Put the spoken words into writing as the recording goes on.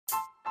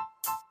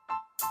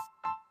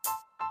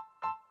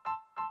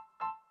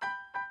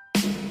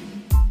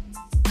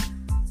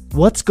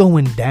What's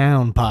going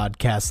down,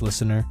 podcast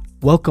listener?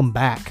 Welcome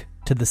back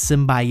to the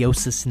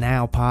Symbiosis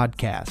Now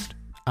podcast.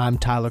 I'm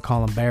Tyler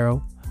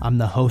Columbaro. I'm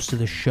the host of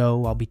the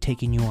show. I'll be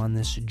taking you on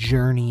this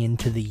journey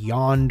into the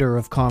yonder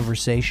of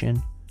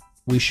conversation.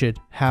 We should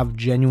have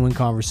genuine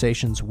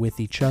conversations with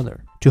each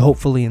other to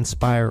hopefully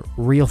inspire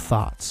real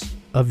thoughts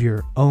of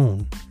your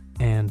own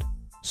and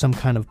some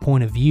kind of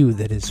point of view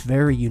that is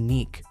very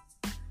unique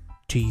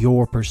to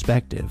your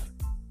perspective,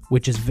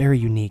 which is very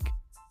unique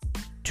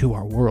to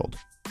our world.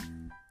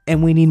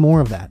 And we need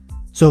more of that.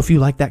 So if you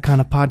like that kind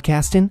of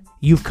podcasting,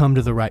 you've come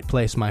to the right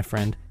place, my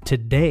friend.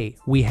 Today,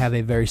 we have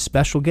a very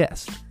special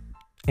guest.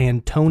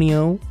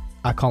 Antonio,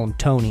 I call him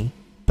Tony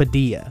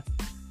Padilla,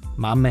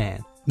 my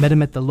man. Met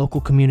him at the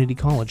local community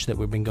college that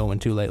we've been going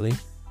to lately.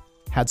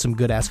 Had some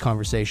good-ass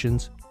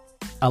conversations.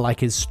 I like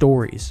his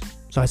stories.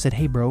 So I said,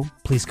 hey, bro,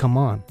 please come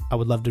on. I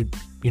would love to,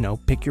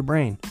 pick your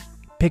brain.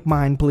 Pick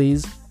mine,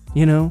 please,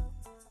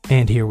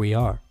 And here we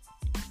are.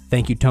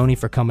 Thank you, Tony,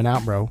 for coming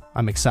out, bro.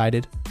 I'm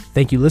excited.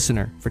 Thank you,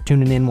 listener, for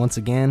tuning in once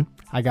again.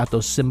 I got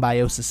those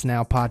Symbiosis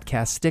Now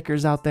podcast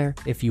stickers out there.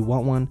 If you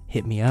want one,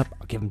 hit me up.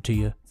 I'll give them to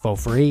you for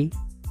free.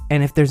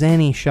 And if there's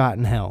any shot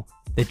in hell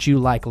that you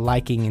like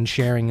liking and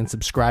sharing and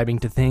subscribing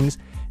to things,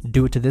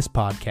 do it to this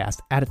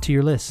podcast. Add it to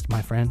your list,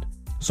 my friend.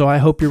 So I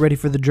hope you're ready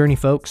for the journey,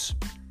 folks,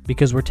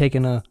 because we're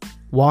taking a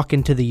walk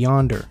into the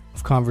yonder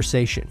of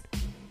conversation,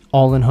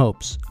 all in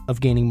hopes of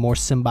gaining more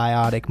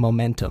symbiotic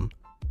momentum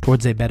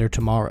towards a better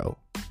tomorrow.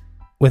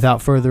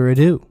 Without further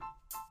ado,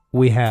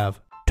 we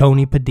have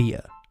Tony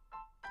Padilla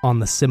on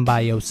the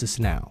Symbiosis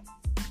Now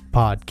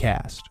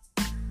podcast.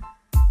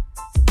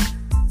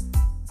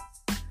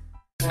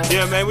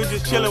 Yeah, man, we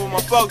just chilling with my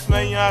folks,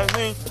 man, you know what I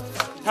mean?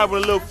 Having a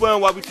little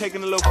fun while we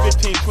taking a little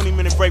 15,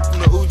 20-minute break from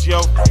the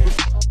Ujo.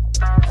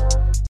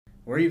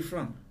 Where are you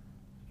from?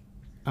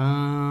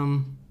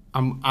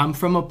 I'm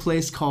from a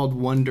place called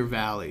Wonder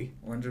Valley.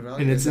 Wonder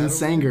Valley? And it's in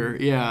Sanger,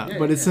 yeah.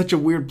 But it's such a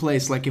weird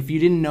place. Like, if you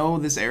didn't know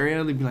this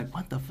area, they'd be like,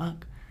 what the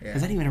fuck? Yeah.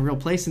 Is that even a real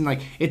place? And,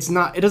 like, it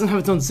doesn't have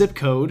its own zip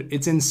code.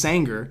 It's in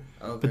Sanger.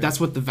 Okay. But that's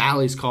what the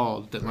valley's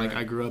called that, like,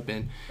 I grew up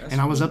in. That's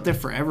and I was up there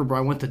forever, bro.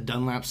 I went to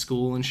Dunlap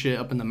School and shit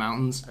up in the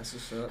mountains. That's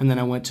what's up. And then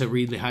I went to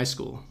Reedley High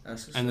School.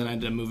 That's what's and then I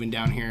ended up moving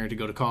down here to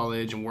go to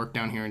college and work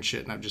down here and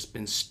shit. And I've just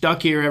been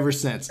stuck here ever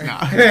since.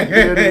 Nah. You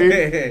know what I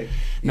mean?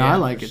 No, I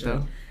like it,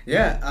 though.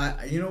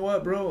 Yeah, you know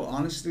what, bro?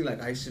 Honestly,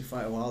 like, I used to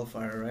fight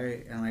wildfire,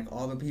 right? And, like,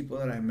 all the people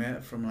that I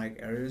met from, like,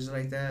 areas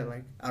like that,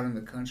 like, out in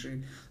the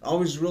country,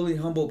 always really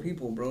humble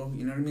people, bro.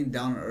 You know what I mean?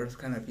 Down-to-earth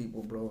kind of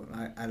people, bro.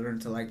 I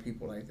learned to like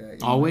people like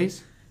that.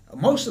 Always?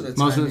 Most of the time.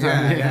 Most of the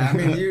time, yeah. I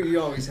mean, you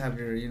always have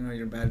your,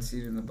 your bad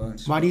seed in the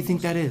bunch. Why do you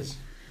think that is?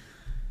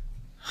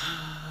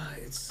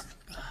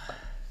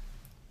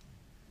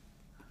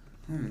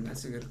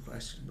 That's a good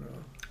question, bro.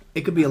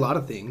 It could be a lot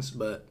of things,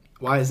 but...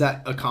 Why is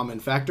that a common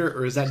factor,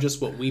 or is that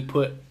just what we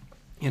put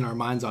in our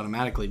minds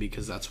automatically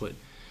because that's what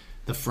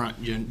the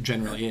front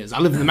generally is? I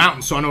live in the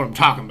mountains, so I know what I'm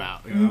talking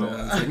about.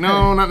 It's like,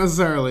 no, not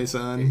necessarily,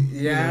 son.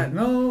 Yeah,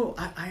 no,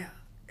 I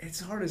it's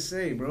hard to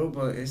say, bro,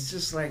 but it's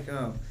just like,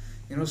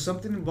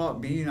 something about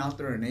being out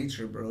there in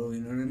nature, bro.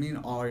 You know what I mean?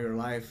 All your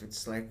life,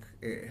 it's like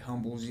it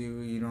humbles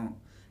you.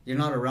 You're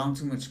not around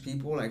too much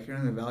people, like here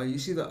in the valley. You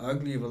see the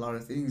ugly of a lot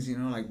of things,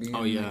 like being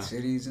in like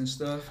cities and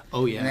stuff.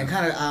 Oh yeah. And it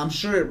kind of, I'm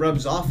sure it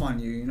rubs off on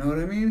you. You know what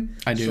I mean?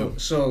 I do.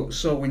 So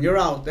when you're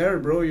out there,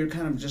 bro, you're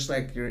kind of just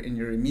like you're in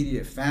your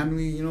immediate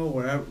family,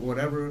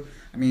 whatever.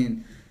 I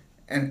mean,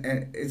 and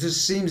it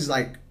just seems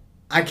like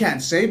I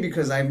can't say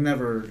because I've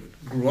never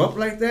grew up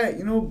like that,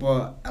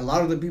 But a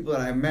lot of the people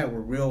that I met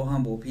were real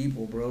humble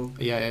people, bro.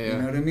 Yeah. You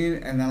know what I mean?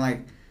 And then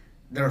like.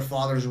 Their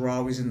fathers were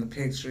always in the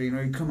picture.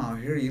 You come out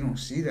here, you don't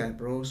see that,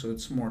 bro. So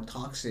it's more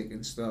toxic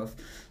and stuff.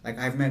 Like,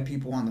 I've met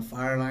people on the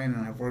fire line,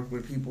 and I've worked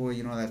with people,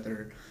 that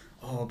they're,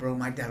 oh, bro,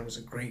 my dad was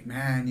a great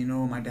man,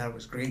 my dad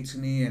was great to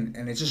me.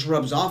 And it just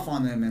rubs off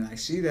on them, and I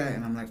see that,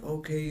 and I'm like,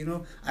 okay,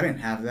 I didn't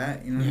have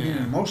that, you know what I mean?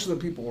 And most of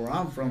the people where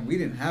I'm from, we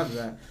didn't have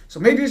that.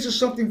 So maybe it's just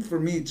something for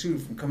me, too,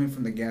 from coming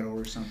from the ghetto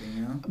or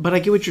something, But I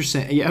get what you're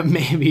saying. Yeah,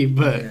 maybe,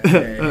 but...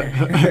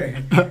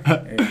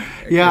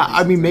 Yeah,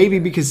 I mean, maybe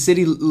because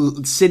city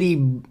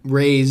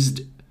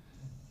raised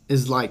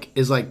is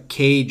like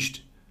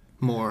caged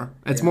more.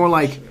 It's more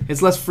like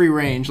it's less free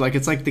range. Like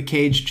it's like the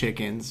caged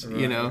chickens,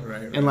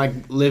 Right. And like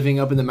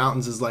living up in the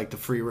mountains is like the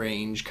free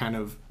range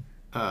kinda,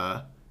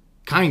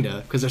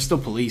 because there's still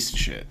police and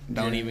shit.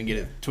 Don't even get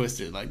it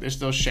twisted. Like there's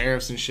still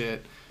sheriffs and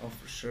shit. Oh,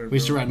 for sure. We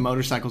used to ride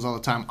motorcycles all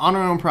the time on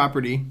our own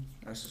property.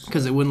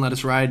 Because it wouldn't let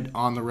us ride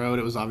on the road.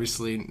 It was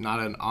obviously not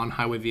an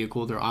on-highway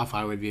vehicle. They're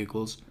off-highway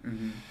vehicles.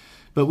 Mm-hmm.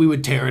 But we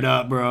would tear it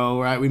up, bro,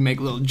 right? We'd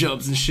make little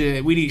jumps and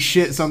shit. We'd eat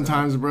shit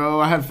sometimes,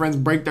 bro. I had friends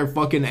break their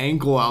fucking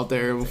ankle out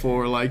there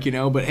before,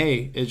 but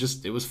hey,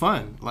 it was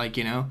fun,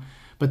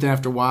 But then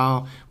after a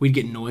while, we'd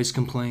get noise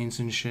complaints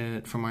and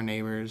shit from our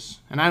neighbors.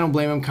 And I don't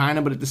blame them, kind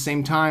of, but at the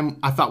same time,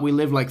 I thought we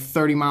lived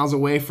 30 miles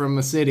away from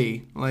a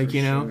city,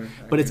 Sure.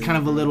 But it's kind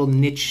of a little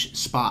niche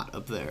spot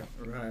up there.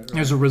 Right.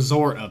 There's a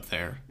resort up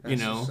there,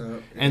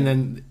 And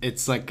then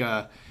it's like...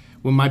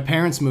 when my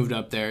parents moved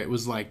up there, it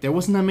was like there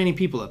wasn't that many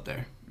people up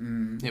there.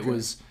 It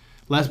was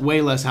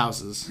way less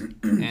houses,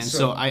 and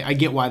so I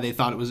get why they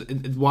thought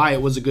why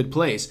it was a good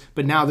place.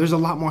 But now there's a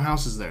lot more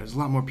houses there. There's a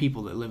lot more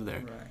people that live there.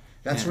 Right.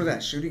 That's where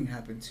that shooting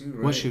happened too,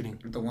 right? What shooting?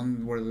 The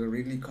one where the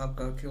Ridley cop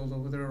got killed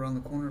over there around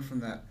the corner from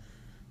that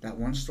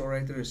one store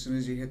right there. As soon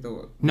as you hit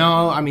the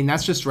no, I mean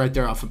that's just right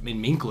there off in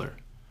Minkler.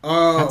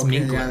 Oh, that's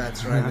okay, Minkler. Yeah,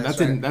 that's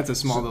right. That's a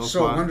small little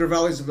spot. So Wonder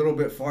Valley's a little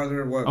bit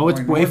farther. Oh,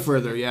 it's way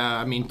further. Yeah,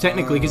 I mean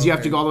technically because you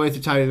have to go all the way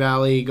through Tybee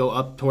Valley, go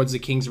up towards the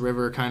Kings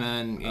River, kind of,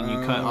 and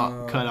you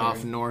cut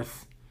off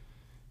north.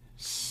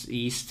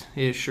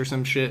 East-ish or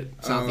some shit,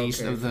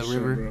 southeast of the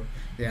river. Bro.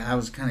 Yeah, I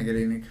was kind of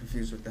getting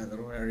confused with that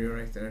little area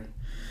right there.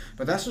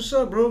 But that's what's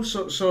up, bro.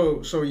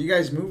 So you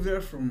guys moved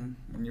there from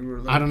when you were a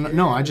little I don't know. kid?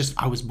 No,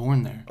 I was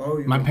born there. Oh,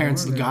 you My were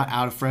parents born there. got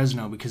out of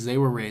Fresno because they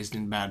were raised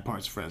in bad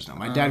parts of Fresno.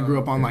 My dad grew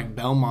up on like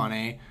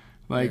Belmont,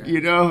 Like,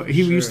 you know,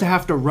 he used to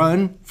have to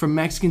run from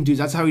Mexican dudes.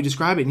 That's how he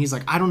described it. And he's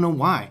like, I don't know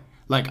why.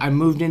 Like, I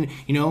moved in,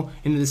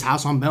 into this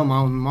house on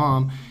Belmont with my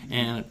mom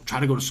and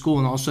tried to go to school,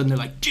 and all of a sudden they're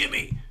like,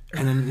 Jimmy.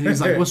 And then he's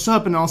like, what's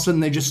up? And all of a sudden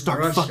they just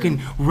start fucking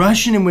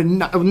rushing him with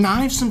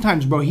knives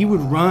sometimes, bro. He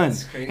would run.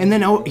 And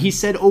then he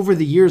said over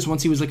the years,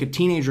 once he was like a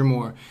teenager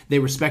more, they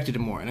respected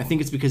him more. And I think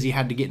it's because he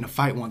had to get in a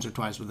fight once or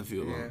twice with a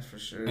few of them. Yeah, for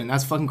sure. And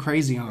that's fucking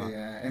crazy, huh?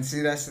 Yeah, and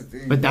see, that's the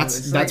thing. But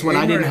that's like what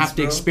I didn't have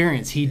to bro.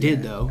 experience. He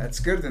did, though. That's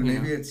good. Then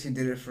maybe he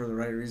did it for the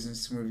right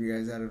reasons to move you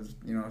guys out of,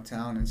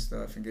 town and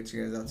stuff and get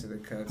you guys out to the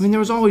cuts. I mean, there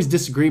was always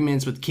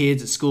disagreements with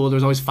kids at school. There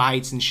was always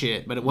fights and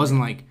shit, but it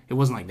wasn't like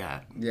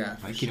that. Yeah,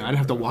 like I didn't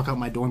have to walk out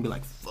my door and be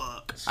like,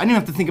 "Fuck." I didn't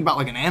have to think about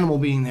like an animal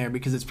being there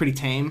because it's pretty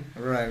tame.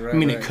 Right. I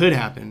mean, it could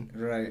happen.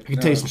 Right. I could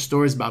tell you some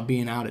stories about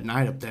being out at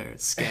night up there.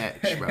 It's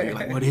sketch, bro. You're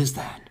like, what is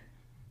that?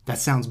 That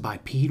sounds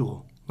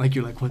bipedal. Like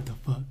you're like, what the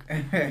fuck?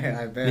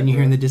 I bet. Then you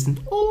hear in the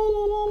distance,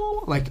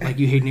 oh, like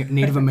you hear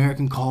Native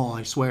American call.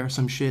 I swear,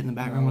 some shit in the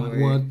background. We're like,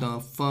 what the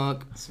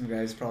fuck? Some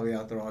guy's probably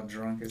out there all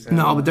drunk.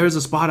 No, but there's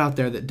a spot out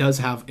there that does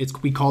have.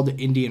 We called it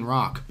Indian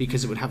Rock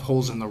because it would have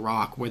holes in the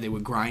rock where they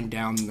would grind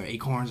down the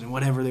acorns and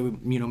whatever they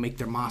would, make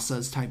their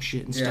masas type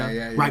shit and stuff.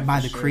 Right by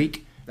the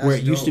creek. Where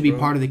it used to be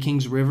part of the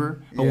Kings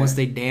River, but once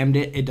they dammed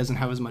it, it doesn't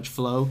have as much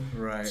flow.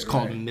 Right. It's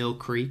called Mill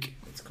Creek.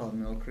 It's called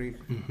Mill Creek.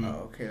 Mm-hmm.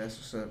 Oh, okay, that's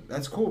what's up.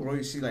 That's cool, bro.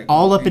 You see, like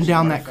all up and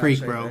down that creek,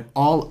 bro. Right,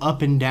 all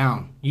up and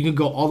down. You can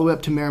go all the way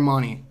up to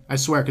Marimani. I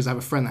swear, because I have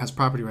a friend that has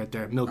property right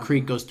there. Mill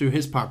Creek goes through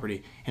his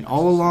property, and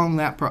all along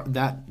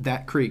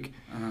that creek,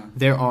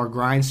 there are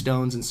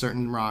grindstones and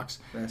certain rocks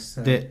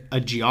that a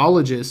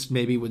geologist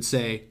maybe would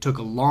say took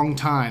a long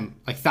time,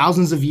 like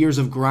thousands of years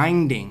of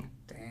grinding,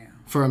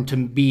 for them to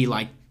be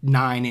like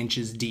 9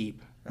 inches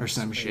deep or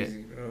some crazy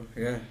shit. Bro.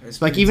 Yeah,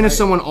 like even if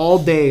someone all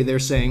day, they're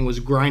saying, was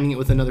grinding it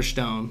with another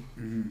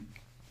stone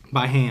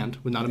by hand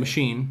with not a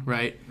machine,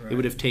 right? It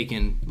would have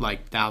taken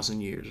like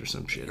 1,000 years or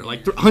some shit, or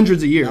like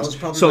hundreds of years.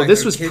 So like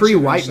this was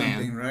pre-white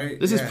man. Right?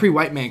 This is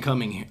pre-white man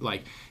coming here,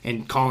 like,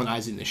 and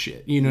colonizing this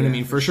shit. You know what I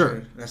mean? For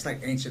sure. That's like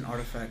ancient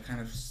artifact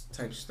kind of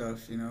type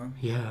stuff,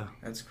 Yeah.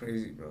 That's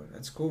crazy, bro.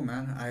 That's cool,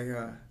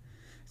 man.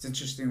 It's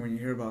interesting when you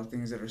hear about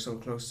things that are so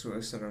close to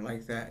us that are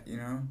like that,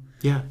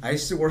 Yeah. I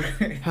used to work.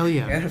 Hell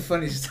yeah. I had a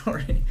funny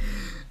story.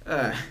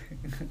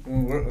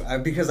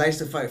 Because I used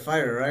to fight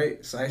fire,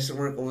 right? So I used to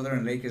work over there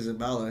in Lake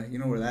Isabella. You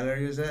know where that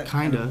area is at?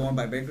 Kinda. Going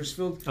by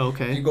Bakersfield.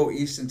 Okay. You go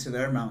east into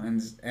their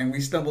mountains, and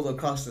we stumbled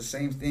across the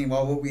same thing.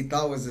 Well, what we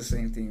thought was the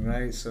same thing,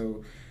 right?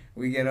 So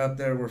we get up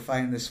there, we're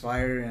fighting this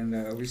fire,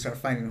 and we start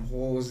finding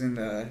holes in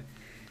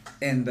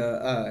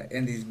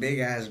these big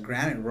ass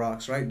granite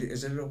rocks, right?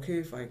 Is it okay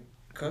if I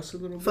cuss a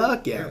little bit?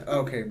 Fuck yeah.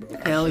 Okay, bro.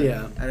 Hell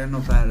yeah. I didn't know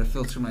if I had to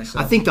filter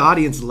myself. I think the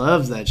audience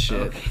loves that shit.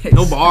 Okay.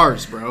 No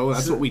bars, bro.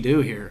 That's what we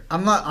do here.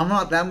 I'm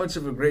not that much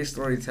of a great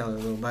storyteller,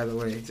 though, by the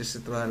way, just to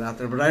throw that out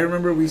there. But I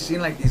remember we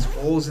seen like these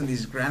holes in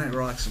these granite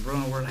rocks, bro,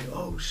 and we're like,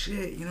 oh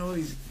shit,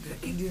 the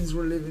Indians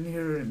were living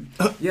here and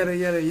yada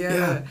yada yada.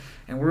 Yeah.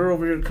 And we're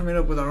over here coming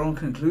up with our own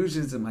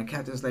conclusions, and my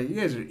captain's like, you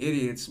guys are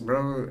idiots,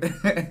 bro.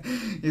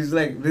 He's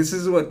like, this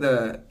is what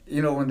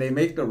when they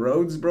make the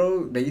roads,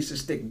 bro, they used to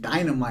stick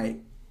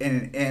dynamite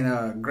in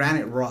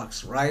granite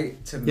rocks,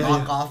 right? To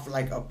knock off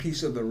like a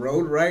piece of the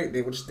road, right?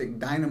 They would stick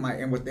dynamite,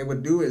 and what they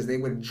would do is they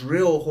would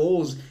drill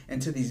holes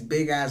into these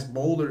big ass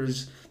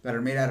boulders that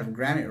are made out of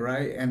granite,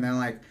 right? And then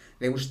like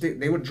they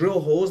would drill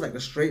holes like a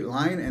straight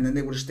line, and then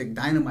they would stick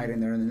dynamite in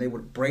there, and then they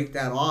would break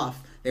that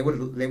off. They would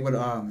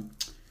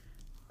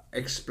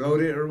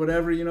explode it or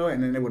whatever,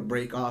 and then it would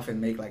break off and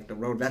make like the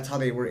road. That's how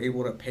they were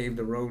able to pave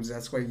the roads.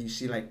 That's why you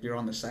see like you're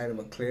on the side of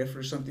a cliff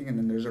or something, and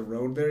then there's a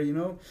road there,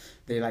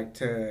 They like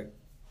to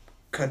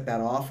cut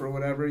that off or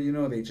whatever,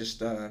 they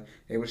just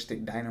they would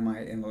stick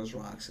dynamite in those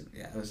rocks. And,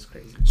 yeah, it was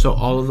crazy. So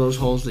all of those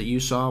holes that you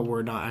saw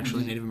were not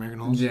actually Native American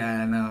holes?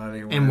 Yeah, no,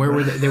 they weren't. And where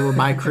were they? They were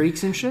by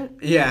creeks and shit?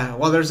 Yeah,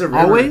 well, there's a river.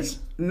 Always?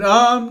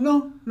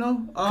 No.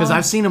 Because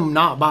I've seen them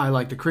not by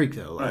like the creek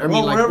though. I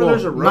mean, wherever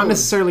there's a road. Not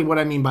necessarily what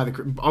I mean by the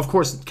creek. Of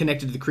course,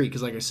 connected to the creek,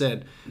 because like I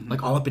said,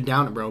 like all up and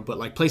down it, bro. But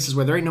like places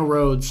where there ain't no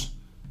roads,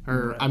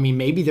 Or, I mean,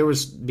 maybe there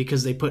was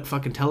because they put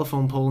fucking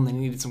telephone pole and they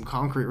needed some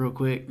concrete real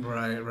quick.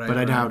 Right. But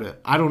I doubt it.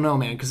 I don't know,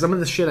 man, because some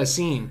of the shit I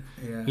seen,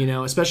 you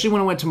know, especially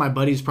when I went to my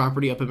buddy's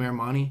property up in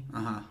Miramani.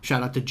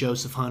 Shout out to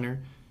Joseph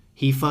Hunter.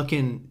 He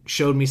fucking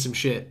showed me some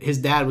shit. His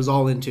dad was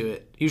all into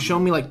it. He was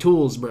showing me like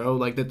tools, bro,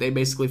 like that they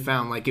basically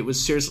found. Like it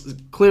was seriously,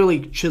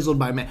 clearly chiseled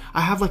by man.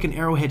 I have like an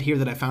arrowhead here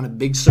that I found at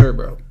Big Sur,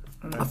 bro.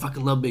 I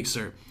fucking love Big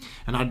Sur.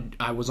 And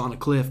I was on a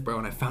cliff, bro,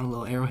 and I found a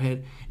little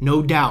arrowhead.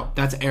 No doubt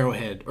that's an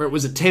arrowhead. Or it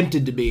was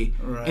attempted to be.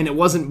 Right. And it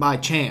wasn't by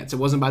chance. It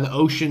wasn't by the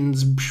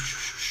oceans,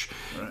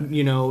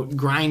 you know,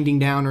 grinding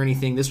down or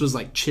anything. This was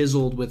like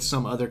chiseled with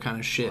some other kind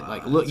of shit. Wow,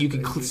 like, look, you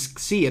can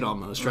see it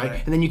almost,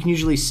 right? And then you can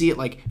usually see it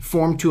like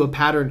formed to a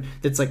pattern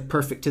that's like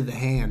perfect to the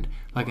hand,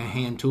 like a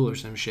hand tool or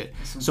some shit.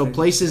 So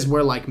places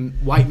where like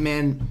white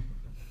men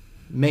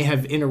may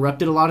have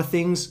interrupted a lot of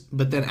things,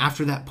 but then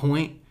after that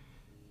point,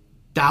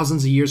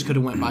 thousands of years could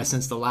have went by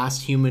since the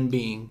last human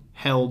being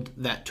held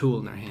that tool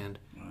in their hand,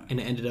 and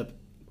it ended up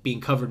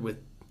being covered with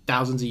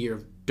thousands of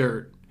years of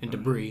dirt and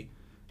debris.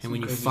 And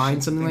when you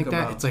find something like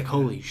that, it's like,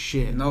 holy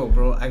shit. No,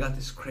 bro, I got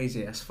this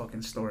crazy ass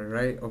fucking story,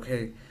 right?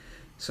 Okay,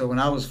 so when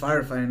I was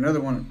firefighting,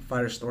 another one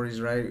fire stories,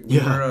 right? We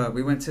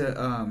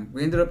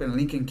ended up in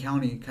Lincoln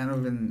County, kind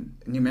of in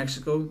New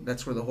Mexico.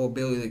 That's where the whole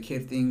Billy the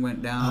Kid thing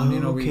went down. We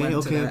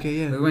went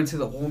we went to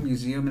the whole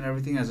museum and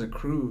everything as a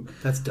crew.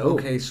 That's dope.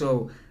 Okay,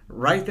 so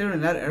right there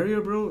in that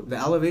area, bro, the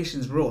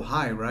elevation's real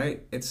high,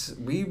 right?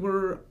 We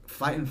were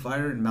fighting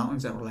fire in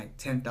mountains that were like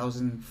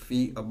 10,000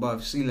 feet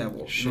above sea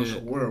level. Shit. So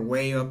we're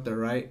way up there,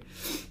 right?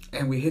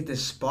 And we hit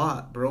this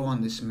spot, bro,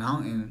 on this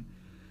mountain.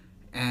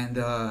 And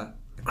the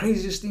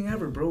craziest thing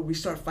ever, bro, we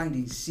start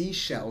finding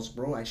seashells,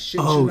 bro. I shit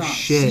you not.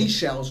 Shit.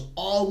 Seashells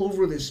all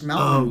over this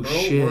mountain, bro.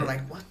 Shit. We're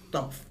like, what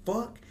the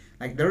fuck?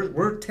 Like,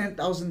 we're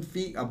 10,000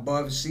 feet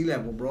above sea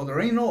level, bro. There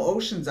ain't no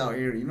oceans out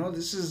here. You know,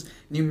 this is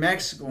New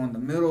Mexico in the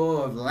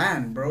middle of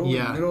land, bro.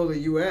 Yeah. In the middle of the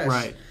U.S.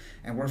 Right.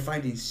 And we're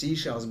finding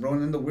seashells, bro.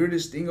 And then the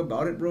weirdest thing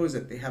about it, bro, is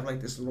that they have, like,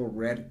 this little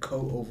red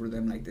coat over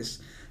them. Like, this,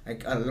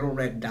 like, a little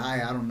red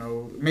dye. I don't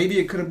know. Maybe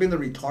it could have been the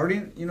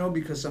retardant, you know,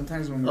 because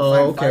sometimes when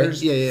we're fighting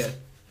fires... Yeah.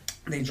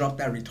 They drop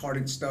that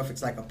retardant stuff.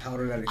 It's like a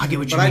powder that. I get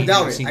what you mean. But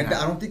I doubt it.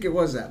 I don't think it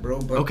was that, bro.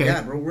 But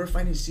yeah, bro, we're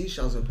finding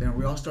seashells up there, and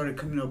we all started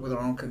coming up with our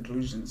own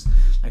conclusions.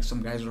 Like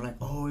some guys were like,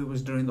 "Oh, it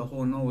was during the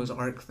whole Noah's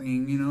Ark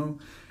thing," you know.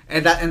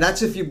 And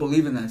that's if you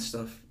believe in that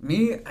stuff.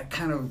 Me, I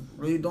kind of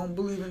really don't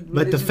believe in religion.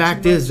 But the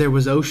fact is, there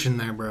was ocean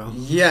there, bro.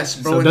 Yes,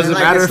 bro. So it doesn't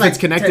matter if it's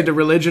connected to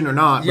religion or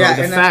not, bro.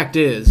 The fact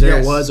is,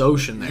 there was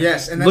ocean there.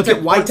 Yes, and look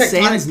at white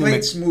sands.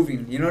 Plates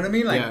moving. You know what I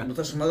mean?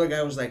 Like, some other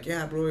guy was like,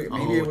 yeah, bro,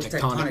 maybe it was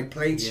tectonic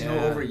plates, you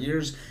know, over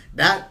years.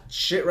 That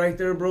shit right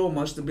there, bro,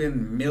 must have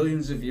been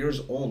millions of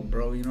years old,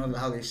 bro. You know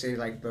how they say,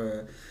 like,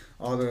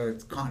 all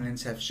the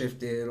continents have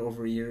shifted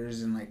over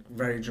years and, like,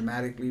 very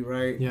dramatically,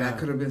 right? Yeah. That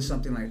could have been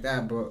something like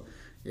that, but...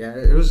 Yeah,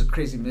 it was a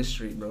crazy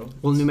mystery, bro.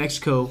 Well, New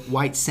Mexico,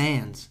 white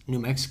sands, New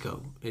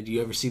Mexico. Did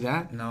you ever see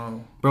that?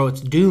 No. Bro,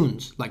 it's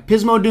dunes. Like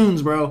Pismo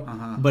dunes, bro.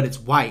 But it's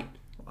white.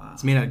 Wow.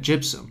 It's made out of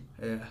gypsum.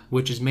 Yeah.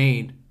 Which is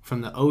made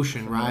from the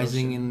ocean,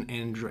 rising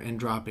and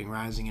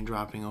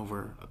dropping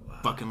over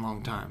a fucking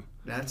long time.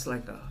 That's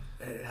like a...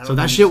 So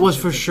that shit was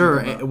for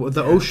sure.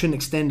 The ocean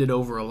extended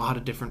over a lot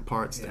of different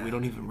parts that we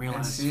don't even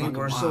realize. And see,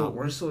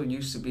 we're so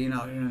used to being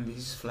out here in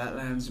these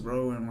flatlands,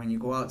 bro. And when you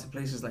go out to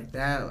places like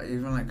that, like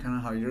even like kind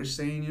of how you're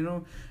saying, you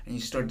know, and you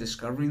start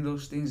discovering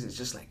those things, it's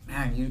just like,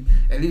 man,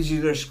 it leaves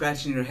you there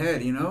scratching your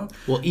head, you know.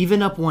 Well,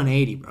 even up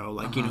 180, bro.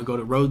 Like you know, go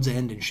to Rhodes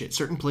End and shit.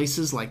 Certain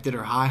places like that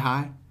are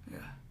high.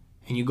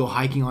 And you go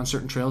hiking on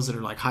certain trails that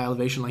are like high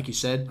elevation, like you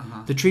said,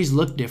 the trees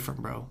look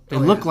different, bro. They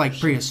look like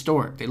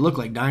prehistoric. They look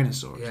like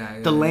dinosaurs.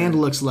 The land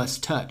looks less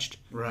touched.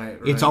 Right.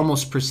 It's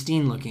almost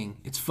pristine looking.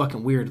 It's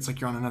fucking weird. It's like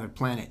you're on another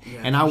planet.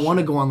 And I want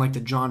to go on like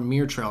the John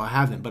Muir Trail. I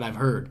haven't, but I've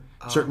heard.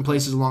 Certain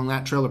places along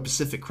that trail, or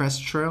Pacific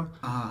Crest Trail.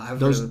 I've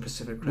heard of the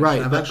Pacific Crest.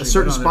 Right, but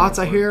certain spots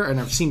I hear, and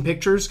I've seen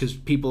pictures, because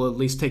people at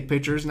least take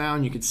pictures now,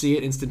 and you can see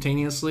it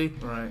instantaneously.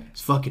 Right.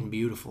 It's fucking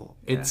beautiful.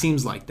 Yeah. It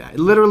seems like that.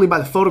 Literally by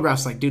the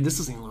photographs, like, dude, this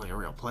doesn't even look like a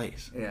real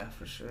place. Yeah,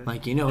 for sure.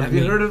 Like, you know what I mean?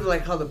 Have you heard of,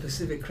 like, how the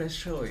Pacific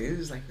Crest Trail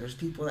is? Like, there's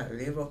people that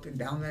live up and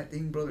down that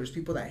thing, bro. There's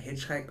people that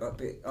hitchhike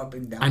up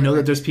and down. I know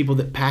that there's people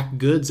that pack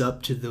goods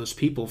up to those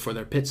people for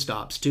their pit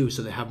stops, too,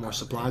 so they have more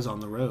supplies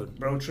on the road.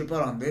 Bro, trip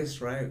out on this,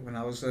 right? When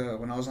I was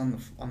on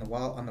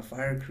the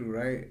fire crew,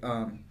 right?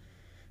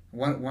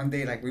 One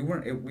day, like, we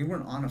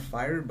weren't on a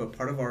fire, but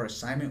part of our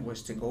assignment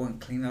was to go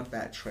and clean up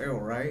that trail,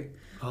 right?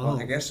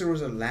 Well, I guess there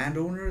was a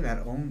landowner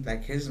that owned,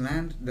 like, his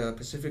land. The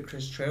Pacific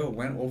Crest Trail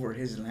went over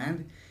his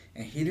land,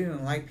 and he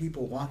didn't like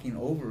people walking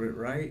over it,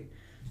 right?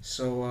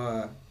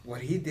 So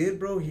what he did,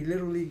 bro, he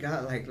literally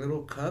got, like,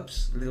 little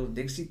cups, little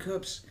Dixie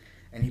cups,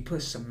 and he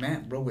put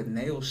cement, bro, with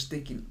nails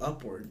sticking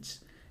upwards.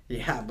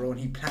 Yeah, bro, and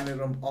he planted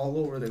them all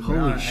over the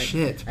ground. Holy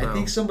shit, bro. I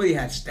think somebody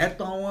had stepped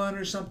on one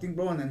or something,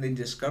 bro, and then they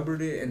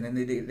discovered it, and then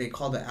they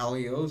called it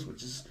LEOs,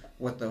 which is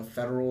what the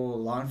federal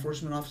law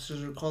enforcement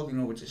officers are called, you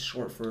know, which is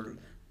short for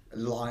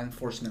law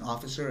enforcement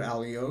officer,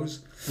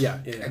 LEOs. Yeah.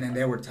 And then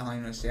they were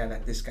telling us,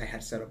 that this guy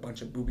had set a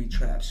bunch of booby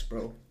traps,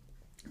 bro.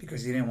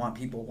 because he didn't want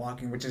people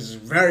walking, which is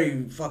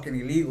very fucking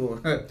illegal.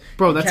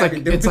 Bro, that's like,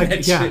 it's like,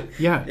 that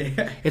yeah.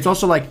 It's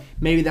also like,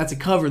 maybe that's a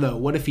cover though.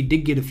 What if he did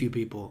get a few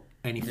people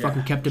and he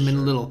fucking kept them in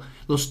a little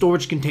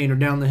storage container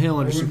down the hill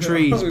under some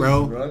trees,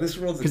 bro?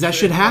 Because that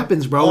shit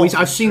happens, bro.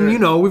 I've seen,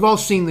 we've all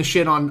seen the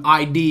shit on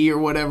ID or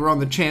whatever on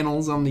the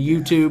channels on the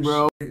YouTube,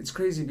 bro. It's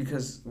crazy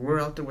because we're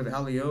out there with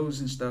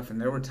LEOs and stuff,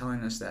 and they were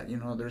telling us that,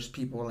 there's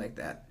people like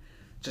that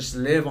just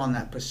live on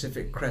that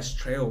Pacific Crest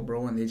Trail,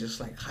 bro, and they just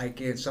like hike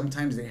it.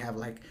 Sometimes they have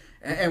like,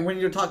 and when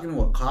you're talking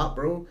to a cop,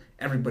 bro,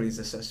 everybody's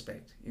a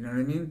suspect. You know what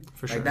I mean?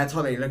 For sure. Like that's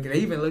how they look. They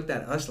even looked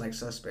at us like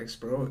suspects,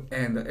 bro.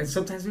 And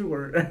sometimes we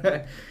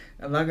were.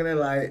 I'm not gonna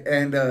lie,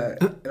 and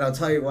I'll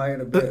tell you why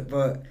in a bit.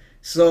 But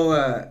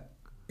so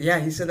yeah,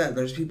 he said that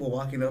there's people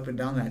walking up and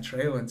down that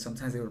trail, and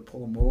sometimes they would pull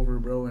them over,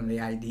 bro, and they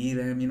ID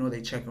them.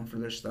 They check them for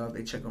their stuff.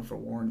 They check them for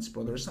warrants,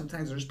 bro. There's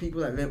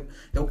people that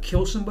they'll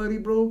kill somebody,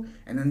 bro,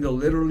 and then they'll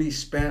literally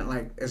spend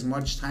like as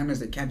much time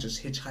as they can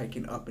just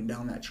hitchhiking up and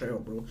down that trail,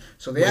 bro.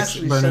 So they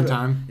actually burning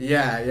time.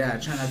 Yeah,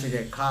 try not to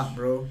get caught,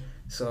 bro.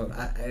 So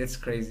it's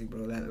crazy,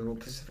 bro. That little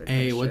Pacific.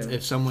 Hey,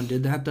 if someone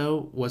did that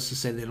though? What's to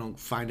say they don't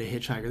find a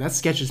hitchhiker? That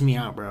sketches me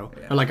out, bro.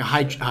 Yeah, or like a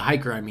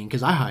hiker. I mean,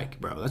 because I hike,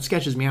 bro. That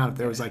sketches me out. If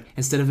there was like,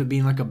 instead of it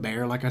being like a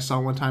bear, like I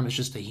saw one time, it's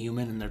just a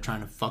human and they're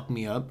trying to fuck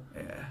me up.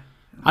 Yeah.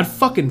 I'd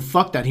fucking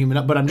fuck that human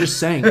up. But I'm just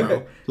saying,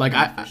 bro. Like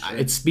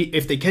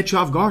if they catch you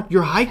off guard,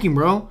 you're hiking,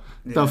 bro.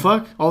 Yeah. The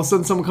fuck? All of a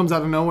sudden, someone comes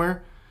out of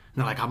nowhere. And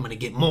they're like, I'm going to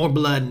get more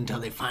blood until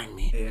they find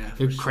me. Yeah,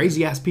 they're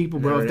crazy ass people,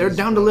 bro. If they're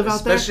down to live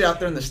out there. Especially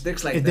out there in the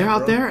sticks like that. If they're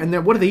out there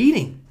and what are they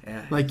eating?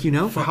 Yeah. Like,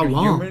 for how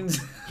long?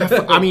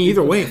 I mean,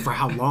 either way, for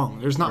how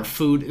long? There's not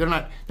food. They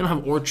don't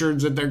have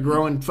orchards that they're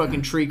growing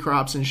fucking tree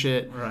crops and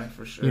shit. Right,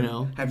 for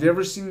sure. Have you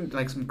ever seen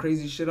like some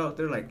crazy shit out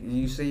there? Like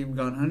you say you've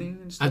gone hunting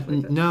and stuff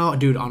like that? No,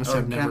 dude,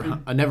 honestly,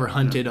 I never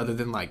hunted other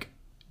than like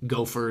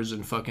gophers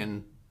and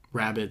fucking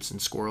rabbits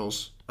and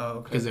squirrels. Oh,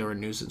 okay. Because they were a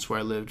nuisance where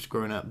I lived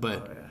growing up.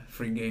 But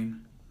free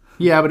game.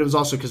 Yeah, but it was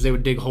also because they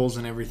would dig holes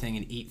in everything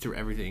and eat through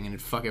everything and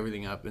it'd fuck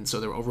everything up. And so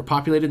they were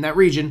overpopulated in that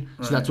region,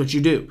 so that's what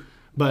you do.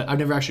 But I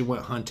never actually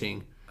went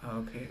hunting.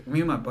 Okay.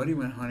 Me and my buddy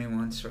went hunting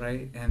once,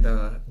 right? And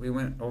we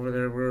went over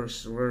there. We were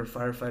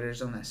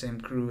firefighters on that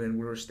same crew, and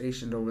we were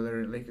stationed over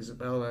there in Lake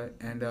Isabella.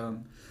 And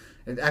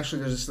actually,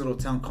 there's this little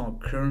town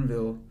called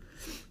Kernville.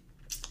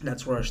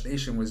 That's where our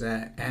station was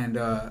at. And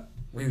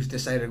we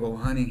decided to go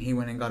hunting. He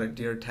went and got a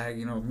deer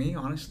tag. Me,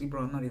 honestly,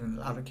 bro, I'm not even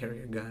allowed to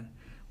carry a gun.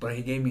 But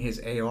he gave me his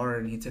AR,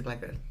 and he took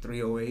like a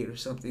 308 or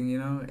something,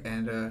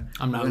 and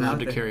I'm not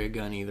allowed to carry a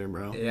gun either,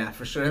 bro. Yeah,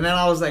 for sure. And then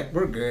I was like,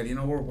 we're good,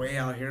 we're way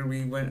out here.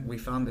 We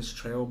found this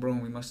trail, bro,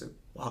 and we must have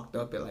walked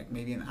up it like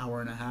maybe an hour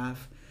and a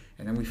half,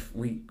 and then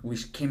we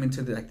came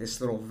into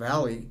this little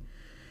valley,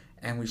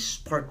 and we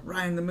parked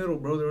right in the middle,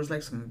 bro. There was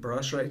like some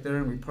brush right there,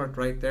 and we parked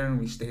right there, and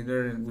we stayed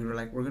there, and we were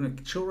like, we're gonna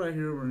chill right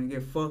here, we're gonna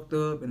get fucked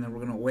up, and then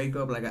we're gonna wake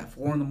up like at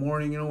 4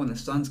 a.m, when the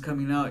sun's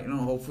coming out,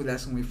 hopefully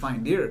that's when we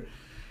find deer.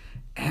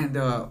 And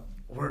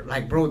we're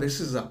like, bro,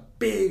 this is a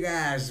big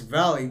ass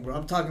valley, bro.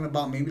 I'm talking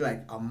about maybe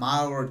like a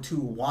mile or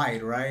two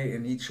wide, right,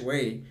 in each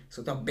way.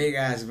 So it's a big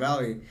ass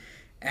valley.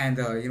 And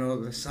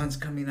the sun's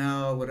coming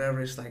out,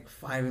 whatever. It's like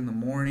 5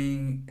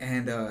 a.m,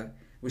 and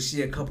we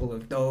see a couple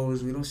of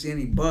does. We don't see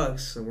any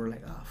bucks, so we're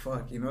like, oh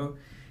fuck,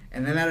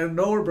 And then out of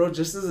nowhere, bro,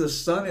 just as the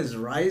sun is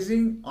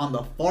rising on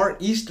the far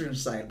eastern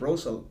side, bro,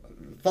 so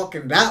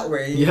fucking that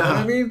way, you know what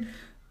I mean?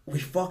 We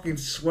fucking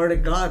swear to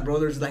God, bro,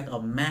 there's like a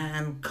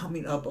man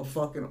coming up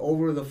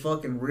over the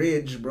fucking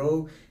ridge,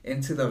 bro,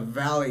 into the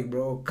valley,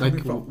 bro. Coming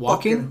like from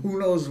walking? Who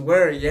knows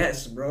where,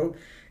 yes, bro.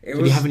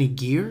 Did he have any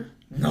gear?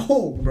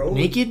 No, bro.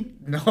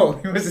 Naked? No,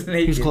 he wasn't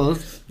naked. He was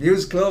clothed? He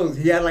was clothed.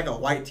 He had like a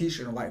white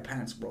t-shirt and white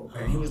pants, bro.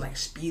 And he was like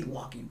speed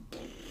walking.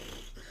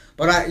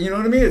 But you know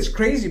what I mean? It's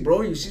crazy,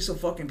 bro. You see some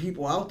fucking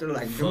people out there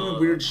like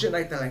doing weird shit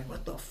like that. Like,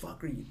 what the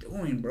fuck are you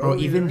doing, bro? Bro,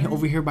 even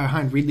over here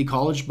behind Reedley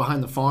College,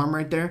 behind the farm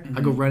right there,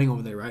 I go running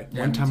over there, right? Yeah,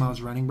 one time I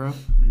was running, bro.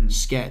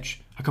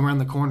 Sketch. I come around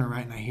the corner,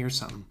 right, and I hear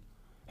something.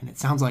 And it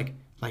sounds like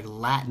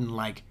Latin,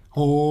 like,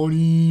 like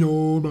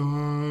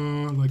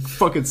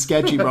fucking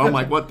sketchy, bro. I'm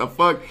like, what the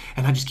fuck?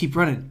 And I just keep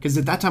running. Because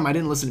at that time, I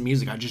didn't listen to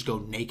music. I just go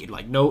naked.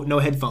 Like, no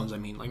headphones, I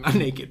mean. Like, not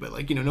naked, but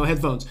like, no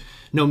headphones,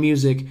 no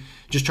music.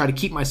 Just try to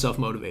keep myself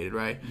motivated,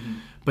 right?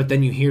 But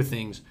then you hear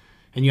things,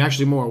 and you're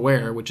actually more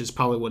aware, which is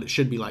probably what it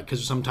should be like.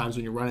 Because sometimes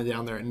when you're running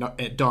down there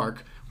at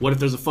dark, what if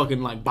there's a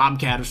fucking like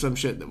bobcat or some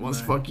shit that wants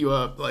to fuck you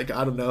up? Like,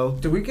 I don't know.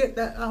 Do we get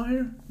that out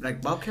here?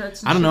 Like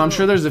bobcats? I don't know. I'm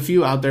sure there's a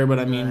few out there, but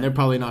I mean, they're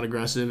probably not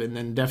aggressive. And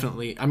then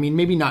definitely, I mean,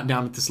 maybe not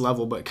down at this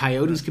level, but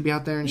coyotes could be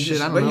out there and shit.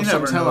 I don't know. If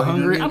something's hella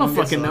hungry. I don't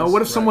fucking know.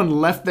 What if someone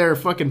left their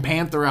fucking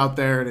panther out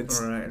there and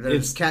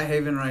it's Cat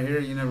Haven right here?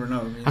 You never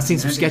know. I've seen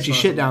some sketchy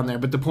shit down there,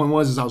 but the point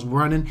was, I was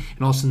running,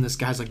 and all of a sudden this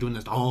guy's like doing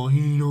this,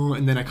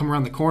 and then I come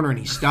around the corner and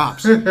he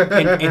stops, and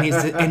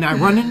I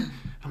run in.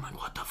 I'm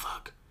like, what the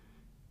fuck?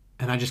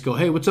 And I just go,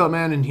 hey, what's up,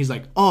 man? And he's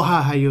like, oh,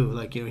 hi, how you?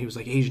 Like, he was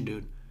like, Asian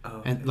dude.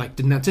 And like,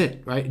 then that's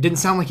it, right? It didn't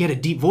sound like he had a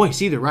deep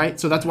voice either, right?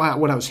 So that's why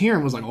what I was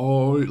hearing was like,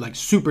 oh, like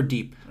super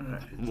deep,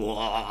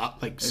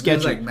 like sketchy. It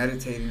was like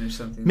meditating or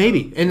something.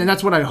 Maybe, and then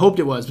that's what I hoped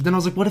it was. But then I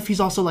was like, what if he's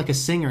also like a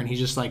singer and he's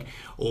just like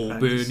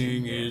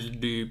opening his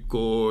deep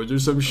chords or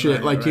some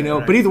shit, you know?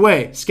 But either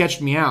way,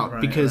 sketched me out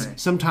because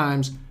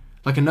sometimes,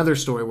 like another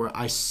story where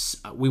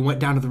we went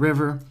down to the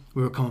river,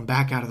 we were coming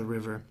back out of the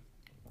river,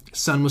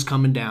 sun was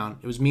coming down.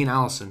 It was me and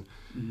Allison,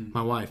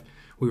 my wife.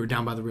 We were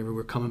down by the river. We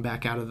were coming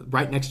back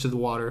right next to the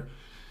water,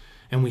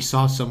 and we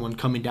saw someone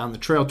coming down the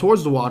trail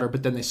towards the water.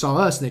 But then they saw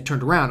us, and they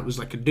turned around. It was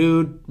like a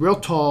dude, real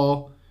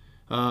tall,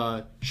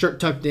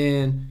 shirt tucked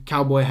in,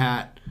 cowboy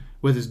hat,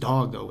 with his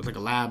dog though, with like a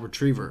lab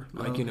retriever,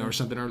 you know, or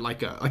something, or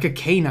like a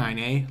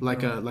canine,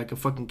 like a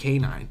fucking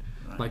canine,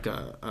 like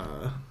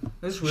a.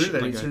 That's weird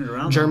that like he turned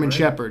around. German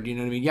Shepherd, you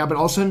know what I mean? Yeah, but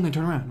all of a sudden they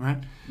turned around,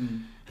 right?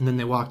 And then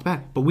they walked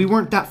back, but we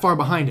weren't that far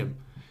behind him.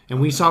 And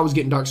we saw it was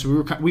getting dark,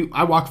 so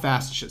I walk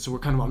fast and shit, so we're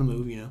kind of on the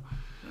move, you know.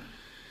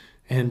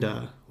 And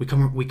we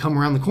come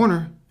around the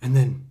corner, and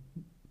then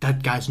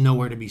that guy's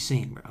nowhere to be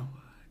seen, bro.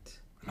 What?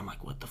 And I'm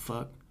like, what the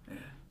fuck? Yeah.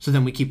 So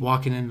then we keep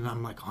walking in, and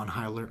I'm like on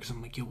high alert, because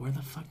I'm like, yo, where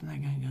the fuck did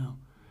that guy go?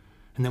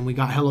 And then we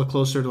got hella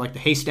closer to like the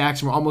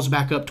haystacks, and we're almost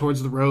back up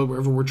towards the road,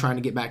 wherever we're trying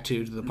to get back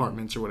to the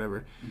apartments or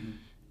whatever.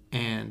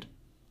 And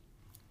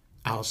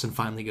Allison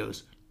finally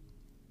goes,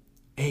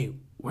 hey,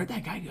 where'd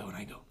that guy go? And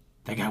I go,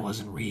 that guy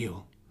wasn't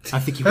real. I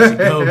think he was a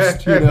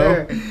ghost, you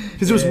know?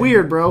 Because it was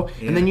weird, bro.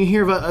 Yeah. And then you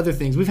hear about other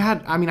things.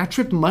 I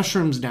tripped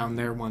mushrooms down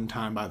there one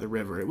time by the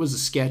river. It was a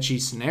sketchy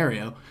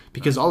scenario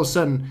because all of a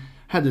sudden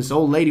I had this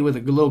old lady with a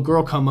little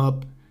girl come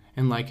up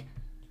and, like,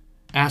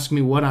 ask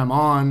me what I'm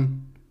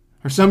on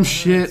or some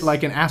shit,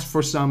 like, and ask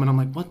for some. And I'm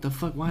like, what the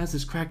fuck? Why is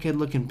this crackhead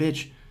looking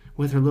bitch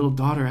with her little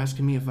daughter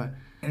asking me if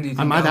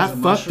am I that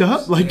fucked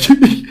up? Like,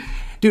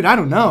 dude, I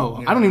don't know.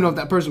 Yeah. I don't even know if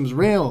that person was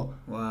real.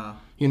 Wow.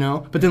 You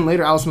know? But then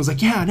later Allison was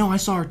like, yeah, no, I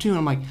saw her too. And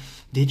I'm like,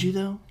 did you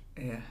though?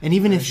 Yeah. And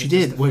even if she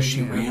did, was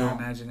she real?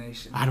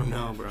 Imagination. I don't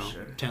know, bro.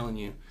 Sure. I'm telling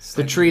you.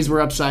 The trees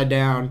were upside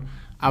down.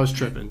 I was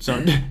tripping, so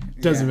it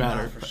doesn't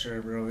matter. No, for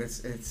sure, bro.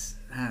 It's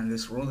man,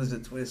 this world is a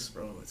twist,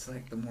 bro. It's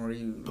like the more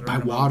you learn by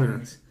water.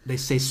 Things. They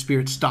say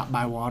spirits stop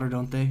by water,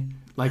 don't they?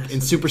 Like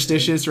in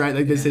superstitious, right?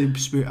 Like they say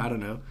spirit. I don't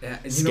know. Yeah,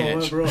 and you know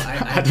what, bro?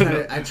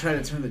 I try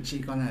to turn the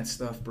cheek on that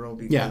stuff, bro.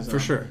 Because, for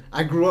sure.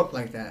 I grew up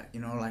like that, you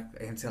know, like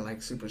into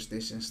like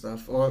superstition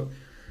stuff. Well,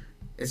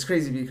 it's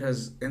crazy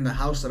because in the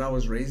house that I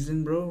was raised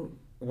in, bro,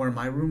 where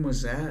my room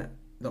was at,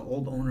 the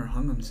old owner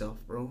hung himself,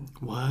 bro.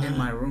 What? In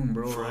my room,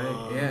 bro.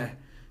 Right? Yeah.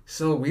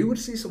 So we would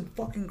see some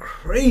fucking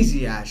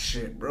crazy ass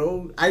shit,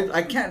 bro.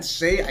 I can't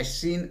say I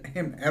seen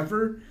him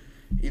ever,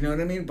 you know what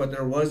I mean? But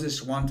there was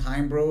this one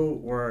time, bro,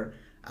 where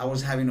I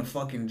was having a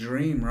fucking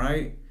dream,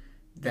 right?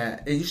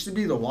 That it used to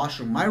be the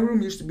washroom. My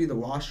room used to be the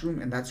washroom,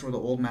 and that's where the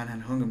old man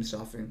had hung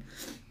himself in.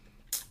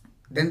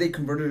 Then they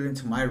converted it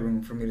into my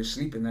room for me to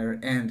sleep in there.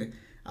 And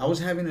I was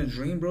having a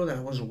dream, bro, that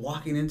I was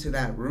walking into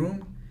that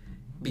room.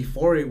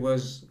 Before it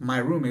was my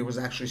room, it was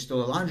actually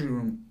still a laundry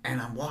room.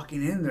 And I'm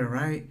walking in there,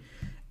 right?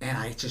 And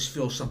I just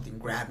feel something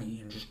grab me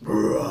and just,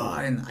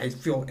 and I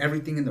feel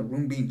everything in the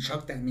room being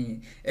chucked at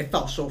me. It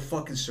felt so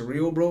fucking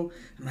surreal, bro.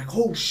 I'm like,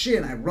 oh shit!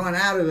 And I run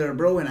out of there,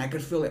 bro, and I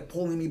could feel it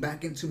pulling me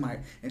back into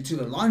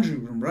the laundry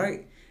room,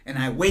 right? And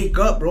I wake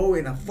up, bro,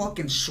 in a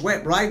fucking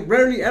sweat, bro. I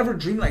rarely ever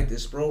dream like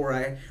this, bro, where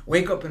I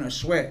wake up in a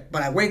sweat.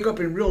 But I wake up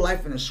in real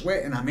life in a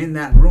sweat, and I'm in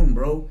that room,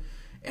 bro.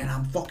 And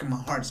I'm fucking,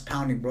 my heart's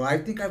pounding, bro. I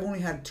think I've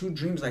only had 2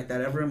 dreams like that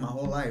ever in my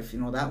whole life.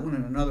 You know, that one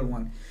and another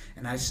one.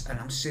 And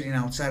I'm sitting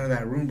outside of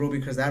that room, bro,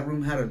 because that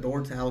room had a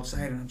door to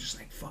outside, and I'm just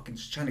like fucking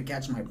just trying to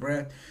catch my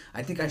breath.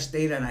 I think I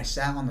stayed and I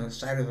sat on the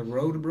side of the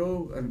road,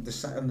 bro, on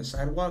the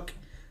sidewalk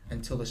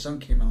until the sun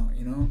came out,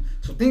 you know?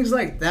 So things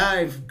like that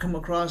I've come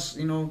across,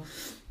 you know.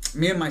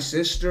 Me and my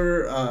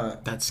sister,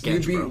 that's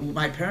sketch, bro.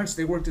 My parents,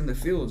 they worked in the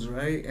fields,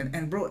 right?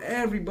 And bro,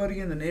 everybody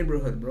in the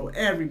neighborhood, bro,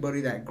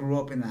 everybody that grew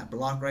up in that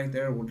block right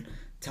there would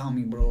tell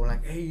me, bro,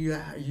 like, hey,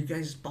 you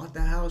guys bought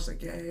that house?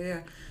 Like,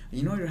 yeah.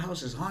 You know your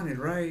house is haunted,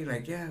 right?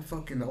 Like, yeah,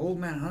 fucking the old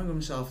man hung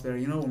himself there.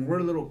 You know, when we're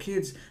little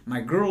kids,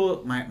 my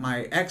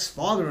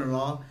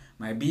ex-father-in-law,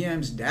 my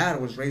BM's dad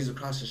was raised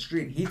across the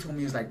street. He told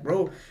me, he's like,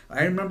 bro,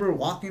 I remember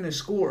walking to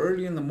school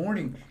early in the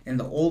morning, and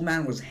the old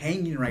man was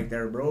hanging right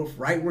there, bro.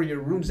 Right where your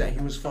room's at,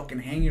 he was fucking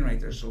hanging right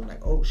there. So, like,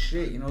 oh,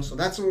 shit, you know? So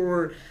that's what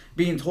we're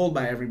being told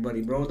by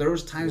everybody, bro. There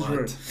was times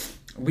where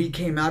we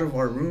came out of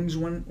our rooms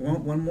one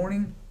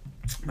morning.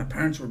 My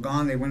parents were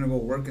gone. They went to go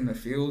work in the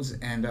fields,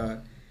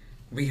 and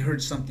we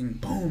heard something,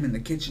 boom, in the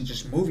kitchen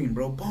just moving,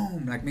 bro,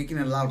 boom, like making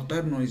a loud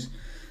thud noise.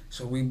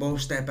 So we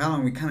both step out,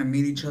 and we kind of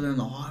meet each other in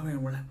the hallway,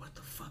 and we're like, what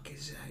the fuck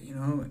is that, you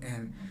know?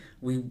 And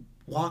we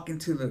walk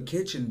into the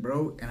kitchen,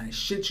 bro, and I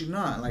shit you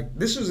not, like,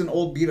 this was an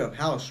old beat-up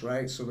house,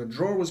 right? So the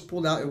drawer was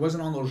pulled out. It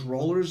wasn't on those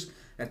rollers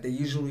that they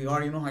usually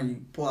are. You know how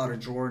you pull out a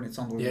drawer, and it's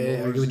on those rollers I get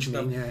what and you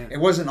stuff? mean, yeah. It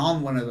wasn't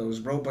on one of those,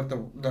 bro, but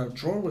the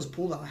drawer was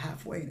pulled out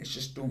halfway, and it's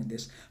just doing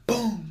this,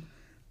 boom,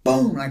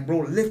 boom, like,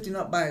 bro, lifting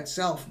up by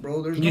itself,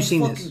 bro. There's no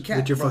fucking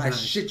cat, bro. I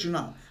shit you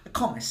not. I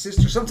call my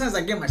sister. Sometimes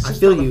I get my sister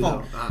feel on the you,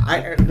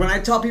 phone. When I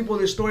tell people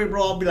this story,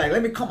 bro, I'll be like,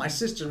 let me call my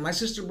sister. My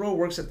sister, bro,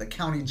 works at the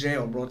county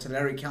jail, bro,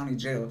 Tulare County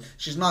Jail.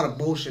 She's not a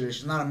bullshitter.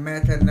 She's not a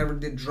meth head, never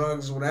did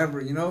drugs,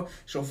 whatever, you know?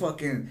 She'll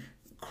fucking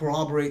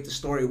corroborate the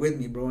story with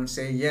me, bro, and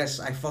say,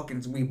 yes,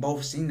 we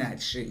both seen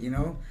that shit, you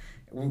know?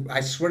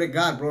 I swear to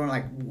God, bro,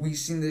 like, we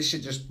seen this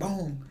shit just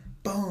boom,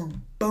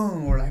 boom,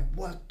 boom. We're like,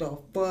 what the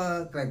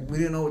fuck? Like, we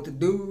didn't know what to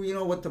do, you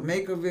know, what to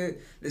make of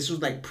it. This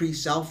was like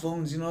pre-cell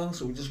phones, you know,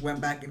 so we just went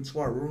back into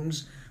our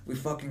rooms. We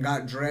fucking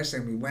got dressed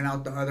and we went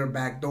out the other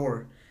back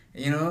door,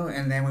 you know,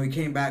 and then when we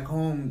came back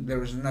home, there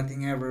was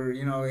nothing ever,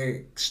 you know,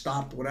 it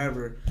stopped,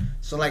 whatever.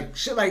 So, like,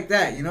 shit like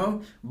that, you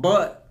know?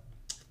 But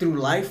through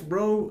life,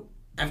 bro,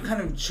 I've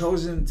kind of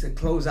chosen to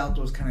close out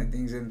those kind of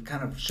things and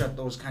kind of shut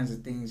those kinds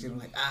of things, you know,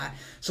 like,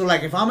 so,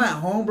 like, if I'm at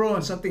home, bro,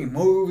 and something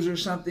moves or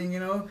something, you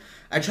know,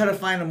 I try to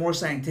find a more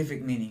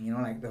scientific meaning, you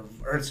know, like the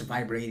Earth's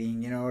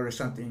vibrating, you know, or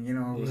something, you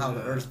know, how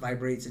the Earth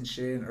vibrates and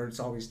shit, and Earth's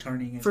always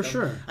turning and For stuff.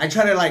 sure. I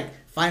try to, like,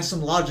 find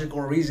some logic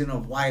or reason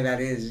of why that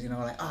is, you know,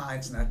 like,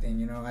 it's nothing,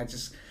 you know, I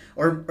just,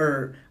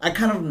 or I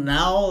kind of,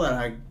 now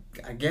that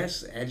I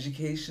guess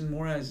education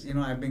more, as, you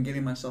know, I've been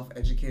getting myself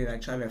educated, I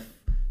try to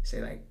say,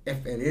 like,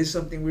 if it is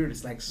something weird,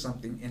 it's like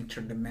something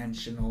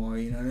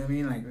interdimensional, you know what I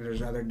mean? Like,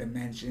 there's other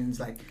dimensions,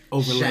 like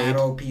Overlaid.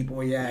 Shadow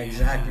people. Yeah,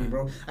 exactly,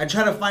 bro. I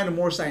try to find a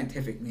more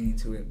scientific meaning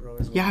to it, bro.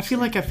 Yeah, I feel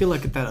like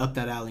that up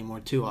that alley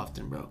more too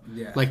often, bro.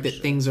 Yeah, like that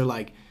sure. Things are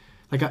like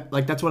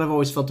that's what I've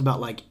always felt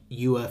about like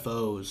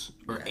UFOs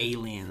or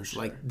aliens.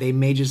 sure. Like they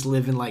may just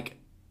live in like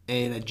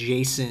an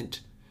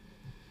adjacent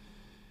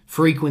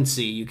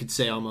frequency, you could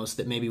say, almost,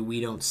 that maybe we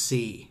don't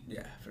see.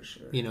 Yeah, for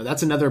sure. You know,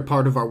 that's another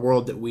part of our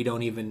world that we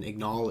don't even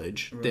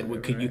acknowledge.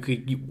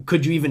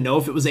 Could you even know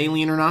if it was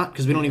alien or not?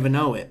 Because we don't even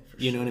know it.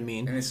 You know what I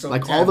mean? And it's so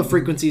like all the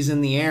frequencies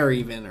in the air,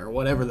 even, or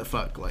whatever the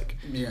fuck. Like,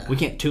 we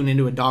can't tune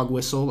into a dog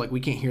whistle. Like,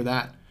 we can't hear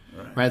that.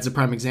 Right? It's a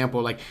prime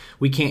example. Like,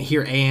 we can't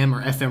hear AM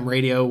or FM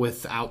radio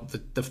without the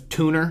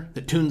tuner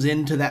that tunes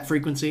into that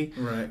frequency.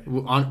 Right.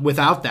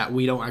 Without that,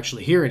 we don't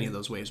actually hear any of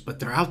those waves,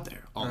 but they're out there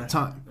all the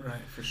time. Right,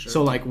 for sure.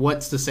 So, like,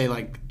 what's to say,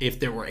 like, if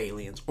there were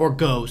aliens or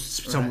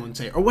ghosts, someone would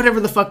say, or whatever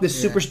the fuck this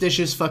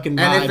superstitious fucking vibe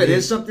and if it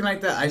is something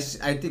like that,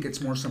 I think it's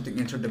more something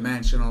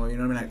interdimensional, you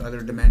know what I mean? Like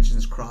other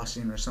dimensions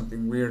crossing or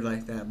something weird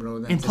like that,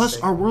 bro. And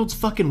plus, our world's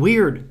fucking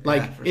weird.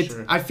 Like,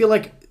 sure. I feel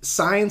like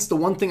science, the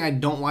one thing I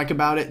don't like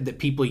about it, that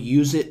people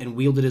use it and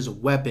wield it as a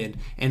weapon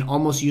and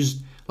almost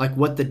use, like,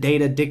 what the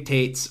data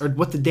dictates, or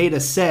what the data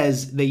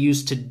says they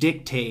use to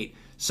dictate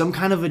some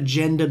kind of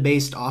agenda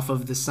based off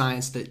of the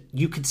science that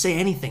you could say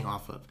anything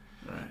off of.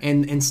 Right.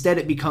 And instead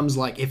it becomes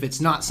like, if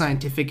it's not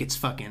scientific, it's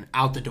fucking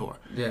out the door.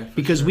 Yeah.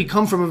 Because we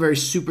come from a very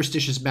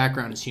superstitious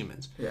background as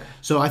humans. Yeah.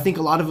 So I think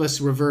a lot of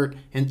us revert,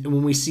 and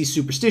when we see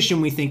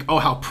superstition, we think, oh,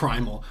 how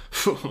primal,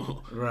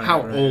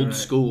 how old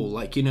school,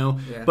 like, you know.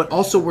 Yeah, but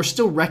also we're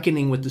still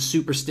reckoning with the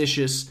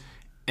superstitious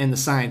and the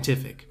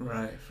scientific.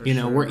 Right. You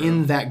know, we're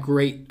in that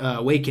great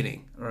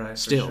awakening. Right.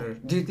 Still. For sure.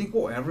 Do you think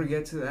we'll ever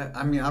get to that?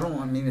 I mean, I don't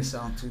want to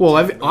sound too. Well,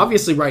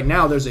 obviously, right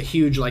now there's a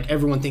huge, like,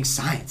 everyone thinks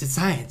science. It's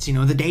science. You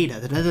know, the data.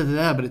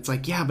 But it's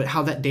like, yeah, but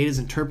how that data is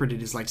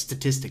interpreted is like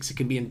statistics. It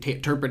can be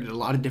interpreted a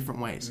lot of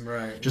different ways.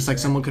 Right. Just like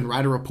someone can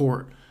write a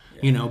report,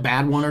 you know,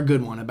 bad one or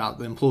good one, about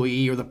the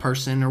employee or the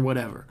person or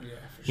whatever. Yeah.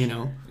 For sure. You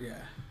know. Yeah.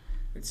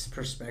 It's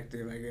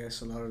perspective, I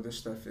guess. A lot of this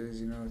stuff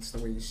is, you know, it's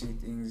the way you see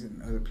things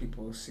and other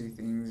people see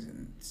things,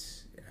 and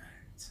it's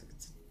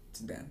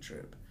a damn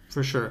trip.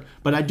 For sure.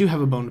 But I do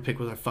have a bone to pick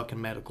with our fucking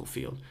medical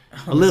field.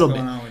 A little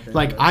bit.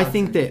 Like, I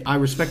think that I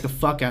respect the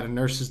fuck out of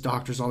nurses,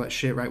 doctors, all that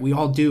shit, right? We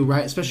all do,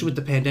 right? Especially with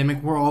the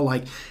pandemic. We're all,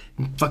 like,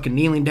 fucking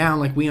kneeling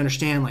down. Like, we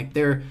understand, like,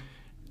 they're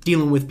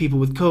dealing with people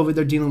with COVID.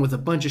 They're dealing with a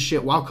bunch of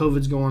shit while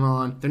COVID's going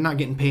on. They're not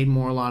getting paid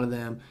more, a lot of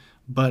them.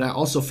 But I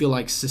also feel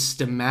like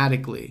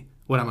systematically,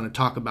 what I'm going to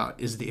talk about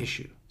is the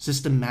issue.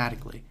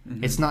 Systematically.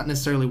 Mm-hmm. It's not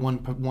necessarily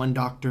one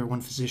doctor,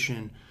 one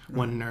physician,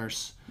 one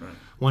nurse,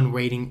 one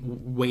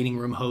waiting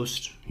room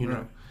host, you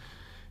know.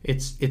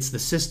 It's the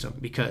system.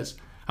 Because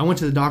I went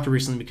to the doctor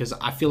recently because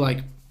I feel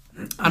like,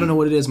 I don't know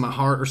what it is, my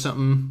heart or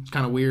something, it's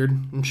kind of weird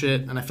and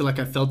shit, and I feel like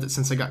I felt it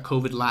since I got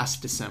COVID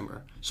last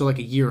December, so like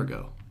a year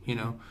ago, you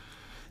know.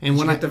 And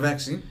did you get the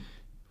vaccine?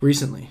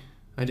 Recently,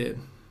 I did.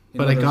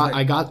 But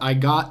I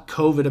got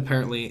COVID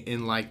apparently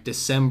in like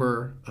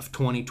December of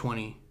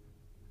 2020,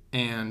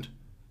 and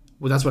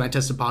well, that's when I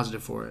tested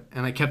positive for it.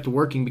 And I kept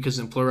working because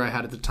the employer I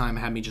had at the time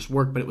had me just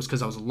work, but it was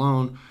because I was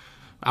alone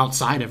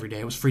outside every day.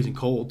 It was freezing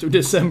cold through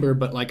December,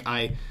 but like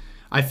I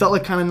felt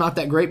like kind of not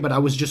that great, but I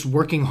was just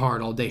working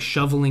hard all day,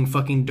 shoveling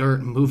fucking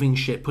dirt, moving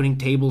shit, putting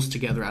tables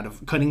together out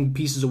of cutting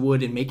pieces of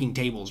wood and making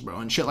tables, bro,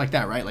 and shit like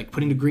that, right? Like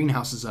putting the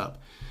greenhouses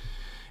up.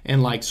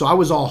 And like, so I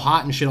was all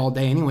hot and shit all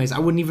day anyways. I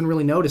wouldn't even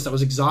really notice. I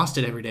was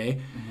exhausted every day.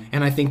 Mm-hmm.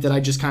 And I think that I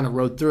just kind of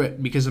rode through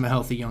it because I'm a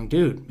healthy young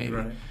dude, maybe.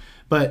 Right.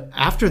 But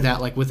after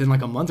that, like within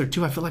like a month or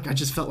two, I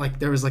just felt like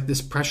there was like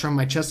this pressure on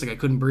my chest. Like I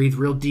couldn't breathe,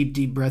 real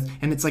deep breath.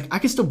 And it's like, I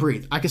can still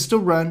breathe. I can still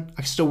run.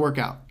 I can still work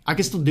out. I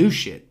can still do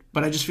shit.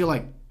 But I just feel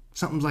like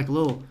something's like a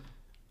little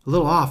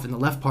off in the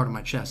left part of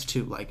my chest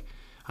too. Like,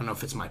 don't know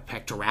if it's my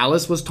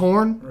pectoralis was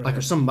torn, like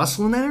there's some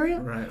muscle in that area,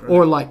 right.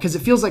 or like because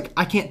it feels like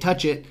I can't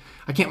touch it,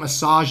 I can't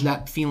massage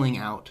that feeling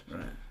out.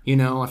 Right. You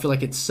know, I feel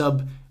like it's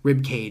sub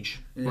rib cage,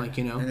 like,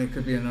 you know. And it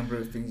could be a number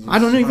of things. I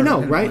don't even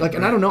know, right? Like,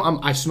 and I don't know.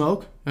 I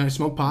smoke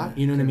pot.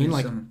 You know what I mean?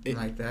 Like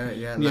like that.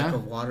 Yeah. Lack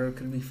of water. It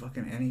could be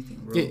fucking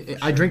anything, bro.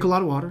 I drink a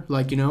lot of water.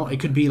 Like, you know,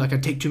 it could be like I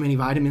take too many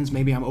vitamins.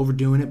 Maybe I'm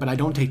overdoing it, but I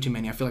don't take too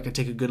many. I feel like I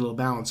take a good little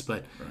balance.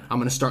 But I'm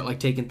gonna start like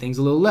taking things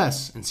a little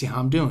less and see how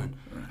I'm doing.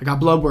 I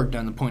got blood work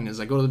done. The point is,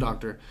 I go to the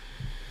doctor.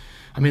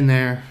 I'm in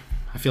there.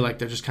 I feel like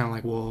they're just kind of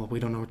like, well, we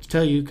don't know what to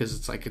tell you because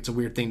it's like it's a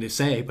weird thing to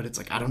say, but it's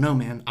like, I don't know,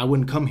 man. I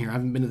wouldn't come here. I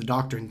haven't been to the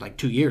doctor in like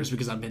 2 years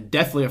because I've been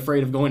deathly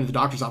afraid of going to the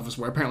doctor's office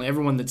where apparently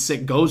everyone that's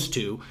sick goes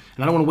to,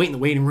 and I don't want to wait in the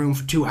waiting room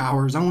for 2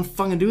 hours. I don't want to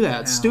fucking do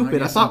that. It's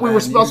stupid. I thought we were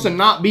supposed to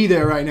not be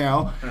there right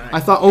now. Right. I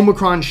thought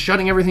Omicron's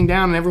shutting everything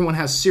down and everyone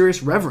has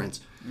serious reverence.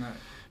 Right.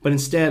 But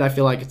instead, I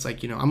feel like it's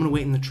like, you know, I'm going to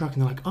wait in the truck,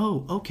 and they're like,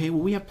 oh, okay,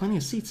 well, we have plenty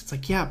of seats. It's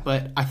like, yeah,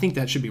 but I think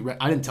that should be,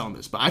 I didn't tell them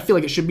this, but I feel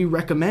like it should be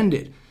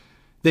recommended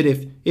that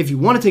if you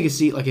want to take a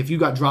seat, like if you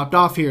got dropped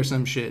off here or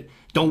some shit,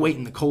 don't wait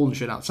in the cold and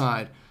shit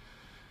outside.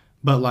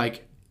 But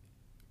like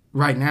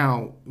right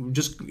now,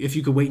 just if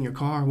you could wait in your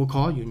car, we'll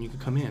call you and you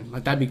could come in.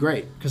 Like that'd be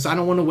great because I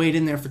don't want to wait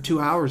in there for 2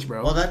 hours,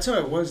 bro. Well, that's how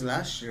it was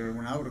last year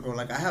when I would go.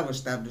 Like I have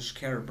established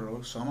care,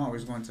 bro, so I'm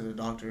always going to the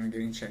doctor and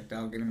getting checked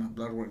out, getting my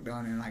blood work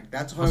done, and like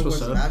that's how it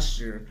was last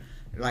year.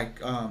 Like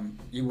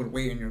you would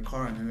wait in your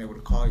car and then they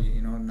would call you,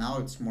 you know. Now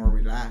it's more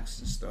relaxed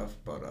and stuff,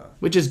 but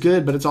which is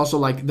good, but it's also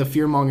like the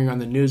fear mongering on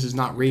the news is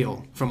not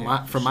real from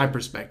my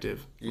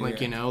perspective.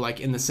 Like, you know, like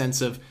in the sense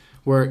of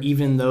where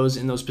even those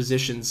in those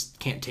positions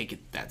can't take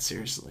it that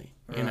seriously.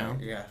 You know?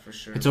 Yeah, for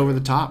sure. It's over the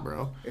top,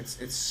 bro.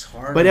 It's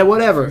hard. But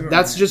whatever.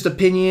 That's just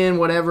opinion,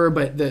 whatever.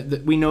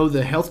 But we know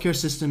the healthcare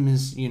system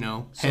is, you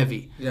know,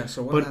 heavy. Yeah,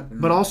 so what happened?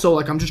 But also,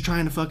 like, I'm just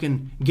trying to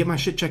fucking get my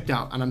shit checked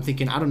out. And I'm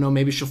thinking, I don't know,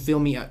 maybe she'll fill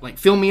me up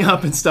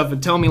and stuff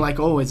and tell me, like,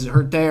 oh, is it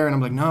hurt there? And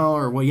I'm like, no,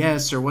 or well,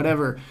 yes, or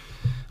whatever.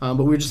 But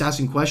we were just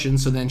asking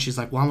questions. So then she's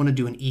like, well, I want to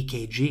do an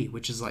EKG,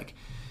 which is like,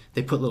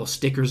 they put little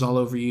stickers all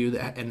over you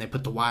and they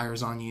put the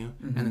wires on you.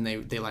 Mm-hmm. And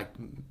then they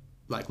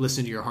like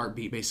listen to your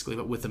heartbeat, basically,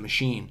 but with a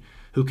machine.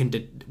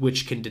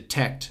 Which can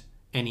detect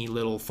any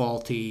little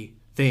faulty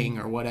thing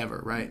or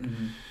whatever, right?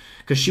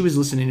 Because she was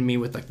listening to me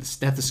with like the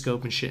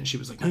stethoscope and shit, and she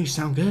was like, "No, you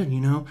sound good, you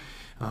know,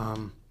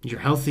 you're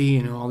healthy,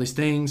 you know, all these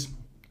things.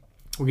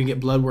 We're gonna get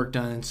blood work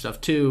done and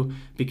stuff too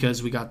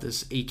because we got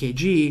this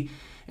EKG."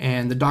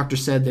 And the doctor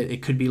said that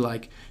it could be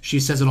like, she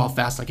says it all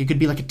fast, like it could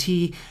be like a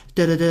T,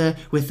 da-da-da,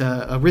 with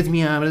a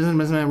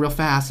arrhythmia, real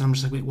fast. And I'm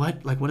just like, wait,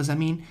 what? Like, what does that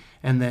mean?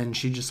 And then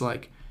she just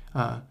like,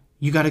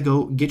 you got to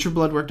go get your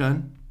blood work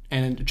done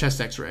and a chest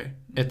x-ray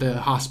at the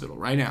hospital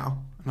right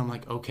now. And I'm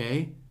like,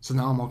 okay. So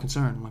now I'm all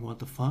concerned. I'm like, what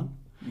the fuck?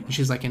 And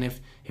she's like, and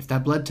if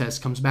that blood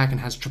test comes back and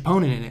has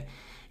troponin in it,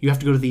 you have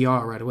to go to the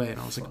ER right away. And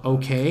I was like,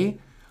 okay.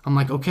 I'm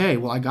like, okay,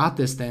 well, I got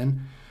this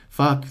then.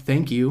 Fuck,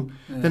 thank you.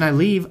 Yeah. Then I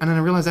leave, and then I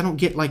realize I don't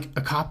get, like,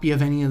 a copy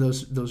of any of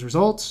those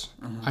results.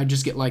 I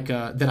just get, like,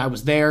 that I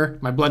was there,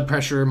 my blood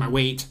pressure, my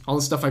weight, all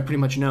the stuff I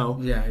pretty much know.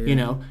 Yeah. You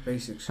know?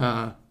 Basics.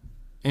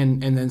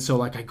 And then, so,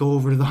 like, I go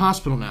over to the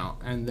hospital now,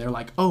 and they're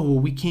like, oh, well,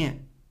 we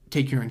can't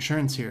take your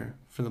insurance here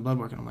for the blood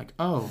work. And I'm like,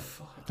 oh.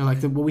 Fuck. They're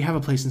like, well, we have a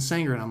place in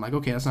Sanger. And I'm like,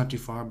 okay, that's not too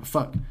far, but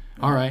fuck.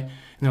 All right. And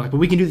they're like,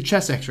 well, we can do the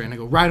chest x-ray. And I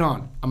go, right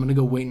on. I'm going to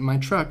go wait in my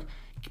truck.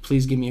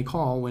 Please give me a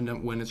call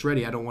when it's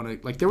ready. I don't want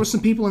to, like, there was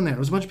some people in there. There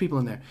was a bunch of people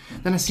in there.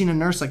 Then I seen a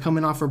nurse, like,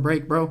 coming off her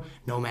break, bro.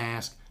 No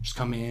mask. Just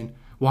come in,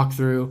 walk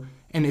through.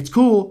 And it's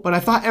cool, but I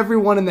thought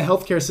everyone in the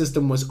healthcare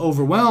system was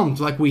overwhelmed,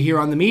 like we hear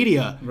on the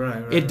media.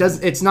 Right.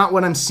 It's not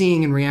what I'm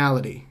seeing in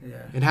reality. Yeah.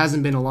 It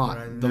hasn't been a lot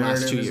the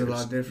last 2 years. A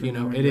lot different, you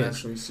know, it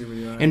is.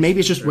 And maybe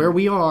it's just where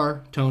we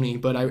are, Tony,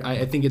 but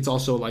I think it's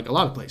also, like, a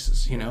lot of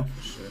places, you know.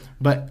 Sure.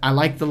 But I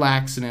like the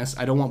laxness.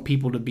 I don't want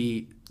people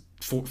to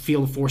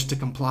feel forced to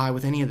comply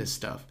with any of this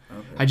stuff.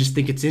 Okay. I just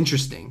think it's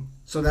interesting.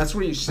 So that's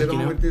where you sit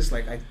on with this.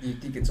 Like, you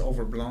think it's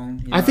overblown?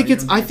 You know, I think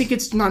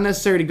it's not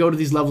necessary to go to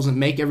these levels and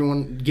make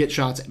everyone get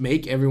shots,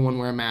 make everyone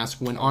wear a mask.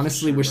 When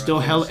honestly, we're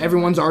still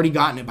everyone's already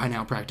gotten it by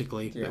now,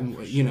 practically. Yeah,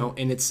 you know,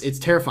 and it's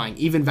terrifying,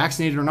 even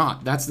vaccinated or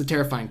not. That's the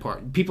terrifying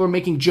part. People are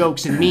making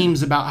jokes and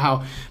memes about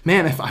how,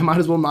 man, if I might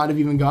as well not have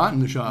even gotten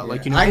the shot. Yeah.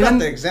 Like, you know, I got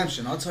the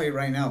exemption. I'll tell you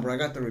right now, bro. I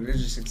got the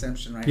religious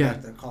exemption right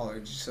after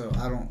college. So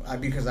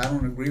because I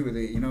don't agree with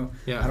it. You know,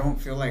 I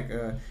don't feel like.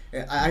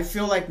 I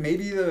feel like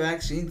maybe the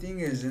vaccine thing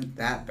isn't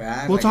that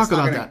bad. We'll talk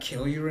about that.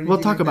 Kill you or anything.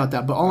 We'll talk about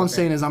that. But all I'm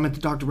saying is I'm at the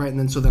doctor, right?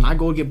 And then I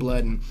go get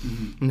blood, and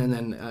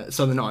then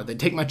they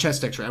take my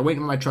chest X-ray. I wait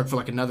in my truck for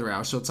like another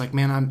hour. So it's like,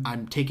 man,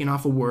 I'm taking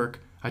off of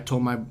work. I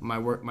told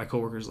my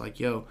coworkers, like,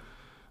 yo,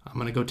 I'm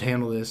gonna go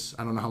handle this.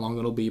 I don't know how long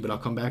it'll be, but I'll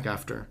come back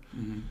after.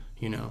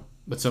 You know.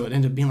 But so it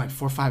ended up being like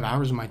 4 or 5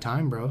 hours of my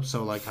time, bro.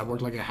 So like I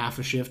worked like a half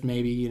a shift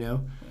maybe, you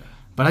know.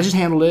 But I just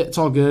handled it. It's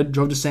all good.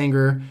 Drove to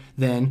Sanger.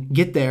 Then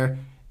get there.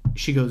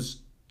 She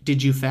goes,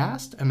 did you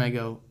fast? And I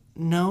go,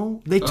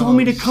 no. They told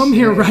me to come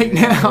here right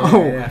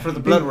now. Yeah, for the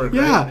blood work.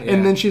 Yeah. Right?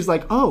 And then she's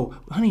like, oh,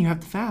 honey, you have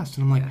to fast.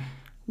 And I'm like,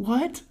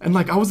 what? And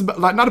like I was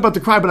not about to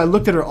cry, but I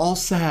looked at her all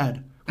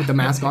sad. with the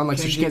mask on, like,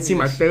 so she can't see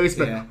my face,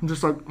 but I'm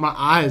just like, my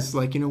eyes,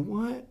 like, you know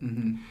what?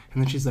 Mm-hmm.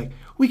 And then she's like,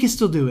 we can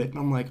still do it. And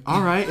I'm like,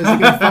 all right, is it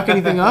going to fuck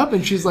anything up?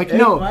 And she's like,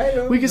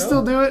 no, we can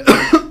still do it.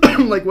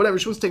 I'm like, whatever,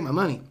 she wants to take my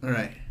money. All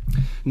right.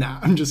 Nah,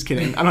 I'm just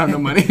kidding. I don't have no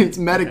money. It's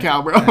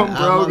Medi-Cal, bro. I'm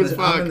broke as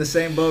fuck. I'm in the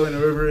same boat in a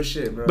river of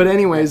shit, bro. But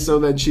anyways, so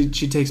then she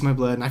takes my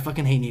blood, and I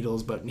fucking hate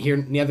needles, but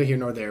neither here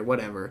nor there,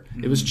 whatever.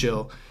 Mm-hmm. It was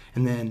chill.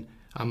 And then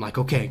I'm like,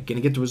 okay,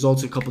 gonna get the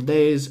results in a couple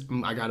days.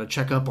 I got to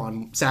check up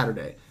on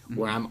Saturday,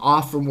 where I'm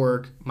off from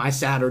work. My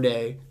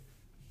Saturday,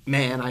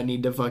 man, I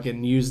need to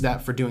fucking use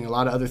that for doing a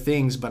lot of other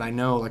things, but I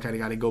know, like, I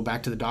got to go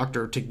back to the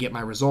doctor to get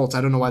my results.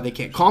 I don't know why they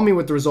can't call me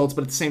with the results,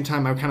 but at the same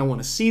time, I kind of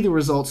want to see the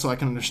results so I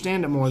can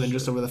understand it more than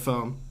just over the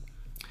phone.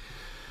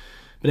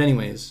 But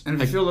anyways,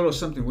 and if you feel a little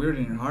something weird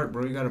in your heart,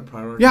 bro, you gotta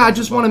prioritize. Yeah, I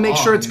just want to make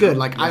sure it's good.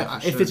 Like,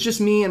 if it's just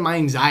me and my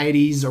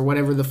anxieties or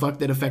whatever the fuck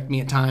that affect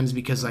me at times,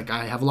 because like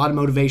I have a lot of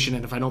motivation,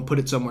 and if I don't put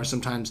it somewhere,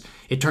 sometimes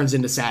it turns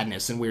into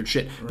sadness and weird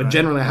shit. But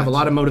generally, I have a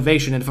lot of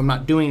motivation, and if I'm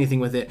not doing anything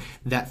with it,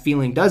 that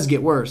feeling does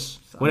get worse.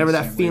 Whatever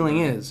that feeling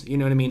is, you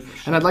know what I mean? Sure.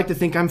 And I'd like to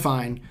think I'm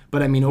fine,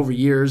 but I mean, over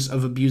years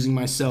of abusing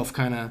myself,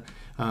 kind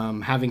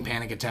of having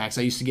panic attacks,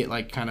 I used to get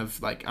like kind of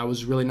like I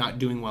was really not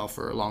doing well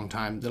for a long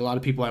time. A lot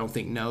of people I don't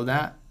think know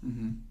that.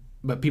 Mm-hmm.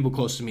 But people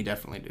close to me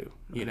definitely do,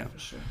 you know. For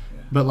sure,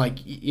 yeah. But like,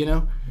 you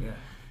know. Yeah.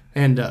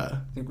 And I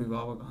think we've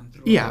all gone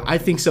through. Yeah, I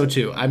think so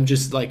too. I'm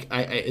just like,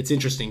 it's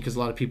interesting because a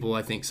lot of people,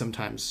 I think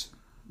sometimes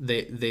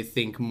they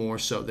think more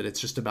so that it's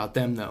just about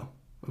them though.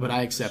 But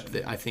I accept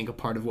that. I think a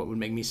part of what would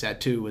make me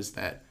sad too was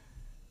that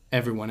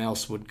everyone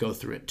else would go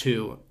through it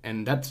too,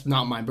 and that's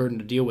not my burden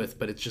to deal with.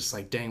 But it's just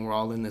like, dang, we're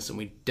all in this, and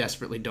we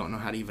desperately don't know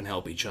how to even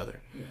help each other.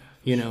 Yeah.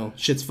 You know,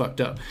 shit's fucked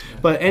up. Yeah.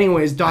 But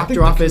anyways,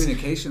 doctor office.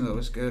 Communication though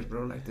is good,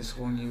 bro. Like this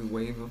whole new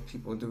wave of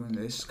people doing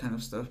this kind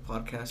of stuff,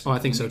 podcasting. Oh, I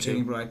think so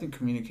too, bro. I think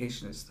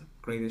communication is the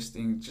greatest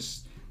thing.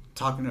 Just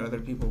talking to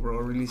other people, bro.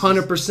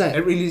 100%.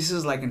 It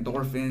releases like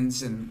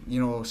endorphins and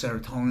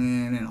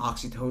serotonin and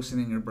oxytocin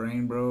in your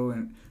brain, bro.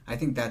 And I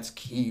think that's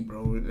key,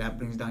 bro. That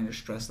brings down your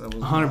stress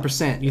levels.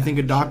 100%. You think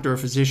a doctor or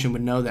physician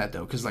would know that,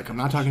 though? Because, like, I'm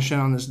not talking shit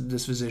on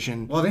this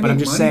physician, but I'm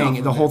just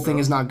saying the whole thing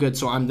is not good.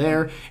 So I'm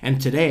there, and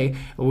today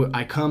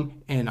I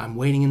come, and I'm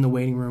waiting in the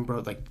waiting room,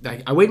 bro. Like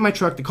I wait in my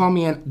truck. They call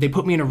me in. They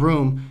put me in a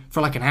room for,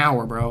 like, an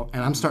hour, bro.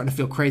 And I'm starting to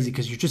feel crazy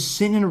because you're just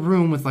sitting in a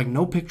room with, like,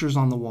 no pictures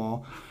on the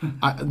wall.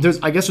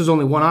 I guess there's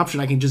only one option.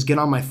 I can just get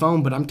on my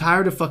phone, but I'm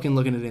tired of fucking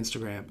looking at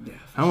Instagram. Yeah,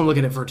 I don't want to look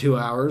at it for 2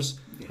 hours.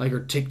 Like,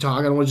 or TikTok.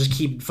 I don't want to just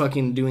keep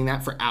fucking doing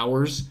that for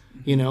hours.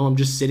 You know, I'm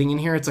just sitting in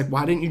here. It's like,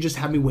 why didn't you just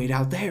have me wait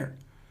out there?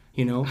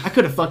 You know, I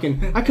could have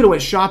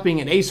went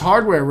shopping at Ace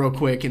Hardware real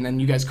quick, and then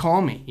you guys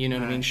call me. You know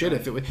what I mean? Shit,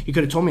 if it you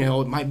could have told me,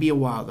 it might be a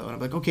while though. And I'm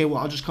like, okay, well,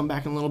 I'll just come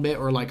back in a little bit,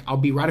 or like I'll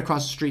be right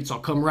across the street, so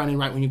I'll come running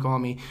right when you call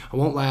me. I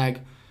won't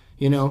lag.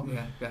 You know?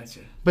 Yeah,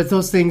 gotcha. But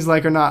those things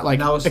like are not like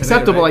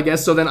acceptable, today, right? I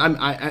guess. So then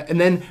and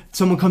then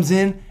someone comes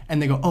in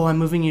and they go, "Oh, I'm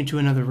moving you to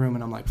another room,"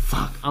 and I'm like,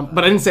 "Fuck!"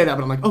 But I didn't say that.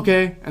 But I'm like,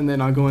 "Okay," and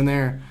then I'll go in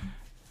there.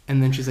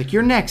 And then she's like,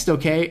 "You're next,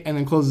 okay?" And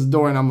then closes the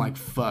door, and I'm like,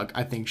 "Fuck!"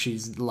 I think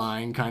she's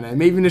lying, kind of.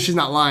 Maybe even if she's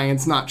not lying,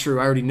 it's not true.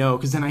 I already know,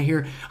 because then I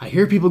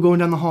hear people going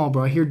down the hall,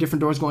 bro. I hear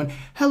different doors going,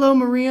 "Hello,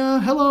 Maria.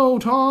 Hello,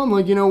 Tom."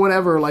 Like,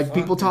 whatever. Like,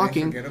 people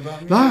talking.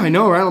 I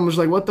know, right? I'm just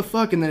like, what the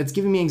fuck? And then it's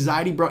giving me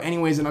anxiety, bro.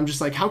 Anyways, and I'm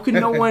just like, how could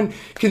no one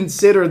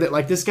consider that?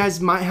 Like, this guy's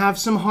might have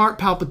some heart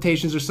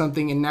palpitations or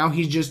something, and now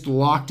he's just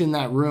locked in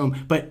that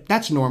room. But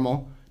that's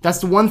normal. That's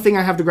the one thing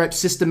I have to gripe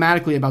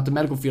systematically about the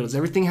medical field is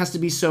everything has to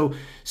be so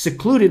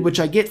secluded, which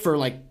I get for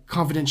like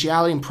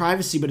confidentiality and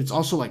privacy, but it's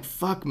also like,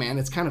 fuck, man,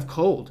 it's kind of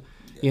cold.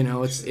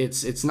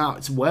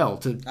 It's well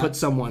to put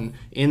someone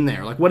in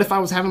there. Like, what if I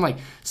was having like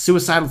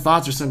suicidal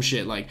thoughts or some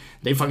shit? Like,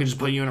 they fucking just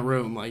put you in a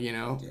room, like,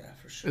 Yeah,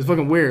 for sure. It's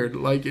fucking weird,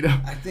 like,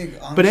 I think.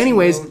 Honestly, but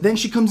anyways, then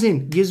she comes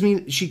in,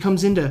 she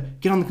comes in to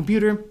get on the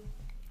computer,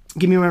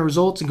 give me my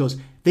results, and goes,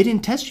 "They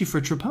didn't test you for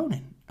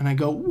troponin." And I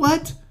go,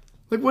 "What?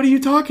 Like, what are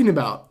you talking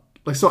about?"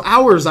 Like, so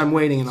hours I'm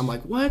waiting, and I'm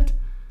like, what?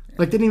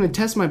 Like, they didn't even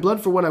test my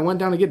blood for what I went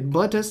down to get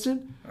blood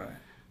tested? Right.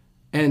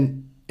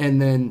 And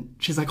then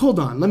she's like, hold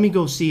on, let me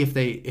go see if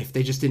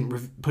they just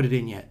didn't put it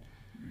in yet.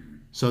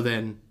 So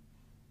then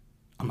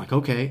I'm like,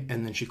 okay.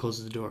 And then she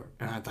closes the door,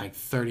 and like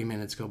 30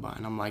 minutes go by,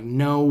 and I'm like,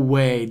 no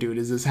way, dude,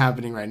 is this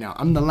happening right now?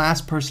 I'm the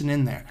last person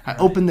in there. I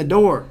opened the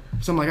door.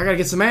 So I'm like, I gotta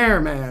get some air,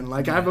 man.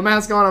 Like, I have a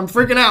mask on. I'm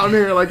freaking out in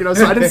here. Like,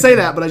 so I didn't say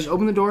that, but I just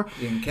opened the door.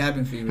 In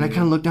cabin fever. And I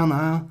kind of looked down the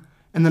aisle.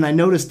 And then I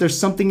noticed there's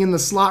something in the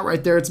slot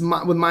right there. It's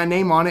with my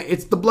name on it.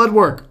 It's the blood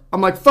work.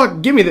 I'm like,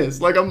 fuck, give me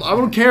this. Like, I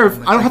don't care if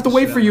I don't have to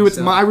wait for you. It's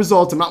my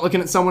results. I'm not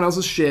looking at someone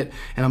else's shit.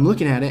 And I'm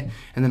looking at it,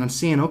 and then I'm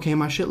seeing, okay,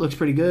 my shit looks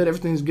pretty good.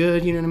 Everything's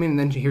good. You know what I mean? And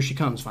then here she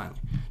comes finally.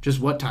 Just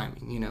what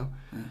timing, Yeah.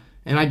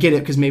 And I get it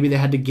because maybe they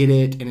had to get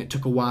it, and it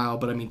took a while.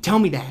 But I mean, tell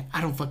me that.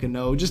 I don't fucking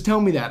know. Just tell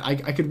me that.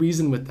 I could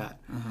reason with that.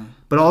 Uh-huh.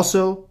 But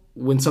also,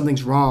 when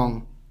something's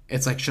wrong,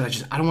 it's like,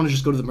 I don't want to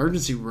just go to the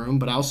emergency room,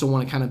 but I also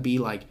want to kind of be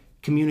like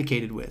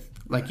communicated with.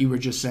 Like you were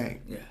just saying.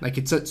 Yeah. Like,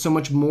 it's so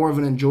much more of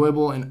an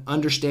enjoyable and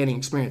understanding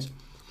experience.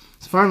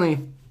 So finally,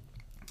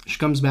 she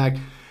comes back,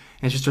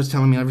 And she starts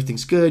telling me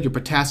everything's good. Your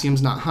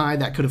potassium's not high.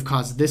 That could have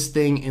caused this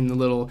thing in the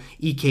little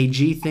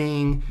EKG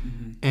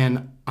thing.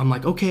 And I'm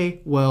like,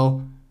 okay,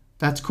 well,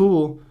 that's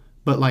cool.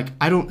 But like,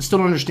 still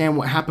don't understand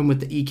what happened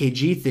with the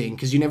EKG thing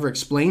because you never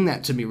explained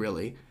that to me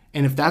really.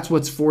 And if that's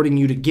what's forwarding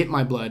you to get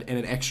my blood and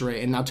an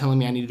x-ray and now telling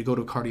me I need to go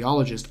to a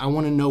cardiologist, I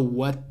want to know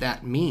what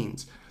that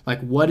means. Like,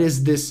 what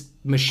is this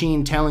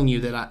machine telling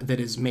you that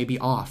is maybe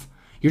off?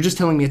 You're just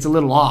telling me it's a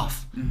little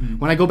off.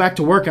 When I go back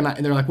to work and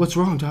they're like, what's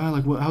wrong, Ty?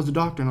 Like, how's the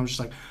doctor? And I'm just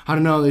like, I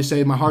don't know. They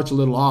say my heart's a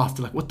little off.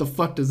 They're like, what the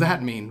fuck does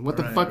that mean? What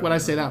the fuck would I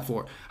say that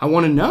for? I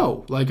want to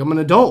know. Like, I'm an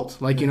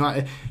adult. Like,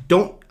 I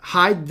don't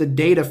hide the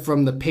data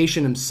from the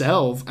patient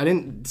himself. I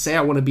didn't say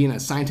I want to be in a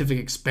scientific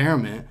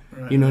experiment.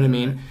 You know what I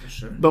mean? For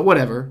sure. But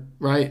whatever,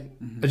 right?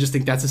 I just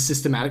think that's a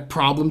systematic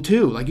problem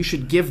too. Like, you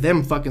should give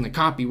them fucking the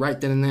copy right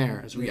then and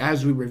there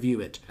as we review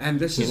it. And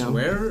this is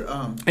where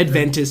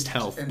Adventist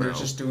Health, and bro.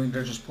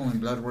 they're just pulling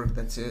blood work.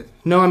 That's it.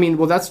 No, I mean,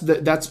 well, that's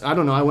I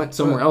don't know. I went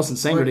somewhere else in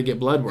Sanger to get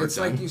blood work. It's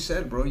done. like you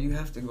said, bro. You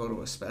have to go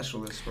to a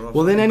specialist, bro.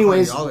 Well, then,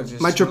 anyways,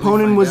 my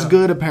troponin was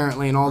good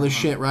apparently, and all this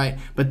shit, right?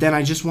 But then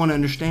I just want to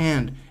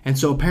understand, and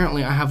so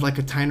apparently I have like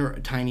a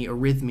tiny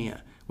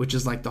arrhythmia, which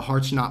is like the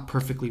heart's not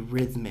perfectly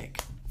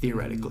rhythmic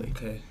theoretically.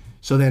 Okay.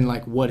 So then,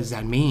 like, what does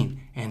that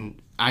mean?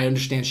 And I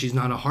understand she's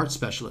not a heart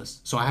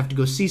specialist, so I have to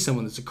go see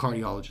someone that's a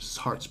cardiologist,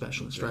 heart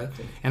specialist, right?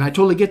 And I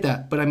totally get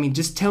that, but I mean,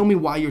 just tell me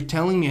why you're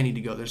telling me I need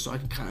to go there, so I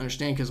can kind of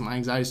understand. Because my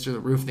anxiety's through the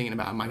roof, thinking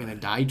about, am I gonna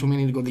die? You told me I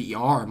need to go to the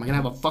ER. Am I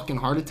gonna have a fucking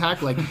heart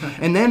attack? Like,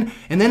 and then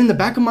in the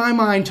back of my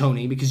mind,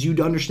 Tony, because you'd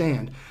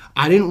understand,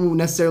 I didn't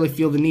necessarily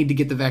feel the need to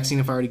get the vaccine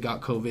if I already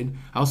got COVID.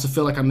 I also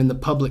feel like I'm in the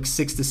public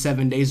 6 to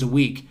 7 days a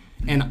week.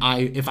 And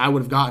if I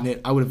would have gotten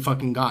it, I would have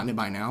fucking gotten it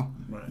by now.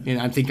 Right.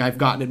 And I think I've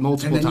gotten it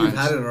multiple times. And then you've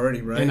had it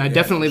already, right? And I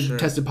definitely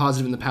tested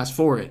positive in the past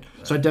for it.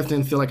 Right. So I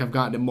definitely feel like I've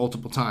gotten it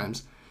multiple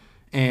times.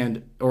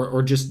 And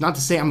or just not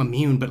to say I'm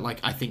immune, but like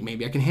I think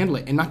maybe I can handle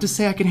it. And not to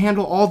say I can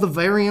handle all the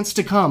variants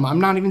to come. I'm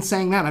not even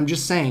saying that. I'm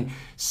just saying,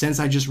 since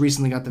I just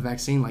recently got the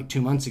vaccine like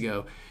 2 months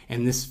ago,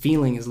 and this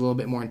feeling is a little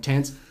bit more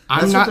intense,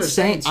 I'm not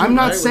saying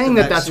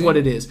that that's what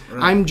it is.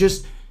 Right.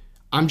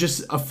 I'm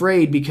just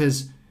afraid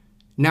because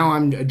now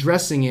I'm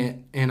addressing it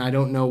and I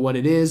don't know what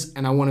it is,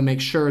 and I want to make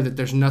sure that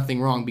there's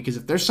nothing wrong. Because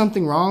if there's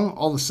something wrong,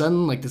 all of a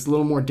sudden, like this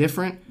little more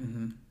different,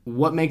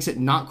 what makes it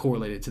not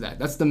correlated to that?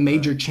 That's the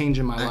major change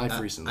in my life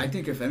recently. I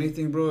think if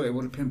anything, bro, it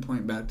would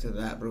pinpoint back to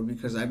that, bro.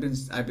 Because I've been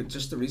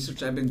just the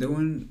research I've been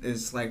doing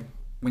is like,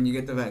 when you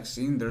get the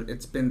vaccine,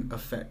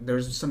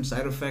 there's some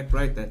side effect,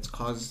 right, that's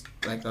caused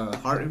like a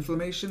heart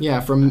inflammation. Yeah,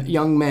 from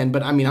young men.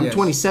 But I mean, I'm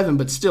 27,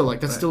 but still,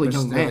 like, that's still a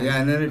young man. Yeah,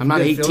 and then if I'm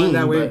not 18. Feeling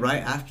that way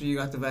right after you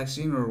got the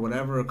vaccine or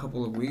whatever, a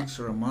couple of weeks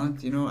or a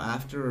month,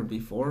 after or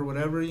before or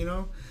whatever,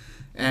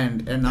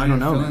 and now you're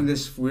feeling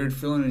this weird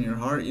feeling in your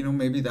heart,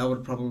 maybe that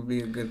would probably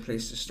be a good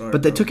place to start.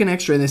 But they took an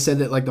x-ray and they said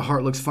that like the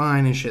heart looks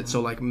fine and shit.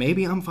 So like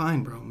maybe I'm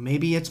fine, bro.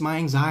 Maybe it's my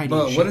anxiety.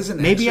 But what is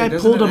an maybe X-ray?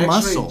 I pulled a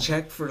muscle.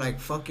 Check for like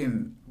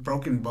fucking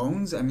broken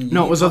bones? I mean,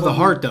 no, it was of the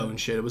heart though and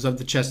shit. It was of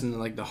the chest and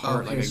like the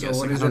heart. Okay, like, I so guess.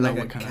 what like, is I don't it,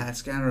 know like what a kind CAT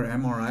scan or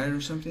MRI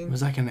or something? It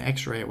was like an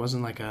x-ray. It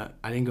wasn't like I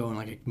didn't go in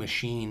like a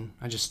machine.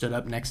 I just stood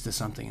up next to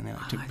something and they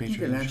like took pictures. I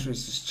think an x-ray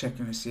is just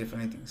checking to see if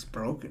anything's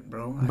broken,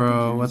 bro.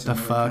 Bro, what the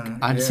fuck?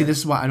 See, this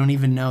is why I don't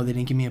even know. They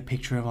didn't give me a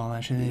picture of all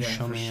that shit. They didn't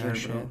show me that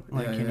shit.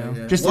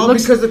 Like, just well,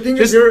 because the thing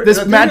is,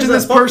 imagine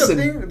this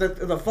person.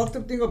 The fucked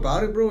up thing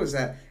about it, bro, is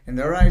that in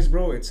their eyes,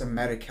 bro, it's a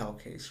Medi-Cal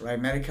case, right?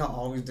 Medi-Cal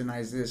always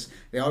denies this.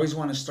 They always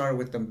want to start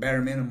with the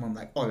bare minimum,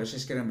 like, oh, let's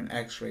just get them an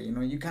x-ray.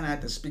 You kind of have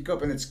to speak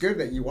up, and it's good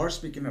that you are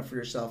speaking up for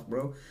yourself,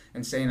 bro,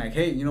 and saying like,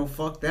 hey,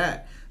 fuck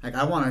that. Like,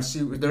 I want to see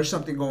if there's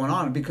something going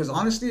on, because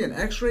honestly, an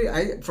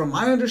x-ray, from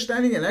my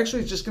understanding, an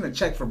x-ray is just going to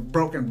check for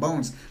broken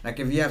bones. Like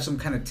if you have some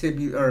kind of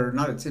tibia, or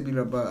not a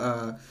tibia,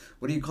 but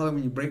what do you call it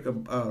when you break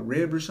a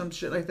rib or some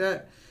shit like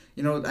that?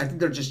 I think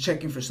they're just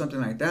checking for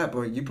something like that,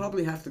 but you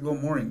probably have to go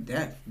more in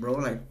depth, bro.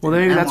 Like, well,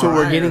 maybe that's what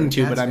we're getting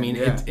to, but I mean,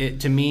 it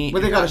to me.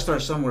 But they got to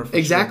start somewhere.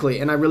 Exactly,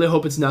 and I really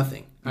hope it's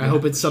nothing. I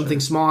hope it's something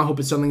small. I hope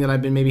it's something that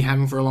I've been maybe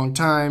having for a long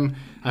time.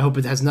 I hope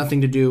it has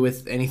nothing to do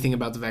with anything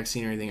about the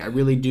vaccine or anything. I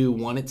really do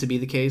want it to be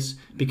the case,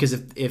 because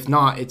if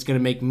not, it's gonna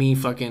make me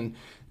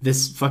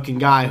this fucking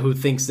guy who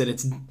thinks that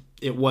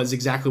it was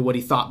exactly what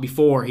he thought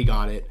before he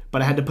got it.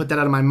 But I had to put that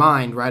out of my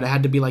mind, right? I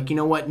had to be like, you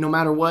know what? No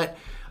matter what.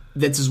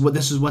 This is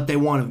what they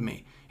want of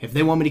me. If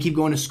they want me to keep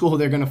going to school,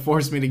 they're going to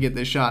force me to get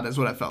this shot. That's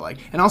what I felt like.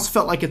 And I also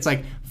felt like it's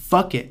like,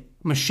 fuck it.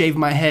 I'm going to shave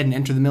my head and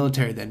enter the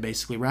military then,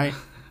 basically, right?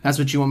 That's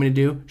what you want me to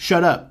do?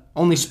 Shut up.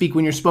 Only speak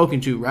when you're spoken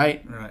to,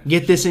 right?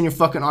 Get this in your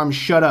fucking arm.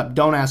 Shut up.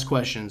 Don't ask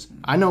questions.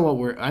 I know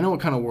what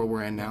kind of world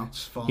we're in now.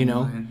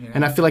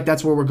 And I feel like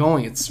that's where we're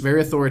going. It's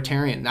very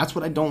authoritarian. That's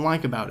what I don't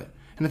like about it.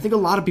 And I think a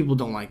lot of people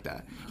don't like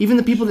that. Even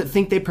the people that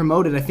think they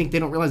promote it, I think they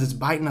don't realize it's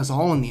biting us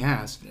all in the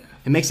ass.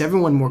 It makes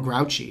everyone more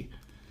grouchy.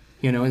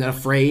 And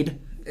afraid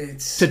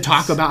to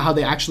talk about how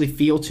they actually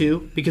feel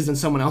too, because then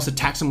someone else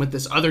attacks them with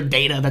this other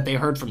data that they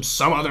heard from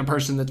some other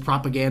person that's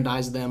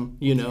propagandized them,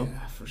 Yeah,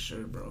 for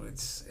sure, bro.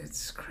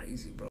 It's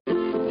crazy, bro.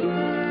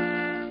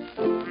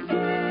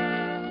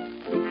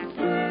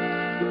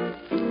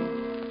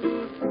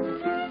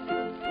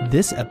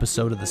 This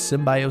episode of the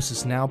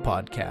Symbiosis Now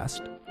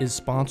podcast is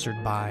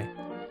sponsored by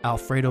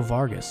Alfredo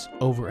Vargas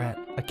over at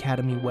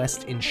Academy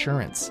West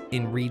Insurance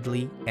in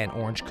Reedley and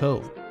Orange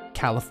Cove,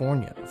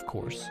 California, of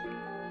course.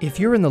 If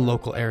you're in the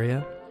local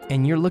area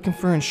and you're looking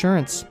for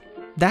insurance,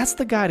 that's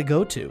the guy to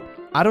go to.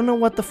 I don't know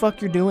what the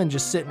fuck you're doing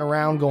just sitting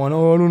around going,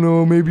 oh, I don't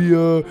know, maybe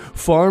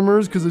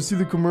farmers because I see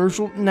the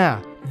commercial. Nah,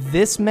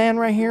 this man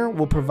right here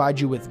will provide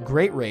you with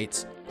great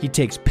rates. He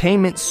takes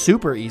payments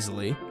super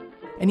easily,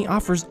 and he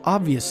offers,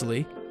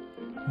 obviously,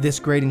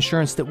 this great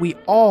insurance that we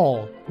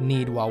all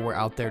need while we're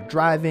out there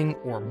driving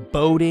or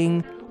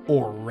boating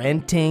or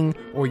renting,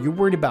 or you're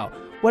worried about.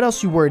 What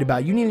else you worried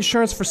about? You need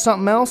insurance for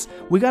something else?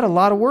 We got a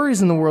lot of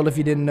worries in the world if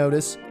you didn't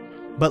notice.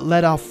 But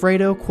let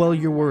Alfredo quell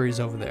your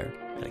worries over there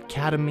at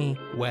Academy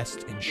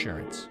West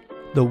Insurance,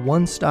 the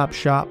one-stop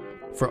shop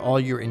for all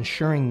your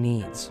insuring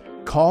needs.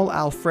 Call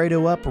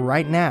Alfredo up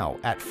right now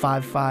at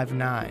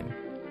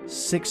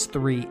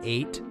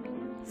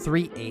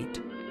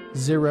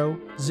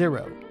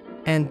 559-638-3800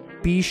 and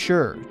be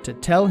sure to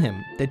tell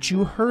him that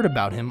you heard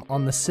about him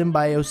on the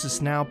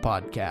Symbiosis Now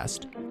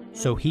podcast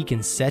so he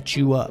can set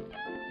you up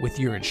with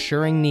your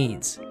insuring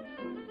needs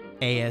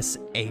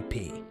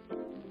ASAP.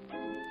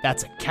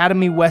 That's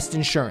Academy West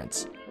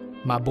Insurance.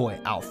 My boy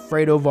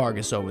Alfredo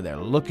Vargas over there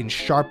looking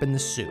sharp in the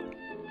suit.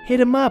 Hit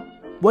him up.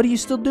 What are you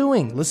still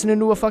doing? Listening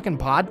to a fucking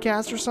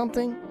podcast or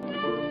something?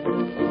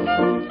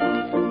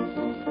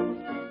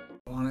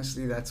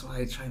 Honestly, that's why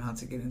I try not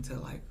to get into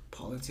like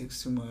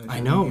politics too much. I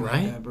know, like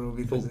right? that, bro,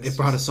 because it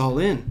brought us all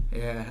in.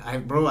 Yeah,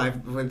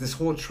 with this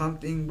whole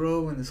Trump thing,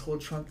 bro, when this whole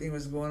Trump thing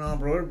was going on,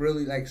 bro, it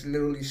really like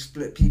literally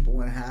split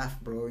people in half,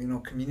 bro. You know,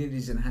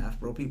 communities in half,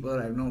 bro. People that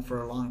I've known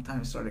for a long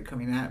time started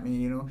coming at me,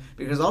 you know,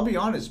 because I'll be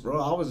honest,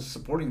 bro, I was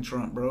supporting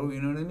Trump, bro.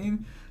 You know what I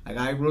mean? Like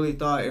I really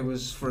thought it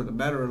was for the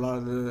better. A lot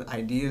of the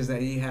ideas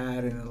that he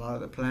had and a lot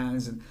of the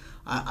plans, and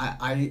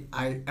I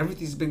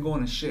everything's been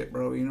going to shit,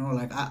 bro. You know,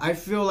 like I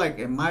feel like,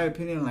 in my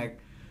opinion, like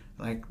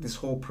this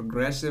whole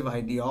progressive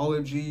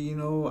ideology, you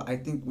know, I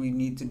think we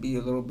need to be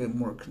a little bit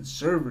more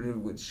conservative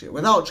with shit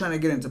without trying to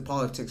get into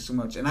politics too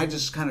much. And I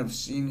just kind of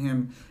seen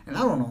him, and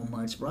I don't know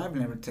much, bro. I've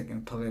never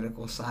taken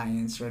political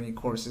science or any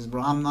courses,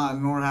 bro. I'm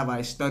not, nor have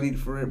I studied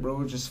for it,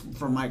 bro. Just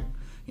for my,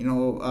 you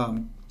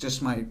know,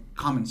 just my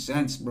common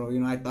sense, bro.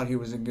 You know, I thought he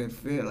was a good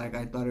fit. Like,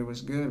 I thought it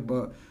was good,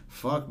 but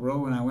fuck, bro,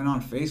 when I went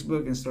on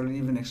Facebook and started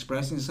even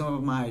expressing some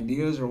of my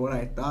ideas or what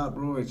I thought,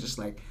 bro, it's just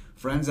like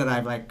friends that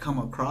I've like come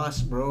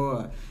across,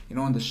 bro, you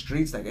know, in the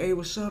streets, like, hey,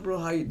 what's up, bro?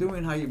 How you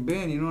doing? How you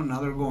been? You know,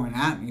 now they're going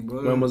at me,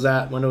 bro. When was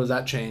that? When was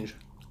that change?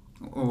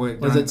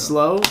 Was it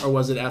slow or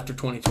was it after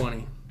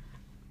 2020?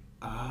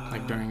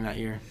 Like during that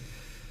year?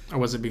 Or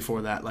was it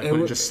before that? Like,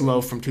 was it just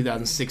slow from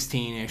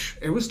 2016-ish?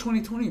 It was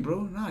 2020,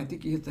 bro. No, I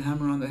think you hit the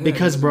hammer on the head.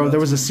 Because, bro, there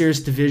was a serious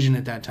division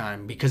at that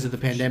time because of the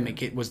pandemic.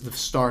 Sure. It was the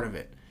start of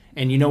it.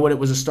 And you know what it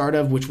was a start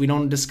of, which we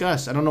don't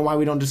discuss. I don't know why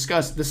we don't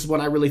discuss. This is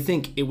what I really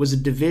think. It was a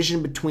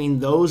division between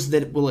those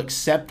that will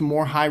accept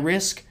more high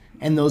risk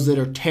and those that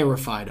are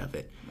terrified of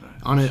it.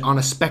 Right. On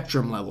a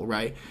spectrum level,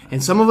 right?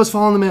 And some of us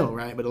fall in the middle,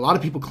 right? But a lot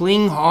of people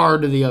cling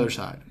hard to the other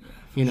side.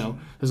 You know,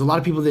 there's a lot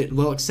of people that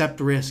will accept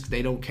risk.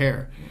 They don't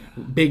care.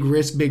 Big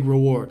risk, big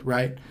reward,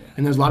 right?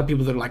 And there's a lot of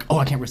people that are like, oh,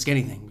 I can't risk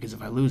anything because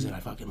if I lose it, I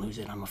fucking lose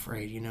it. I'm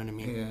afraid, you know what I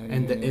mean?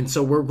 And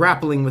so we're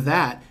grappling with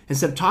that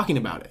instead of talking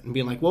about it and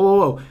being like,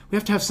 whoa. We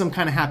have to have some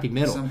kind of happy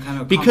middle. Some kind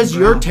of because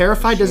you're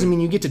terrified doesn't mean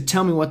you get to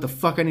tell me what the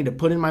fuck I need to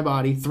put in my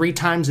body 3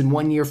 times in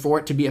 1 year for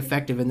it to be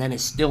effective, and then it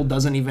still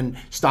doesn't even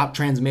stop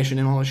transmission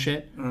and all this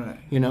shit. Right.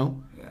 You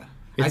know? Yeah.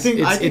 I think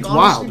it's honestly,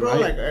 wild,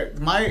 bro,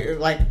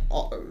 right?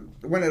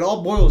 When it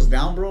all boils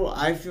down, bro,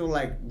 I feel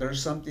like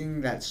there's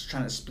something that's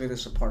trying to split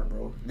us apart,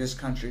 bro. This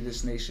country,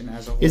 this nation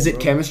as a whole. Is it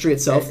bro. Chemistry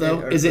itself,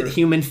 though? Is it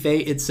human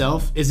fate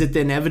itself? Is it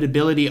the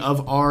inevitability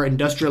of our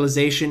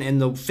industrialization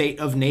and the fate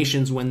of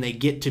nations when they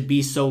get to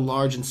be so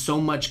large and so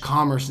much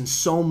commerce and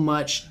so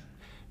much,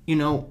 you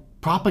know,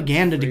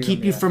 propaganda to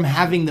keep you from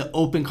having the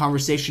open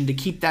conversation, to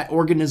keep that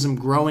organism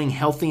growing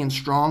healthy and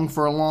strong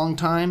for a long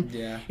time?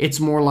 Yeah. It's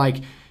more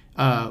like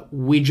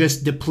we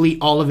just deplete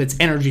all of its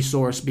energy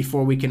source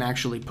before we can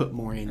actually put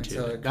more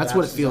into it. That's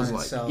what it feels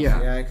like.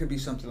 Yeah, it could be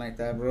something like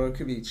that, bro. It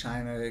could be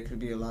China. It could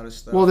be a lot of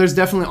stuff. Well, there's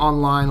definitely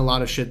online a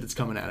lot of shit that's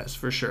coming at us,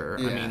 for sure.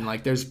 Yeah. I mean,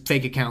 like, there's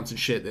fake accounts and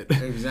shit that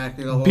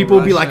exactly. The whole people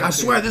will be like,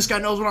 Russia I swear this guy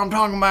knows what I'm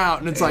talking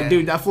about. And it's like,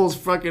 dude, that fool's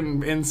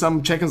fucking in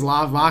some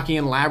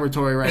Czechoslovakian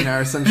laboratory right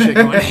now or some shit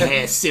going,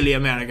 hey, silly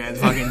Americans,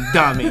 fucking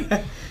dummy.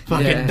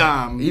 Fucking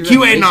dumb.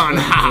 QAnon.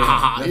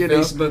 The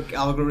Facebook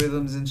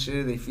algorithms and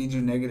shit, they feed you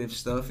negative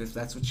stuff if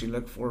that's what you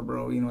look for,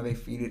 bro. You know, they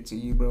feed it to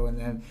you, bro, and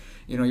then,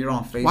 you know, you're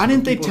on Facebook. Why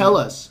didn't they tell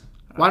us?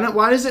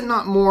 Why is it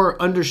not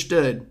more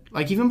understood,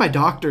 like even by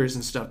doctors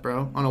and stuff,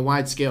 bro, on a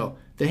wide scale,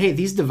 that, hey,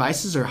 these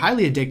devices are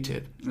highly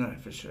addictive? Right,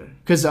 for sure.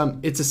 Because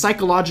it's a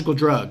psychological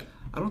drug.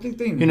 I don't think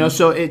they knew. You know,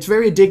 so it's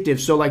very addictive.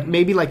 So, like,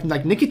 maybe like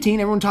nicotine,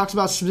 everyone talks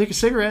about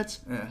cigarettes.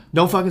 Yeah.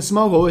 Don't fucking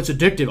smoke. Oh, it's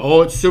addictive.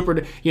 Oh, it's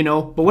super, you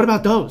know. But what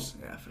about those?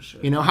 Yeah, for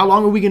sure. You know, how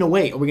long are we going to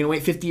wait? Are we going to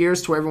wait 50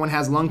 years to where everyone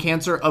has lung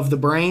cancer of the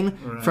brain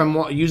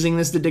from using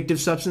this addictive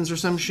substance or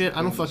some shit?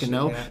 I don't fucking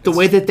know. Yeah, the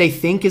way that they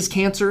think is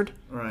cancered.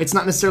 Right. It's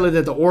not necessarily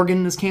that the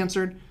organ is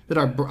cancered. That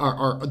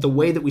our the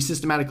way that we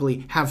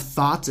systematically have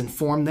thoughts and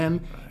form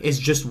them is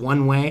just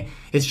one way.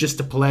 It's just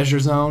a pleasure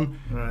zone.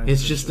 Right,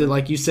 it's just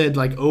like you said,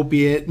 like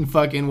opiate and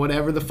fucking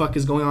whatever the fuck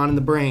is going on in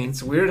the brain.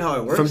 It's weird how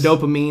it works. From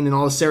dopamine and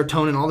all the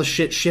serotonin, all the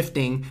shit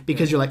shifting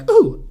because you're like,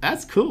 ooh,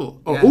 that's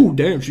cool. Or ooh,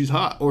 damn, she's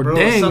hot. Or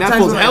dang, that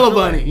feels hella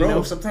funny. Like, you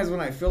know? Sometimes when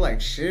I feel like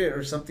shit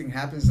or something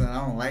happens and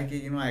I don't like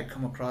it, you know, I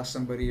come across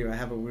somebody or I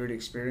have a weird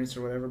experience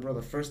or whatever, bro.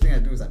 The first thing I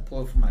do is I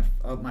pull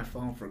up my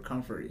phone for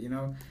comfort, you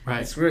know.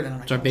 Right. It's weird. Then I'm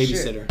like, it's our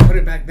babysitter. Shit, put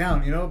it back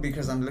down, you know,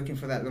 because I'm looking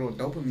for that little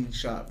dopamine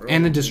shot, bro.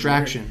 And the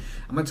distraction.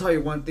 I'm gonna tell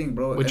you one thing,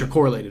 bro. Which are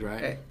correlated,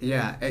 right?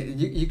 Yeah.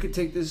 You could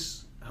take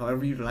this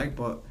however you like,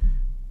 but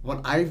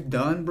what I've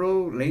done,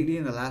 bro, lately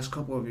in the last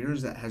couple of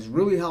years that has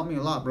really helped me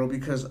a lot, bro,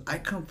 because I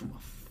come from a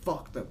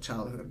fucked up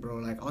childhood, bro.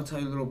 Like, I'll tell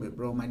you a little bit,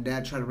 bro. My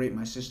dad tried to rape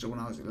my sister when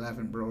I was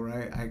 11, bro,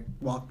 right? I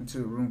walked into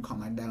the room, caught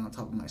my dad on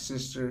top of my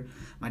sister.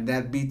 My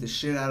dad beat the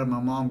shit out of my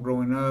mom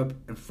growing up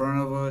in front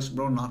of us,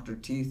 bro, knocked her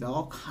teeth,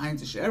 all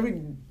kinds of shit.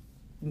 Every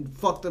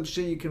fucked up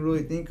shit you can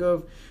really think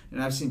of.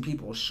 And I've seen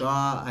people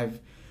shot.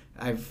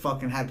 I've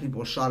fucking had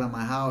people shot in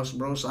my house,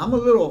 bro. So I'm a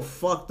little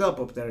fucked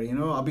up there, you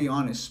know? I'll be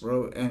honest,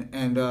 bro.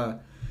 And a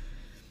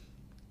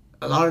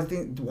lot of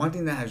things, one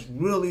thing that has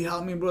really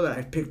helped me, bro, that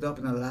I've picked up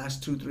in the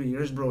last 2-3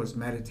 years, bro, is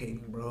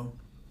meditating, bro.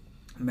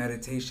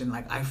 Meditation.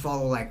 Like, I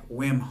follow, like,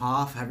 Wim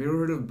Hof. Have you ever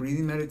heard of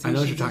breathing meditation? I know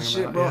what you're talking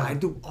about, bro. yeah. I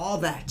do all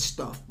that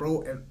stuff,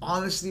 bro. And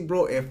honestly,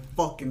 bro, it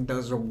fucking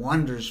does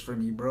wonders for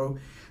me, bro.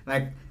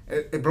 Like,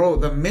 bro,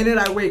 the minute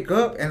I wake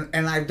up,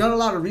 and I've done a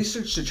lot of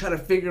research to try to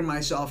figure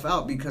myself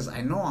out because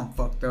I know I'm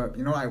fucked up.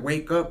 You know, I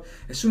wake up.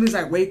 As soon as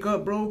I wake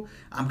up, bro,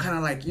 I'm kind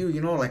of like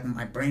you know, like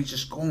my brain's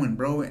just going,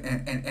 bro.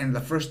 And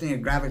the first thing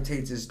it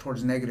gravitates is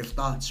towards negative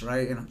thoughts,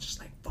 right? And I'm just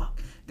like, fuck.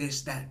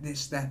 This,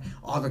 that,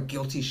 all the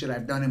guilty shit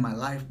I've done in my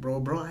life,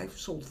 bro. I've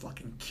sold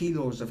fucking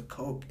kilos of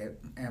coke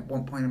at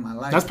one point in my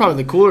life. That's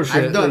probably the cooler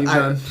shit I've done.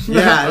 that you've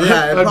done.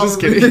 Yeah. I'm just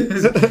kidding.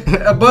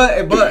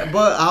 but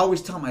I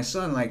always tell my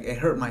son, like, it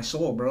hurt my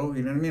soul, bro.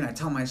 You know what I mean? I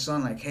tell my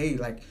son, like, hey,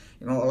 like,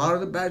 you know, a lot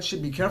of the bad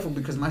shit, be careful,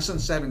 because my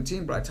son's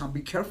 17, bro. I tell him,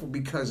 be careful,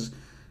 because,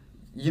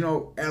 you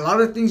know, a lot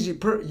of things you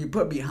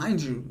put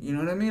behind you, you know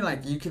what I mean?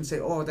 Like, you can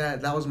say, oh,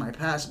 that was my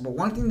past. But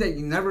one thing that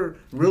you never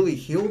really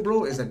heal,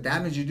 bro, is the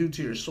damage you do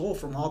to your soul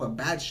from all the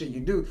bad shit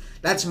you do.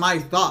 That's my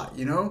thought,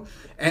 you know?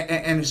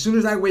 And as soon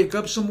as I wake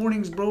up some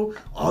mornings, bro,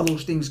 all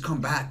those things come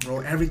back,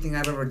 bro. Everything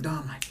I've ever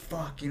done, like,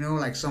 fuck, you know?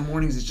 Like, some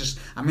mornings it's just,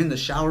 I'm in the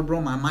shower,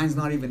 bro. My mind's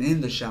not even in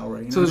the shower,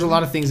 you know? So there's a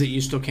lot of things that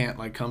you still can't,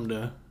 like, come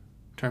to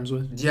terms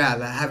with? Yeah,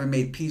 that I haven't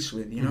made peace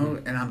with, you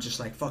know? And I'm just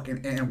like,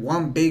 fucking, and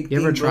one big thing, You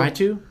ever try bro,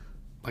 to?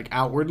 Like,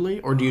 outwardly?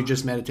 Or do you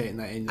just meditate in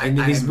that? I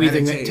these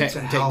breathing meditate to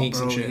help, techniques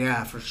bro. and shit?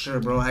 Yeah, for sure,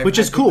 bro. Which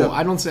is cool.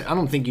 I don't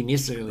think you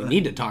necessarily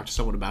need to talk to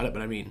someone about it,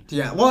 but I mean...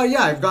 Yeah, well,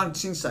 yeah, I've gone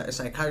seen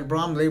psychiatrist, bro.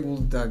 I'm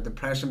labeled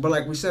depression, but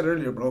like we said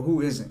earlier, bro, who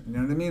isn't? You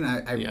know what I mean?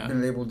 I've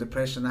been labeled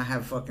depression. I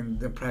have fucking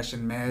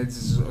depression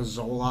meds,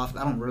 Zoloft.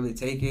 I don't really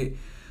take it.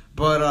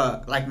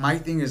 But, like, my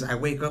thing is I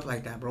wake up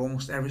like that, bro,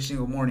 almost every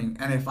single morning.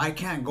 And if I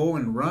can't go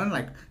and run,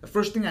 like, the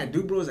first thing I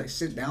do, bro, is I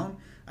sit down.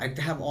 I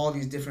have all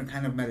these different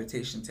kind of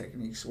meditation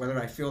techniques, whether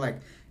I feel like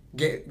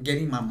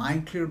getting my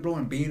mind clear, bro,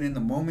 and being in the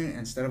moment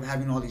instead of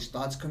having all these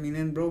thoughts coming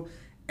in, bro.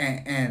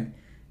 And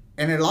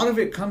a lot of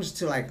it comes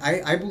to, like,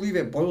 I believe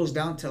it boils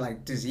down to,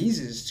 like,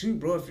 diseases too,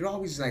 bro. If you're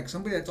always, like,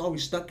 somebody that's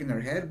always stuck in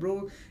their head,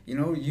 bro, you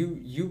know,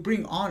 you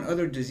bring on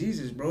other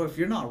diseases, bro. If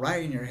you're not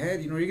right in your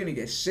head, you know, you're going to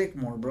get sick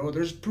more, bro.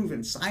 There's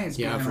proven science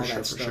behind all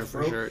that stuff,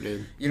 bro. For sure,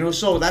 dude. You know,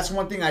 so that's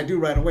one thing I do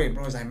right away,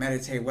 bro, is I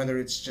meditate, whether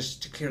it's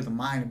just to clear the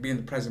mind and be in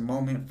the present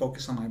moment and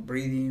focus on my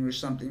breathing or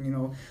something, you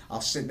know.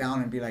 I'll sit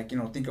down and be like, you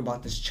know, think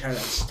about this chair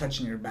that's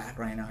touching your back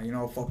right now, you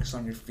know, focus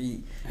on your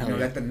feet.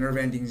 Let the nerve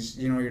endings,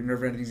 you know, your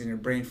nerve endings in your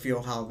brain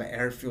feel how the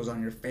air feels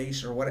on your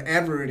face or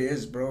whatever it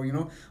is, bro, you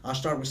know. I'll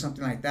start with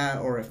something like that,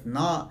 or if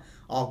not,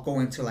 I'll go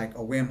into like a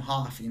Wim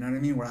Hof, you know what I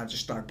mean, where I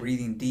just start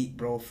breathing deep,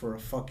 bro, for a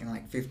fucking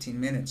like 15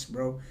 minutes,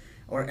 bro.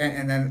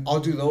 And then I'll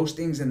do those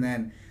things, and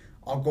then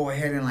I'll go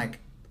ahead and, like,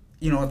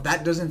 you know, if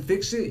that doesn't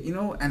fix it, you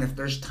know, and if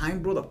there's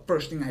time, bro, the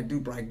first thing I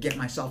do, bro, I get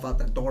myself out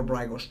the door, bro,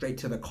 I go straight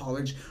to the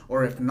college.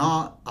 Or if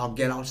not, I'll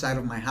get outside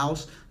of my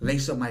house,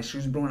 lace up my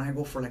shoes, bro, and I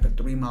go for like a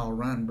 3-mile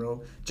run,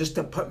 bro, just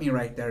to put me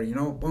right there, you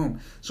know,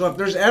 boom. So if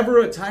there's ever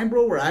a time,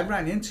 bro, where I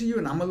ran into you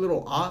and I'm a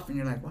little off and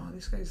you're like, wow,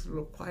 this guy's a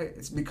little quiet,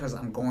 it's because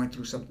I'm going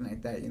through something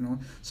like that, you know,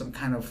 some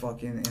kind of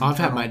fucking... I've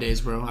had my days,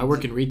 bro. I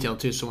work in retail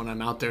too, so when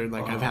I'm out there,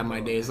 like, I've had my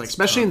days, like,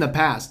 especially in the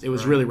past, it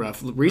was really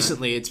rough.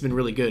 Recently, it's been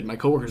really good. My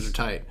coworkers are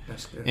tight.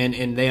 That's good.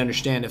 And they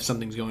understand if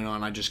something's going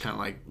on. I just kind of,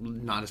 like,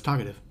 not as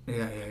talkative.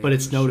 Yeah. But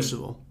it's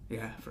noticeable.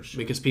 Yeah, for sure.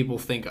 Because people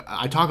think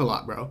I talk a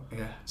lot, bro.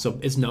 Yeah. So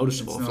it's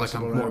noticeable. If like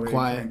I'm more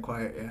quiet.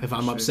 Yeah, if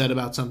I'm upset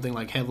about something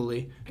like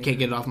heavily, I can't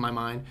get it off my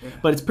mind. Yeah.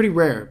 But it's pretty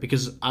rare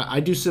because I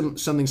do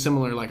something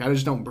similar. Like I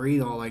just don't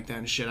breathe all like that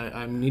and shit.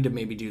 I need to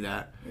maybe do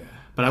that. Yeah.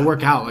 But I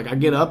work out. Like I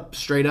get up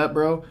straight up,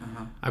 bro.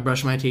 Uh-huh. I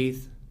brush my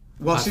teeth.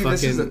 Well, see,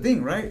 this is the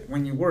thing, right?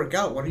 When you work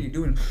out, what are you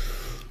doing?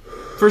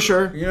 For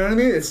sure. You know what I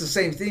mean? It's the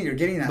same thing. You're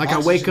getting that. Like I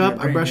wake up,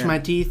 I brush my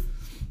teeth.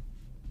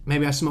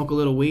 Maybe I smoke a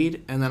little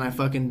weed, and then I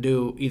fucking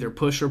do either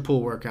push or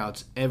pull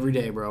workouts every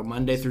day, bro.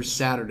 Monday through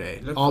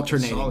Saturday,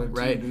 alternating,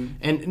 right? Too,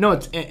 and no,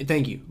 it's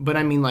thank you, but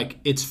I mean, like,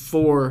 it's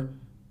for,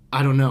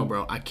 I don't know,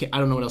 bro. I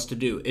don't know what else to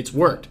do. It's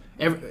worked.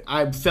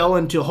 I fell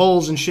into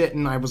holes and shit,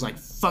 and I was like,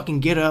 fucking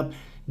get up,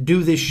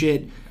 do this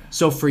shit.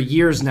 So for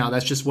years now,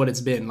 that's just what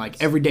it's been.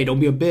 Like every day, don't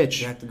be a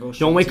bitch. You have to go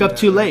don't wake up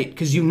too late,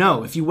 because you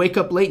know if you wake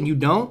up late and you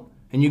don't,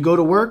 and you go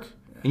to work,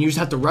 and you just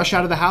have to rush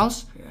out of the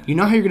house, you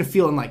know how you're gonna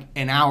feel in like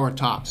an hour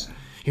tops.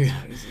 You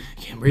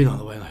can't breathe all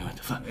the way. Like what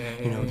the fuck?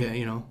 You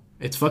know,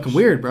 it's fucking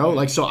weird, bro.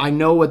 Like so, I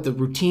know what the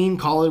routine,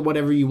 call it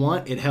whatever you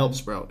want. It helps,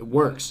 bro. It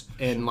works,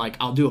 and like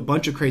I'll do a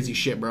bunch of crazy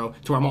shit, bro,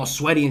 to where I'm all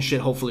sweaty and shit.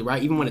 Hopefully,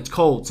 right? Even when it's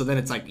cold, so then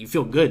it's like you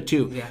feel good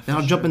too. Yeah, then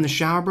I'll jump in the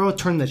shower, bro.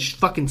 Turn the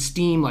fucking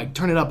steam, like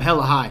turn it up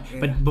hella high,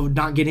 but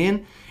not get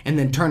in, and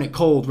then turn it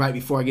cold right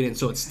before I get in,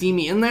 so it's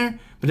steamy in there.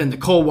 But then the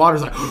cold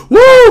water's like,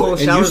 woo!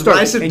 And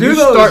you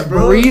start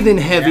breathing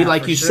heavy,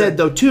 like you said,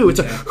 though, too. It's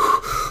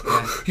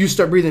like, you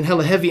start breathing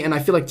hella heavy, and I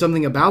feel like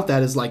something about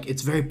that is like,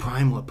 it's very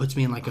primal. It puts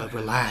me in like a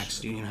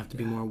relaxed, you have to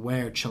be more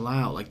aware, chill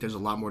out. Like, there's a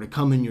lot more to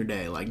come in your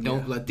day. Like,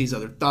 don't let these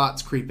other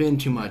thoughts creep in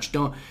too much.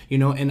 Don't,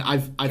 and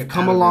I've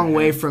come a long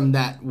way from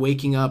that,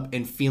 waking up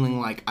and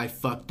feeling like I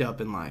fucked up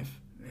in life.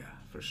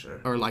 For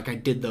sure. Or like I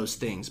did those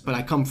things, but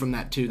I come from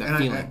that too, that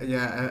feeling.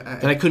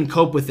 That I couldn't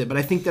cope with it, but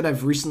I think that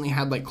I've recently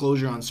had like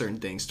closure on certain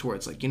things to where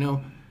it's like,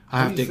 I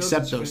have to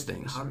accept those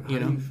things.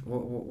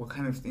 What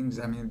kind of things?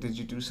 I mean, did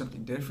you do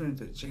something different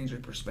to change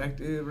your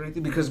perspective or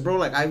anything? Because bro,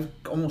 like I've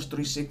almost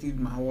 360'd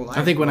my whole life.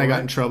 I think when I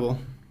got in trouble.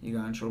 You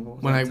got in trouble?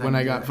 When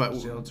I got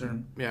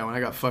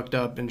fucked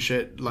up and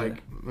shit,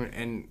 like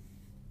and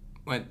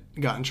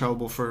got in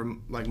trouble for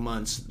like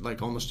months,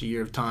 like almost a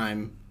year of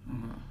time.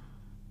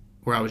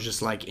 Where I was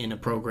just like in a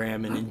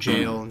program and in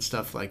jail and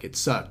stuff, like it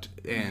sucked.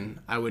 And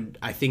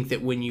I think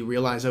that when you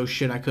realize, oh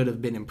shit, I could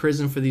have been in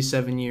prison for these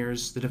 7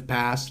 years that have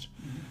passed.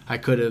 I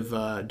could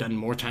have done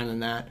more time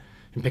than that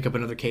and pick up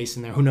another case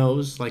in there. Who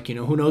knows? Like,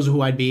 who knows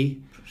who I'd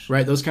be,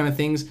 right? Those kind of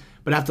things.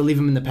 But I have to leave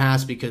them in the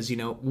past because,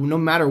 no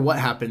matter what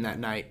happened that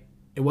night,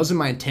 it wasn't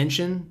my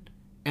intention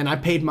and I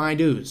paid my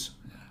dues.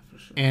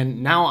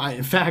 And now,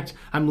 in fact,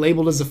 I'm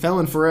labeled as a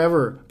felon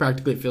forever,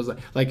 practically, it feels like.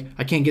 Like,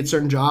 I can't get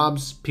certain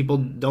jobs. People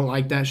don't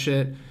like that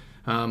shit.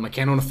 I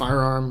can't own a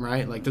firearm,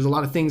 right? Like, there's a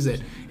lot of things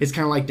that it's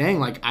kind of like, dang,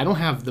 like, I don't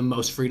have the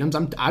most freedoms.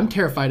 I'm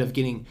terrified of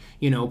getting,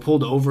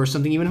 pulled over or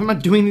something, even if I'm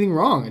not doing anything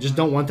wrong. I just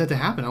don't want that to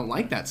happen. I don't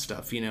like that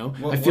stuff,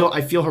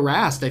 I feel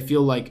harassed. I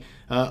feel like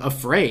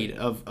afraid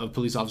of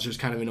police officers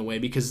kind of in a way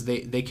because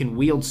they can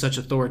wield such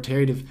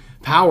authoritative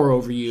power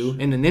over you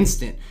in an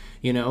instant.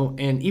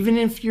 And even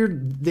if you're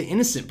the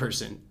innocent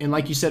person, and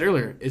like you said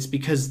earlier, it's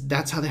because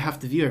that's how they have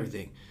to view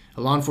everything.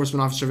 A law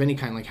enforcement officer of any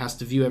kind, like, has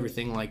to view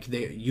everything like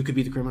you could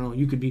be the criminal,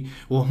 you could be,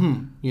 why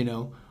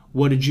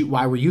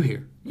were you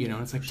here?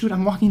 It's like, dude,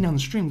 I'm walking down the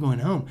street, I'm going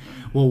home.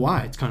 Well,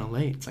 why? It's kind of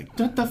late. It's like,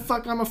 what the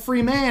fuck? I'm a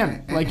free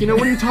man. Like,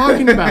 what are you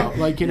talking about?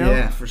 Like,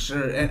 Yeah, for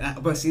sure.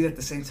 And but see, at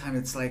the same time,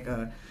 it's like,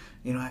 I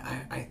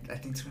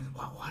think to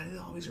myself, why do they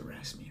always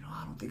arrest me?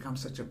 I don't think I'm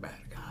such a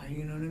bad guy.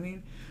 You know what I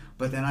mean?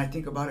 But then I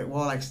think about it,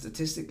 like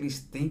statistically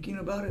thinking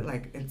about it,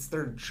 like it's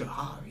their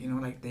job,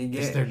 like they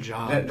get. It's their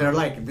job. They're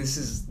like, this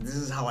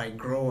is how I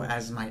grow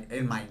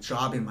in my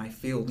job, in my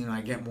field.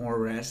 I get more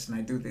rest and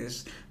I do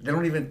this. They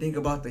don't even think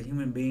about the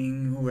human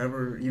being,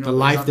 whoever, the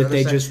life that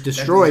they just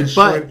destroyed.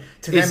 But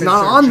it's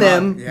not on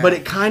them, but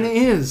it kind of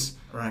is.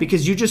 Right.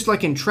 Because you just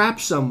like entrap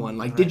someone.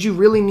 Like, did you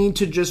really need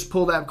to just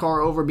pull that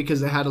car over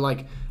because they had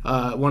like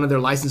one of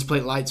their license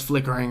plate lights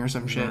flickering or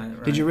some shit?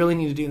 Right. Did you really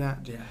need to do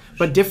that? Yeah.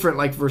 But different,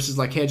 like, versus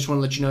like, hey, I just want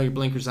to let you know your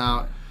blinker's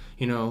out.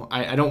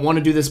 I don't want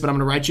to do this, but I'm going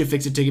to write you a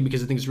fix-it ticket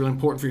because I think it's really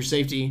important for your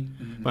safety.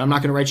 Mm-hmm. But I'm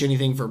not going to write you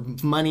anything for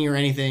money or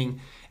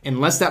anything.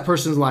 Unless that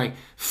person's like,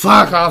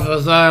 fuck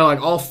officer,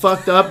 like all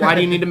fucked up. Why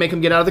do you need to make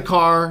them get out of the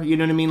car? You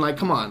know what I mean? Like,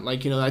 come on.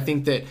 Like, I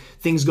think that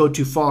things go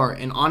too far.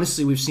 And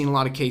honestly, we've seen a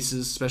lot of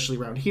cases, especially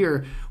around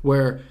here,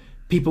 where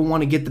people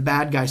want to get the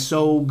bad guy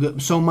so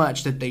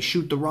much that they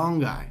shoot the wrong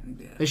guy.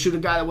 Yeah. They shoot a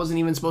guy that wasn't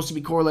even supposed to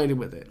be correlated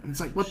with it. And it's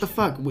like, what the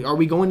fuck? Are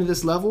we going to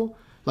this level?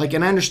 Like,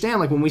 and I understand,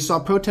 like, when we saw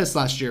protests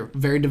last year,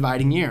 very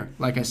dividing year.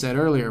 Like I said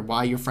earlier,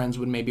 why your friends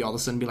would maybe all of a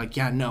sudden be like,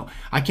 yeah, no,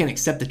 I can't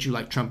accept that you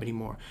like Trump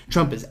anymore.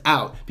 Trump is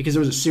out. Because there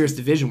was a serious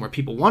division where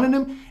people wanted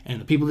him and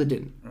the people that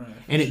didn't. Right,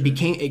 and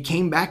it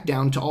came back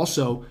down to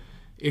also,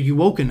 are you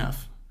woke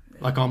enough? Yeah.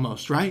 Like,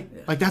 almost, right?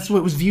 Yeah. Like, that's what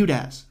it was viewed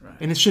as. Right.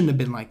 And it shouldn't have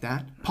been like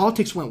that.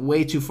 Politics went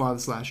way too far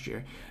this last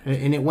year.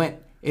 And it went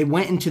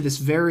into this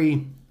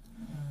very,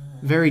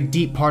 very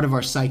deep part of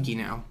our psyche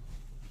now.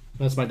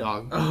 That's my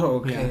dog. Oh,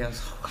 okay. Yeah.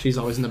 She's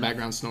always in the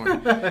background snoring.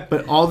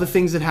 But all the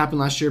things that happened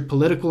last year,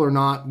 political or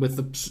not,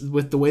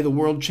 with the way the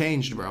world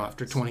changed, bro,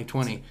 after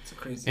 2020. It's a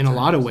crazy in a time.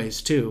 lot of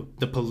ways, too.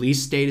 The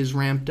police state is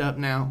ramped up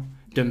now.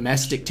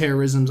 Domestic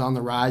terrorism's on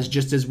the rise,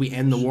 just as we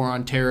end the war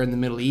on terror in the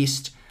Middle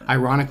East.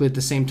 Ironically, at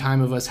the same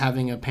time of us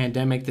having a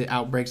pandemic that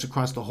outbreaks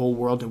across the whole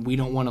world, and we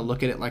don't want to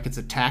look at it like it's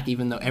an attack,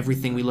 even though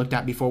everything we looked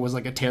at before was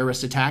like a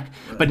terrorist attack.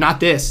 Right. But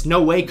not this.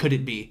 No way could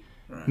it be.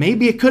 Right.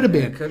 Maybe it could have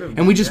been.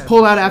 And we just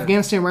pulled out of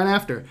Afghanistan right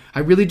after. I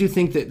really do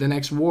think that the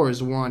next war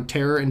is a war on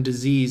terror and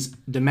disease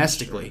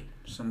domestically.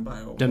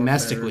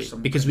 Domestically.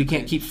 Because we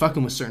can't keep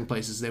fucking with certain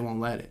places. They won't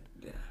let it.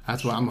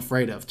 That's what I'm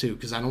afraid of too,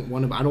 because I don't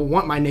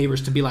want my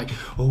neighbors to be like,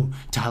 oh,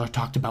 Tyler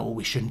talked about what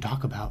we shouldn't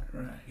talk about.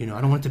 Right. You know,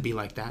 I don't want it to be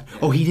like that. Yeah.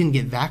 Oh, he didn't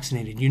get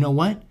vaccinated. You know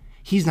what?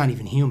 He's not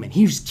even human.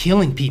 He's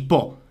killing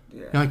people.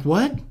 Yeah. You're like,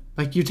 what?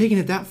 Like, you're taking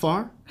it that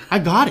far? I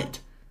got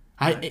it.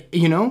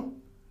 You know?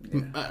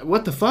 Yeah.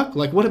 What the fuck?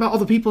 Like, what about all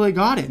the people that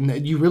got it?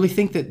 And you really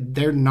think that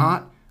they're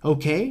not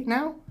okay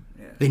now?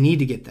 Yeah. They need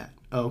to get that.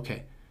 Oh,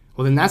 okay.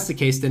 Well, then that's the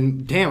case.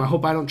 Then, damn, I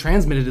hope I don't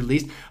transmit it at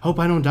least. I hope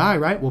I don't die,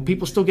 right? Well,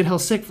 people still get hella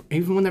sick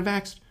even when they're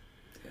vaxxed.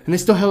 And they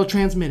still hella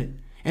transmit it.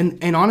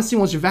 And honestly,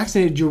 once you're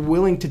vaccinated, you're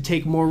willing to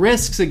take more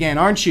risks again,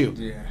 aren't you?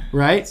 Yeah.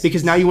 Right?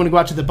 Because now you want to go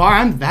out to the bar.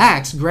 I'm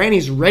vaxxed.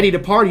 Granny's ready to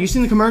party. You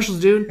seen the commercials,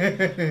 dude?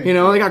 You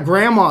know, they got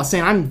grandma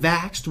saying, I'm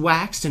vaxxed,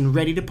 waxed, and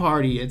ready to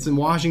party. It's in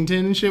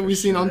Washington and shit we've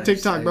seen on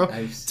TikTok, bro.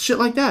 Shit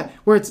like that.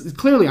 Where it's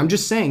clearly, I'm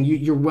just saying,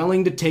 you're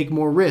willing to take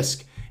more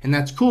risk. And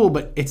that's cool,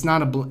 but it's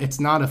not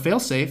a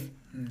fail-safe.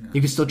 You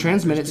can still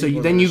transmit it. So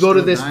then you go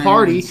to this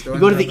party. You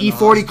go to the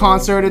E40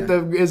 concert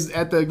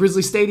at the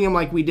Grizzly Stadium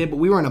like we did, but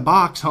we were in a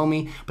box,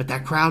 homie. But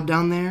that crowd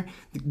down there,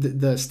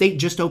 the state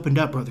just opened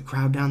up, bro. The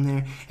crowd down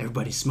there,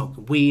 everybody's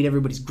smoking weed,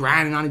 everybody's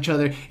grinding on each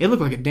other. It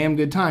looked like a damn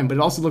good time, but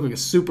it also looked like a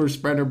super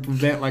spreader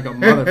event like a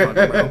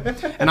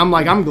motherfucker, bro. And I'm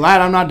like, I'm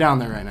glad I'm not down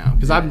there right now,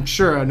 because I'm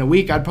sure in a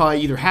week I'd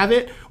probably either have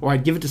it or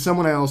I'd give it to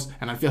someone else,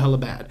 and I'd feel hella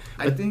bad.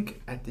 But I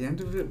think at the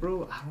end of it,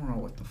 bro, I don't know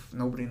what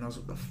nobody knows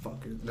what the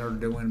fuck they're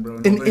doing,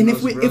 bro.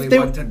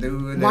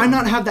 Why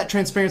not have that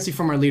transparency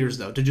from our leaders,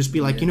 though, to just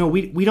be like, you know,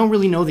 we don't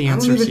really know the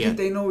answers yet. I don't even think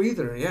they know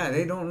either. Yeah,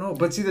 they don't know.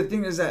 But see, the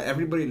thing is that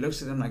everybody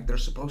looks at them like they're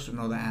supposed to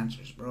know the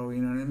answers, bro.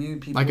 You know what I mean?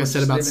 People like I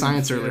said about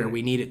science earlier,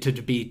 we need it to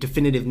be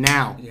definitive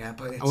now. Yeah,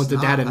 but I want the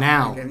data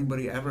now. I don't think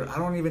anybody ever. I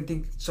don't even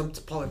think some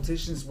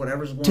politicians,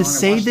 whatever's going on. To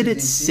say that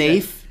it's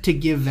safe to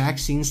give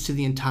vaccines to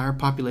the entire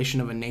population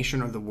of a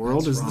nation or the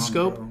world is the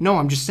scope. Bro. No,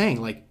 I'm just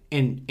saying, like.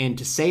 And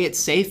to say it's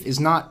safe is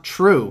not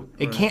true.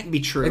 It can't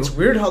be true. It's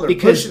weird how they're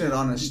pushing it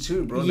on us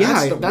too, bro.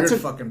 Yeah, that's the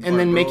weird fucking part, and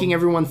then bro. Making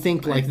everyone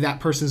think like that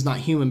person's not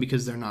human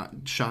because they're not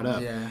shot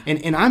up. Yeah.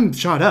 And I'm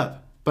shot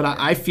up, but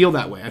I feel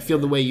that way. I feel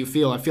the way you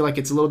feel. I feel like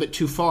it's a little bit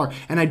too far.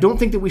 And I don't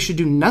think that we should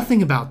do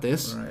nothing about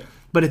this. Right.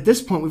 But at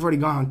this point, we've already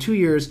gone on 2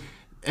 years.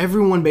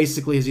 Everyone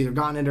basically has either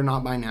gotten it or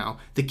not by now.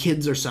 The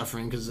kids are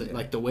suffering because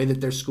like the way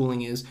that their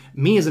schooling is.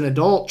 Me as an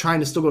adult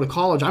trying to still go to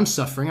college, I'm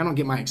suffering. I don't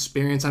get my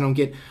experience. I don't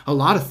get a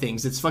lot of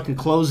things. It's fucking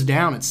closed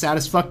down. It's sad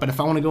as fuck. But if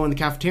I want to go in the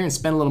cafeteria and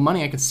spend a little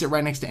money, I can sit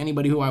right next to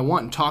anybody who I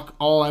want and talk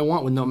all I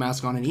want with no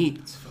mask on and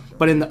eat.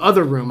 But in the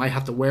other room, I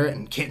have to wear it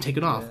and can't take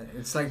it off. Yeah,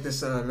 it's like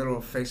this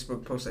little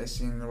Facebook post I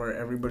seen where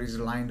everybody's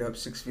lined up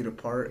 6 feet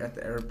apart at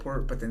the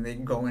airport, but then they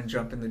go and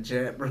jump in the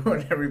jet, bro,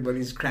 and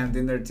everybody's crammed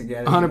in there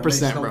together.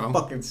 100%, bro.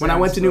 When I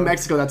went to New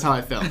Mexico, that's how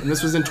I felt. And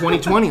this was in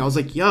 2020. I was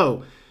like,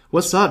 yo,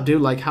 what's up,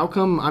 dude? Like, how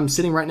come I'm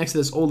sitting right next to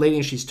this old lady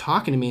and she's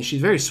talking to me and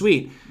she's very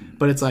sweet,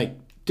 but it's like,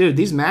 dude,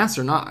 these masks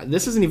are not,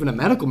 this isn't even a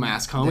medical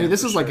mask, homie.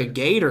 This is like a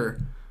gator.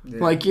 Yeah.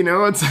 Like, you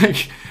know, it's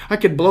like I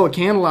could blow a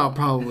candle out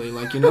probably.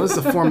 Like, you know, this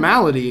is a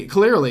formality,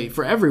 clearly,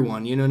 for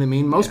everyone. You know what I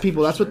mean? Most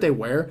people, that's what they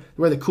wear.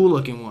 They wear the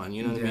cool-looking one.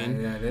 You know what I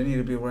mean? Yeah, they need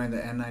to be wearing the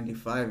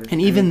N95.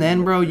 And even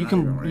then, bro, you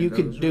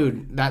could,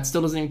 dude, that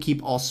still doesn't even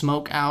keep all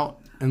smoke out,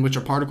 and which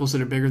are particles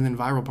that are bigger than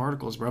viral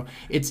particles, bro.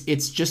 It's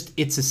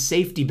a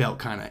safety belt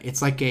kind of.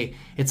 It's like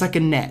a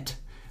net.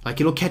 Like,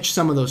 it'll catch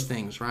some of those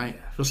things, right?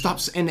 It'll stop,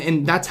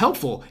 and that's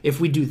helpful. If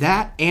we do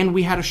that, and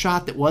we had a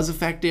shot that was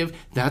effective,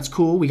 that's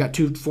cool. We got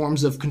 2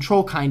 forms of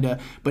control, kind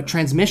of, but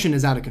transmission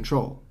is out of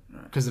control.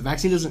 Because the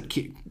vaccine doesn't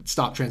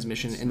stop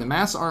transmission, and the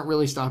masks aren't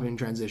really stopping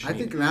transmission. I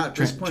think now at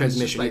this point, it's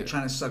just like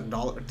trying to suck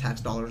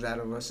tax dollars out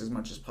of us as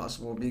much as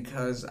possible,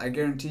 because I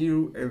guarantee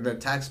you, if the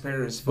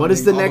taxpayer is funding what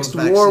is the next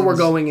war we're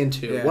going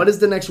into? Yeah. What is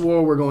the next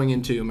war we're going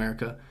into,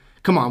 America?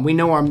 Come on, we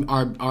know our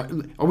are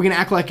we going to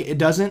act like it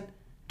doesn't?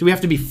 Do we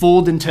have to be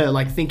fooled into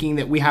like thinking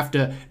that we have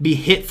to be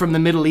hit from the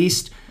Middle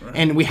East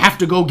and we have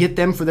to go get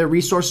them for their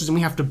resources and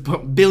we have to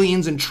put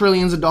billions and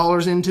trillions of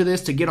dollars into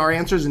this to get our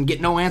answers and get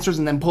no answers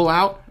and then pull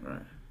out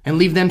and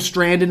leave them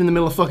stranded in the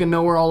middle of fucking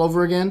nowhere all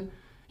over again?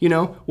 You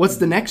know, what's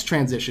the next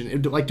transition?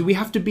 Like, do we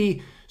have to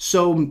be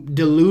so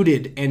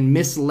deluded and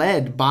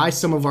misled by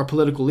some of our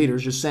political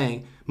leaders, just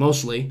saying,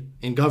 mostly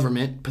in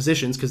government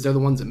positions, because they're the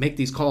ones that make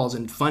these calls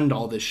and fund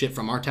all this shit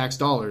from our tax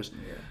dollars?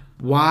 Yeah.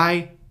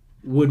 Why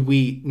would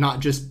we not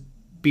just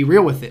be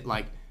real with it?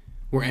 Like,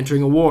 we're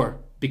entering a war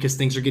because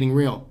things are getting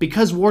real.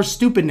 Because war's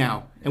stupid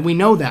now, and we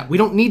know that. We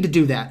don't need to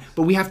do that,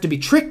 but we have to be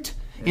tricked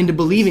into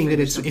believing that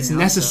it's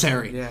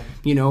necessary. Yeah.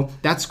 You know,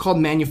 that's called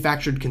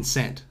manufactured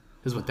consent,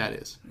 is what that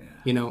is. Yeah.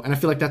 You know, and I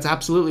feel like that's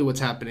absolutely what's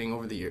happening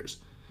over the years.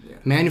 Yeah.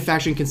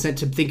 Manufacturing consent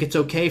to think it's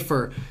okay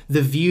for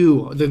the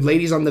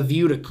ladies on The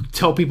View to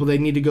tell people they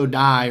need to go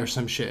die or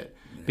some shit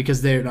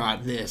because they're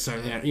not this or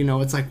that. You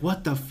know, it's like,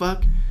 what the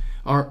fuck?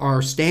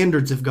 Our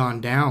standards have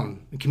gone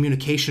down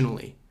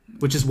communicationally,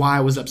 which is why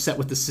I was upset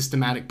with the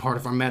systematic part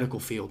of our medical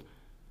field.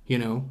 You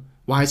know,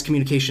 why is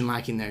communication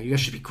lacking there? You guys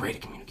should be great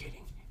at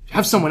communicating.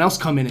 Have someone else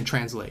come in and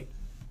translate.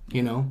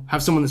 You know,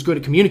 have someone that's good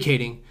at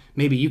communicating.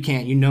 Maybe you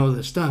can't, you know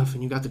the stuff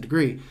and you got the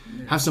degree.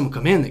 Yeah. Have someone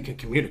come in that can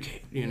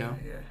communicate, you know.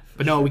 Yeah,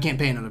 but no, we can't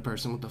pay another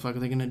person. What the fuck are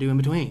they going to do in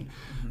between?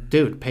 Mm-hmm.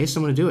 Dude, pay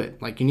someone to do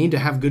it. Like, you need to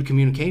have good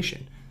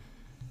communication.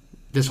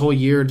 This whole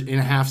year and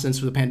a half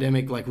since the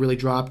pandemic, like, really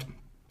dropped.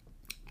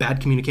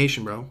 Bad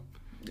communication, bro.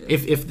 Yeah.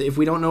 If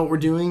we don't know what we're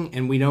doing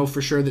and we know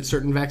for sure that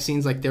certain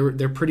vaccines, like,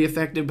 they're pretty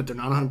effective, but they're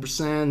not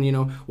 100%, you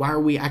know, why are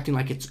we acting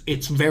like it's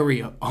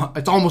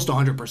almost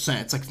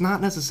 100%? It's like, it's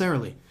not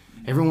necessarily.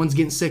 Everyone's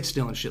getting sick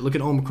still and shit. Look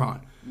at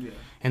Omicron. Yeah.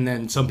 And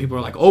then some people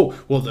are like, oh,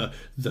 well,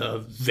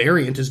 the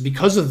variant is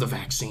because of the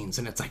vaccines.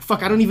 And it's like,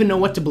 fuck, I don't even know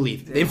what to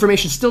believe. Yeah. The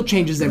information still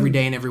changes every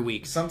day and every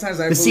week. Sometimes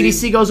the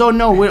CDC goes, oh,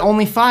 no, we're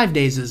only 5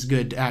 days is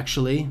good,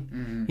 actually.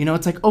 Mm-hmm. You know,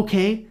 it's like,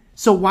 okay,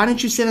 so why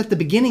didn't you say that at the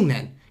beginning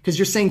then? Because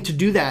you're saying to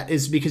do that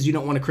is because you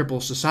don't want to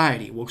cripple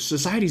society. Well,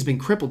 society's been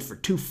crippled for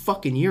 2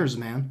 fucking years,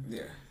 man.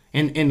 Yeah.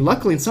 And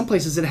luckily, in some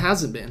places, it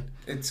hasn't been.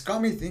 It's got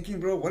me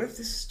thinking, bro, what if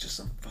this is just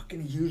some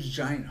fucking huge,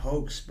 giant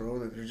hoax, bro?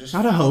 That they're just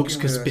not a hoax,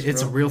 because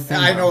it's a real thing.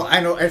 I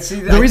know. And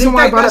see, the reason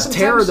why I brought up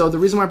terror, though,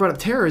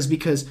 is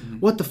because,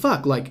 what the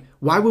fuck? Like,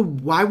 why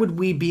would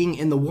we, being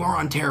in the war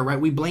on terror, right?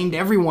 We blamed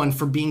everyone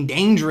for being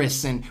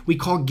dangerous, and we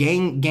call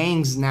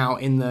gangs now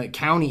in the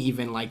county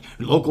even, like,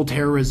 local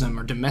terrorism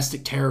or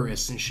domestic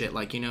terrorists and shit,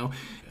 like, you know,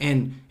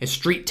 and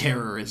street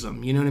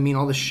terrorism, you know what I mean?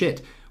 All this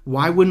shit.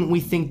 Why wouldn't we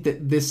think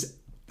that this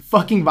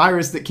fucking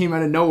virus that came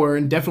out of nowhere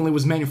and definitely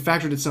was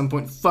manufactured at some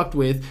point, fucked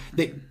with,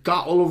 that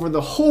got all over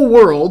the whole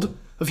world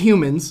of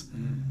humans,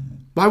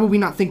 why would we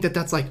not think that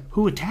that's like,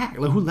 who attacked?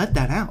 Like, who let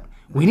that out?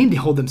 We need to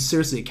hold them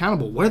seriously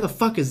accountable. Where the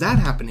fuck is that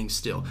happening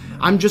still?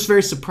 I'm just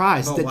very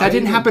surprised that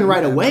didn't happen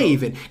right away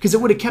even. Because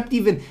it would have kept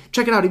even,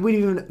 check it out, it would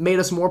have even made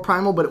us more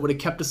primal, but it would have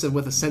kept us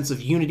with a sense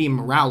of unity and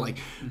morale. Like,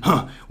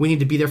 we need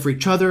to be there for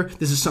each other.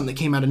 This is something that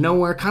came out of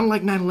nowhere. Kind of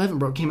like 9/11,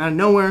 bro. It came out of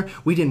nowhere.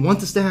 We didn't want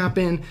this to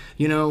happen,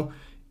 you know.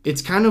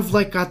 It's kind of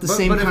like got the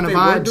same kind of vibes to it.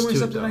 But if they were doing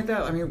something like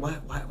that, I mean,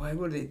 why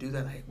would they do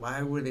that? Like,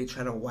 why would they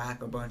try to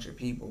whack a bunch of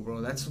people,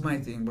 bro? That's my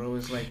thing, bro.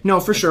 It's like, no,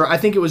 for sure. I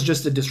think it was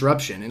just a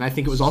disruption, and I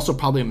think it was also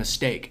probably a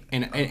mistake.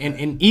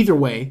 And either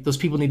way, those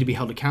people need to be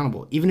held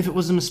accountable, even if it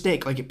was a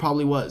mistake, like it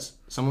probably was.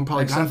 Someone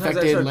probably got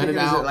infected, let it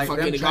out, like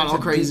fucking it got all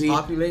crazy.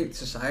 Depopulate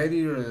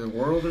society or the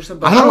world or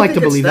something. I don't like to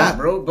believe that,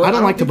 bro. I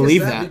don't like to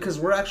believe that because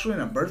we're actually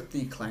in a birth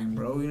decline,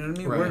 bro. You know what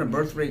I mean? Right. We're in a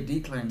birth rate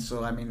decline.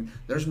 So I mean,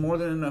 there's more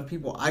than enough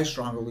people. I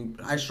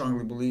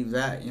strongly believe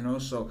that. You know,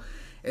 so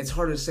it's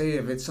hard to say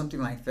if it's something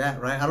like that,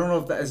 right? I don't know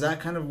if that is that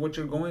kind of what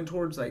you're going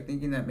towards, like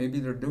thinking that maybe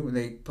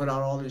they put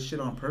out all this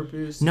shit on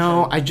purpose.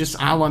 No,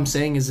 all I'm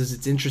saying is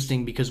it's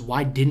interesting because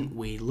why didn't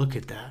we look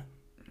at that?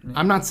 Yeah.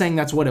 I'm not saying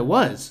that's what it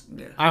was.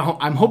 Yeah.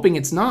 I'm hoping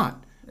it's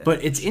not. Yeah.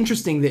 But it's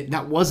interesting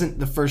that wasn't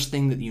the first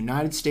thing that the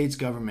United States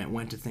government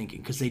went to thinking,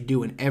 because they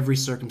do in every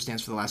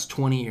circumstance for the last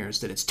 20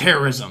 years that it's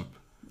terrorism.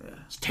 Yeah.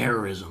 It's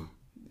terrorism.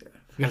 Yeah.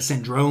 We got to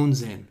send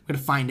drones in. We're going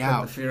to find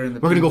out. We're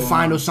going to go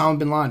find Osama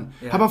bin Laden.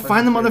 Yeah, how about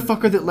find the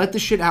motherfucker that let the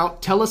shit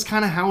out, tell us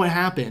kind of how it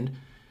happened.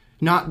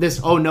 Not this,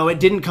 oh, no, it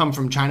didn't come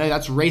from China.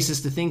 That's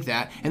racist to think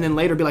that. And then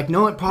later be like,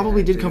 no, it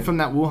probably did come from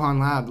that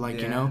Wuhan lab.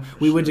 Like, you know,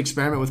 we would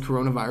experiment with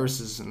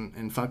coronaviruses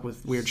and fuck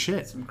with weird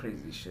shit. Some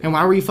crazy shit. And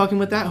why were you fucking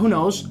with that? Who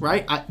knows,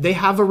 right? They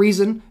have a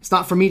reason. It's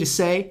not for me to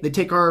say. They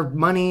take our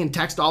money and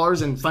tax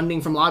dollars and funding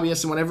from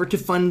lobbyists and whatever to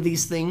fund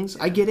these things.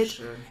 I get it.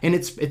 Sure. And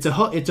it's a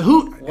hoot and a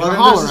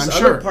holler, I'm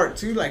sure. Other part,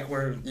 too, like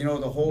where, you know,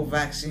 the whole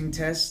vaccine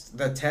test,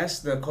 the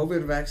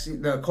COVID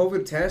vaccine, the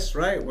COVID test,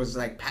 right, was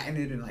like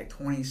patented in like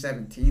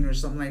 2017 or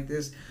something like this.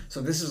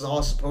 So this is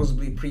all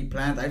supposedly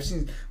pre-planned. I've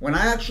seen, when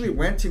I actually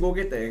went to go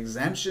get the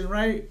exemption,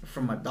 right,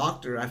 from a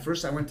doctor, at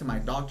first I went to my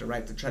doctor,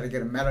 right, to try to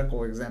get a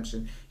medical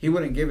exemption. He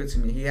wouldn't give it to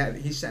me.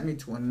 He sent me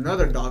to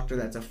another doctor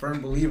that's a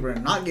firm believer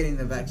in not getting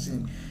the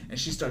vaccine. And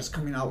she starts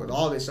coming out with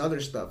all this other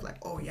stuff, like,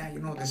 oh yeah, you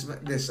know,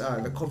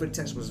 the COVID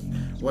test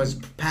was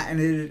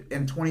patented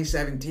in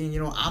 2017. You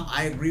know,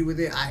 I agree with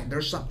it.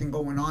 There's something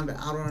going on that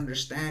I don't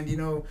understand, you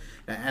know,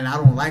 and I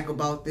don't like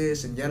about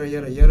this, and yada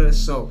yada yada.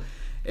 So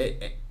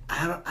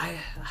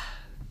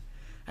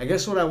I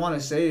guess what I want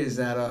to say is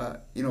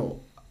that, you know,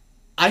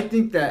 I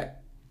think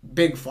that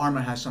Big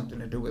Pharma has something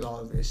to do with all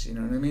of this. You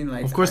know what I mean?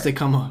 Like, of course, they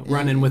come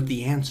running with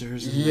the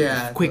answers.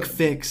 And quick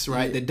fix,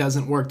 right? That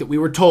doesn't work. That we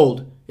were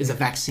told is a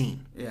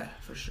vaccine. Yeah,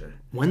 for sure.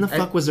 When the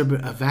fuck was there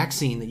a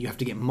vaccine that you have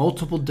to get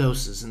multiple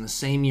doses in the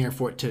same year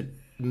for it to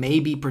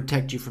maybe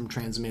protect you from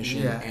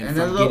transmission and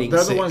they're from getting sick.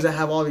 They're the ones that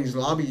have all these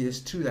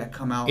lobbyists too that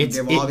come out and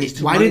give all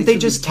these why didn't they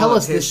just tell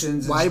us this?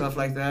 And stuff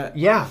like that.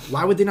 Yeah,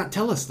 why would they not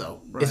tell us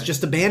though? Right. It's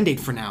just a band-aid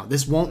for now.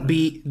 This won't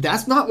be.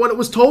 That's not what it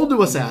was told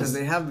to us because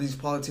they have these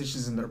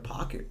politicians in their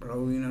pocket,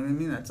 bro. You know what I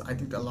mean? I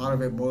think a lot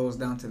of it boils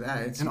down to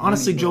that. And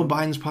honestly, Joe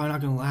Biden's probably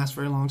not going to last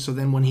very long. So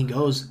then when he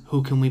goes,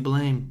 who can we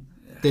blame?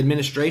 Yeah. The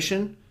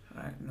administration?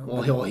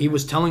 Well, he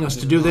was telling us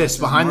to do this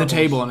behind the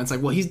table, and it's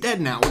like, well, he's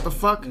dead now. What the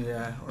fuck?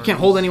 Yeah. You can't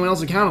hold anyone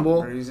else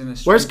accountable.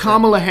 Where's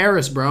Kamala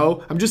Harris,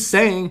 bro? I'm just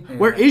saying,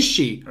 where is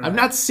she? Right. I've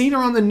not seen her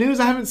on the news.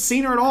 I haven't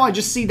seen her at all. I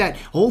just see that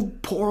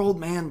poor old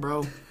man,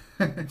 bro.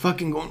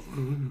 Fucking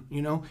going,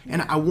 you know.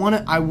 And I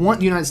want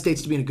the United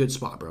States to be in a good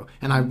spot, bro.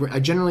 And I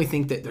generally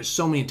think that there's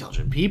so many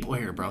intelligent people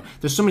here, bro.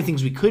 There's so many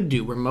things we could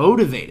do. We're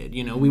motivated,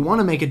 you know. We want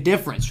to make a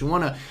difference. We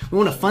want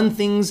to fund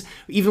things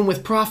even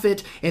with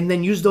profit, and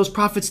then use those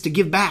profits to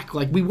give back.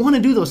 Like, we want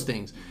to do those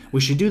things. We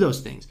should do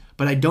those things.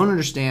 But I don't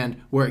understand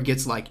where it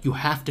gets like you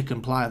have to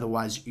comply,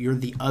 otherwise you're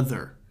the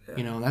other.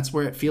 You know, that's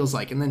where it feels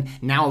like. And then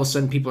now all of a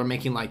sudden people are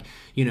making like,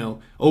 you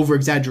know, over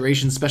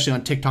exaggerations, especially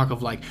on TikTok,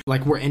 of like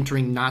we're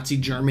entering Nazi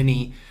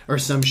Germany or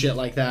some shit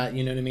like that.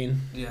 You know what I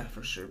mean? Yeah,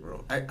 for sure,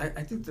 bro. I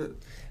think that.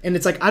 And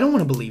it's like, I don't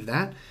want to believe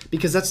that,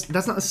 because that's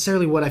not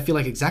necessarily what I feel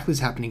like exactly is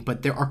happening.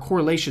 But there are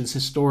correlations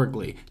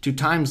historically to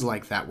times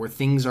like that where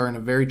things are in a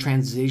very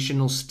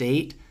transitional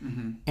state,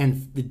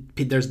 and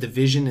there's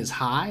division is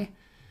high.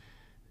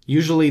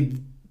 Usually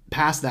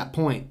past that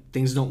point,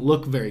 things don't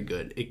look very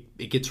good.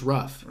 It gets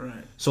rough.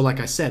 Right. So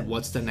like I said,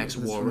 what's the next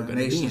war we're going to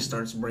be in? The nation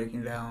starts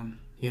breaking down.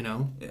 You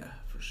know? Yeah,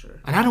 for sure.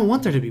 And I don't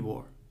want there to be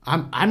war.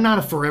 I'm not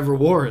a forever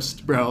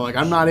warist, bro. Like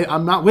I'm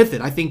not with it.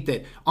 I think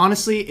that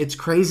honestly, it's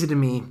crazy to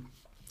me.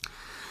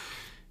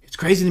 It's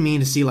crazy to me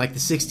to see like the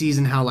 60s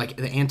and how like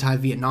the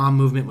anti-Vietnam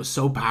movement was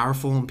so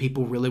powerful, and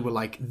people really were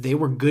like, they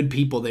were good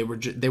people. They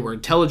were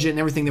intelligent and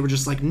everything. They were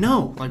just like,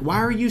 no, like, why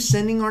are you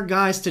sending our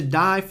guys to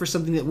die for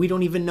something that we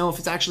don't even know if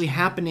it's actually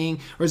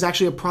happening or is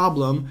actually a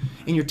problem?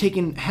 And you're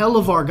taking hell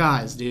of our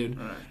guys, dude.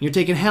 Right. You're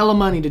taking hell of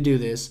money to do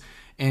this.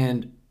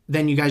 And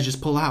then you guys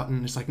just pull out,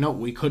 and it's like, no,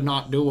 we could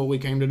not do what we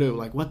came to do.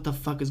 Like, what the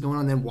fuck is going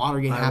on? Then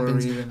Watergate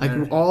happens.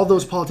 Like, all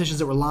those politicians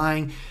that were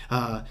lying,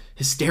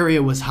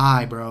 hysteria was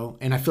high, bro.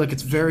 And I feel like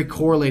it's very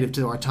correlative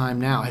to our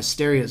time now.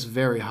 Hysteria is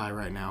very high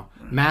right now.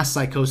 Right. Mass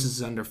psychosis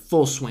is under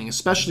full swing,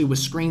 especially with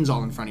screens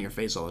all in front of your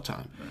face all the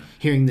time. Right.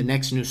 Hearing the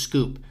next new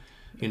scoop,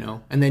 you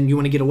know. And then you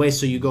want to get away,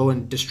 so you go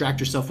and distract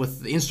yourself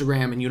with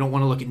Instagram, and you don't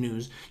want to look at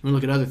news. You want to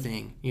look at other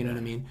thing. You know what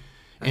I mean?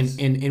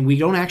 And we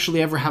don't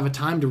actually ever have a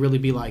time to really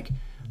be like,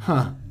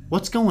 huh,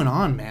 what's going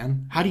on,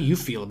 man? How do you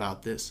feel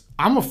about this?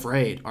 I'm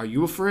afraid. Are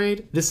you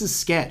afraid? This is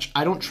sketch.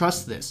 I don't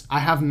trust this. I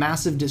have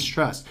massive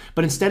distrust.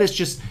 But instead, it's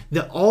just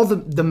all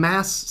the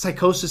mass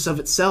psychosis of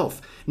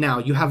itself. Now,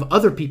 you have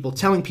other people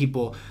telling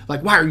people,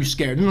 like, why are you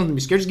scared? Don't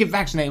be scared. Just get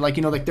vaccinated. Like,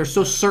 you know, like, they're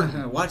so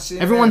certain.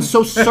 Everyone's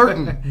so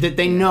certain that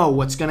they know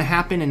what's going to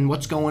happen and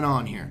what's going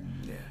on here.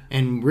 Yeah.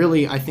 And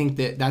really, I think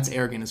that that's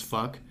arrogant as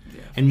fuck.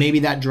 Yeah, and maybe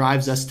that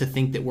drives us to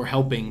think that we're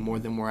helping more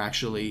than we're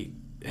actually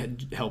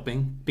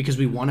helping, because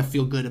we want to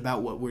feel good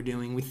about what we're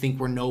doing. We think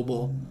we're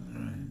noble,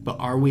 right. But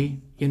are we?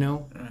 You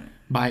know,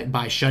 right.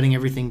 by shutting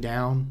everything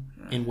down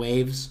in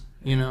waves,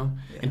 you know,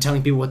 and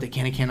telling people what they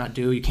can and cannot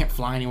do. You can't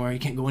fly anywhere. You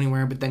can't go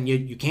anywhere. But then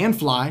you can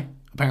fly.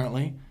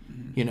 Apparently,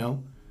 you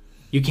know,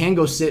 you can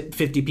go sit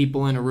 50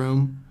 people in a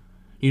room.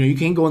 You know, you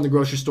can go in the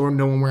grocery store and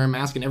no one wear a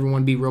mask and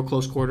everyone be real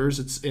close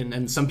quarters.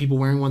 And some people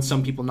wearing one,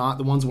 some people not.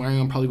 The ones wearing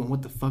them probably going,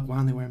 what the fuck? Why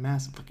don't they wear a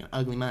mask? Fucking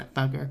ugly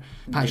motherfucker.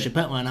 Probably should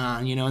put one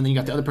on, you know. And then you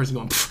got the other person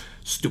going,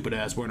 stupid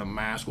ass wearing a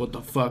mask. What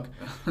the fuck?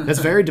 That's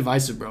very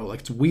divisive, bro. Like,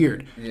 it's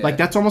weird. Yeah. Like,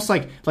 that's almost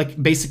like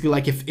basically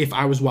like if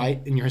I was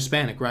white and you're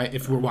Hispanic, right?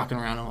 If we're walking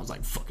around and I was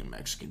like, fucking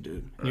Mexican,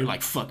 dude. And you're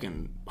like,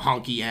 fucking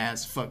honky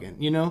ass, fucking,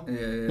 you know?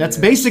 That's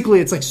basically,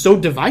 it's like so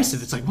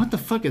divisive. It's like, what the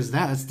fuck is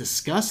that? That's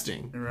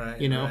disgusting.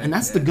 Right. You know? Right, and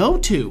that's the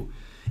go-to.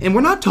 And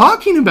we're not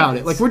talking about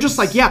it. Like, we're just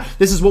like, yeah,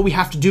 this is what we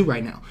have to do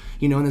right now.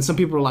 You know, and then some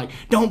people are like,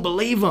 don't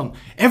believe them.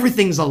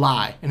 Everything's a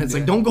lie. And it's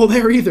like, don't go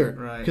there either.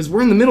 Right. Because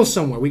we're in the middle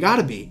somewhere. We got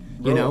to be,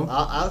 bro, you know?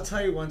 I'll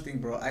tell you one thing,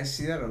 bro. I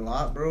see that a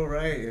lot, bro,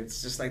 right?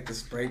 It's just like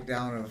this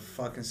breakdown of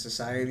fucking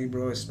society,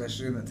 bro,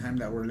 especially in the time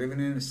that we're living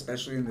in,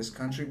 especially in this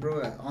country,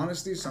 bro. That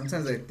honestly,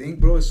 sometimes I think,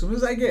 bro, as soon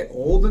as I get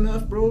old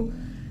enough, bro,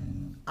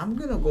 I'm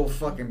gonna go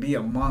fucking be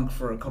a monk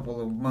for a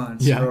couple of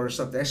months, bro, or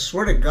something. I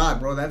swear to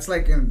God, bro. That's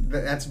like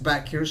that's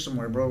back here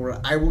somewhere, bro.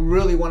 Where I would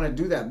really want to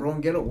do that, bro,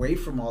 and get away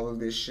from all of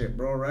this shit,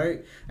 bro.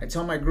 Right? I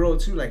tell my girl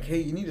too, like, hey,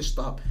 you need to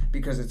stop,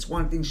 because it's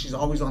one thing. She's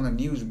always on the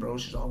news, bro.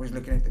 She's always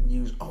looking at the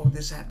news. Oh,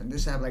 this happened,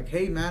 this happened. Like,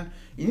 hey, man,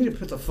 you need to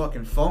put the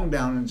fucking phone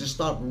down and just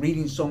stop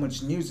reading so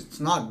much news. It's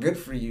not good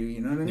for you.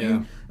 You know what I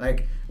mean?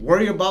 Like,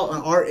 worry about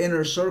our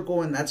inner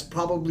circle, and that's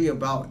probably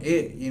about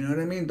it. You know what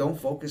I mean? Don't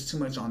focus too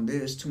much on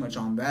this, too much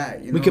on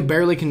that. You know? We could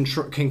barely can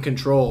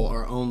control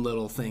our own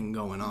little thing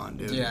going on,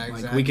 dude. Yeah,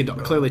 exactly. Like, we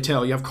could clearly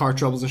tell you have car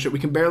troubles and shit. We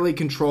can barely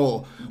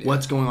control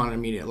what's going on in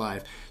immediate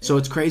life. So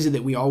it's crazy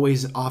that we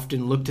always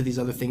often look to these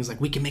other things like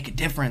we can make a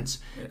difference.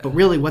 Yeah. But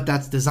really what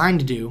that's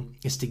designed to do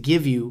is to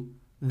give you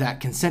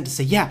that consent to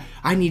say, yeah,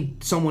 I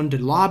need someone to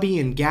lobby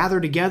and gather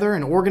together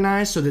and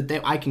organize so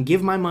that I can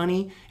give my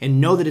money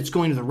and know that it's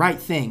going to the right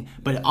thing,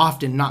 but it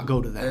often not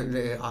go to them.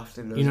 They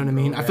often doesn't, you know what I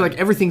mean? Yeah. I feel like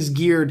everything's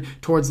geared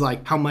towards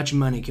like, how much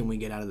money can we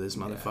get out of this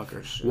motherfucker?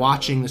 Yeah, sure.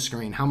 Watching the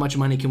screen. How much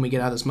money can we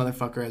get out of this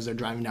motherfucker as they're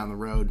driving down the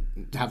road,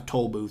 have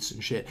toll booths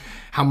and shit?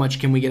 How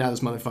much can we get out of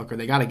this motherfucker?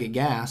 They got to get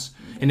gas.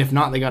 And if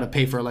not, they got to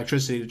pay for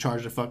electricity to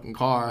charge their fucking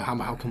car.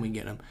 How can we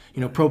get them?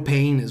 You know,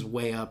 propane is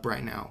way up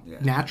right now. Yeah,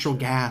 natural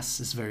gas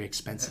is very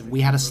expensive.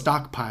 We had a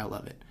stockpile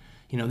of it.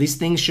 You know, these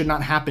things should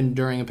not happen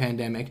during a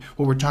pandemic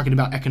where we're talking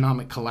about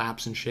economic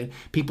collapse and shit.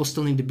 People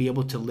still need to be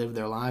able to live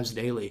their lives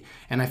daily.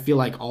 And I feel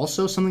like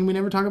also something we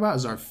never talk about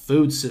is our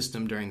food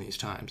system during these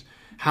times.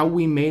 How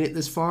we made it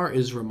this far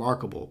is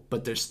remarkable,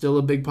 but there's still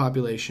a big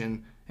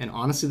population. And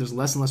honestly, there's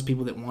less and less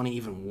people that want to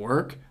even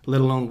work,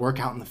 let alone work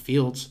out in the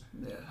fields.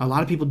 Yeah. A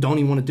lot of people don't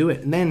even want to do it.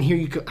 And then here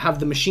you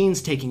have the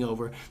machines taking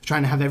over,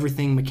 trying to have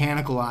everything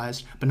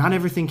mechanicalized, but not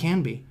everything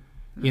can be,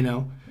 you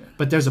know. Yeah.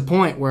 But there's a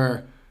point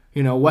where,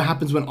 you know, what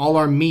happens when all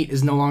our meat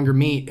is no longer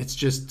meat? It's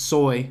just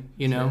soy,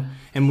 you know, sure.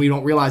 And we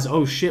don't realize,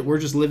 oh shit, we're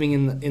just living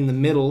in the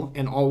middle,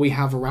 and all we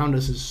have around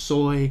us is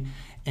soy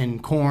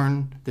and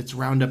corn that's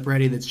Roundup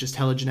ready, that's just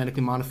hella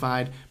genetically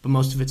modified, but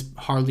most of it's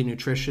hardly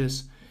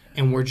nutritious,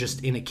 and we're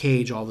just in a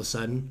cage all of a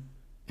sudden.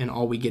 And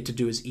all we get to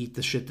do is eat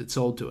the shit that's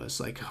sold to us.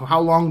 Like,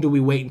 how long do we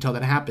wait until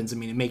that happens? I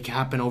mean, it may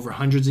happen over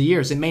hundreds of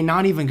years. It may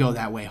not even go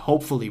that way,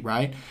 hopefully,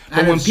 right?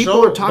 But when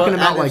people are talking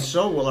about, like...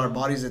 So will our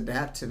bodies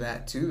adapt to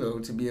that, too, though,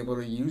 to be able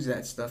to use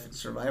that stuff and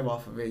survive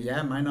off of it.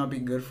 Yeah, it might not be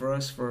good for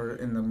us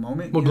in the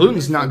moment. Well,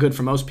 gluten's not good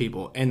for most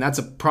people. And that's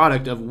a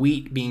product of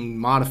wheat being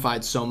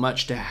modified so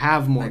much to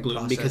have more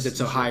gluten because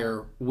it's a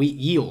higher wheat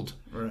yield.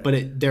 Right. But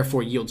it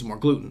therefore yields more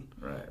gluten.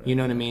 Right, you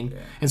know what I mean?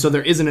 Yeah. And so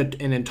there isn't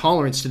an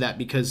intolerance to that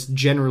because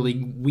generally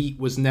wheat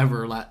was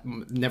never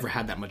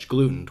had that much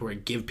gluten to where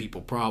it give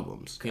people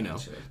problems. Gotcha. You know,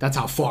 that's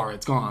how far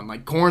it's gone.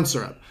 Like corn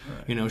syrup,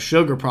 right. You know,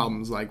 sugar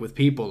problems like with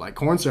people. Like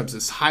corn syrup's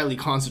this highly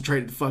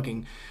concentrated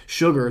fucking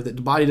sugar that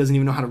the body doesn't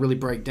even know how to really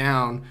break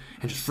down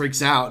and just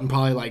freaks out and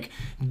probably like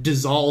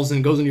dissolves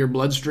and goes into your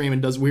bloodstream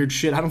and does weird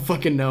shit. I don't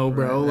fucking know,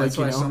 bro. Right. That's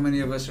like, why you know, so many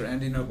of us are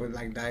ending up with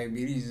like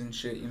diabetes and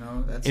shit. You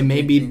know, that's it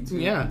may be.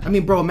 Yeah, I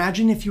mean, bro,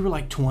 imagine if you were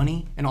like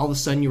 20 and all of a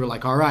sudden you were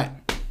like, all right,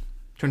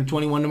 turning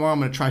 21 tomorrow, I'm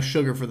going to try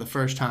sugar for the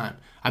first time.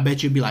 I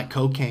bet you'd be like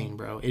cocaine,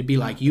 bro. It'd be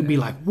like, you'd be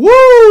like,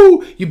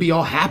 woo! You'd be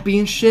all happy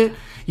and shit.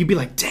 You'd be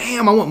like,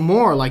 damn, I want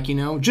more. Like, you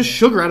know, just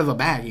sugar out of a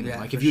bag, you know.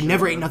 Like, if you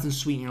never ate nothing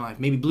sweet in your life,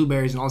 maybe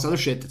blueberries and all this other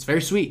shit that's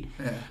very sweet.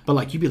 Yeah. But,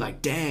 like, you'd be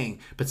like, dang.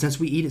 But since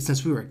we eat it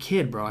since we were a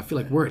kid, bro, I feel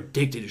like we're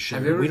addicted to sugar.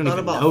 Have you ever we don't thought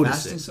even about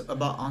notice fasting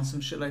it. on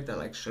some shit like that,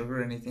 like sugar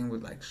or anything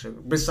with, like,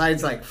 sugar?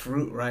 Besides, like,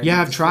 fruit, right? Yeah,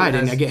 I've tried,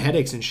 and I get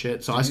headaches and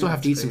shit, so I still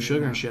have to eat some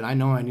sugar and shit. I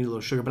know I need a little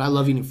sugar, but I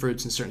love eating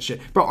fruits and certain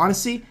shit. Bro,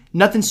 honestly,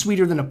 nothing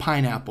sweeter than a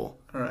pineapple.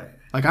 Right.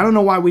 Like, I don't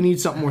know why we need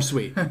something more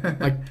sweet.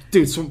 Like,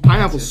 dude,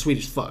 pineapple's sweet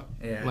as fuck.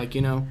 Yeah. Like,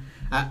 you know.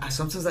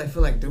 Sometimes I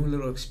feel like doing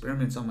little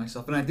experiments on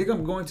myself. And I think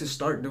I'm going to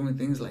start doing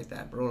things like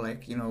that, bro.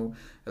 Like, you know,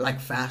 like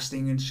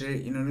fasting and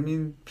shit. You know what I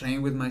mean?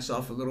 Playing with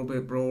myself a little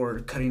bit, bro. Or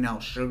cutting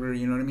out sugar,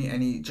 you know what I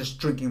mean? Just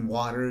drinking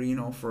water, you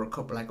know, for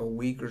a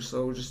week or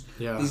so. Just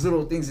these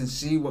little things and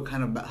see what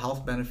kind of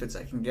health benefits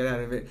I can get out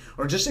of it.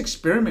 Or just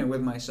experiment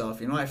with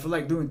myself, you know? I feel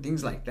like doing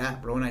things like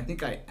that, bro. And I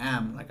think I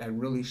am. Like, I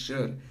really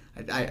should.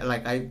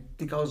 I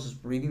think I was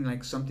reading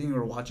like something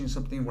or watching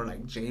something where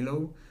like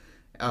J-Lo,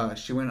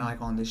 she went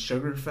like on this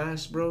sugar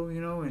fast, bro,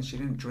 you know, and she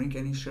didn't drink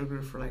any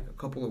sugar for like a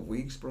couple of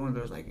weeks, bro, and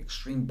there's like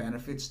extreme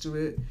benefits to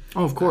it.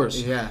 Oh, of course.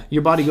 Yeah.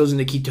 Your body goes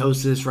into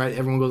ketosis, right?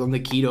 Everyone goes on the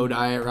keto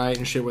diet, right?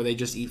 And shit where they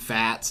just eat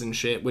fats and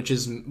shit, which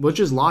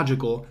is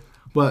logical,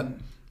 but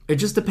it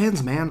just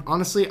depends, man.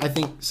 Honestly, I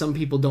think some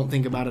people don't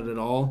think about it at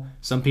all.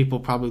 Some people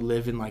probably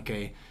live in like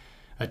a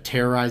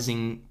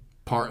terrorizing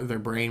part of their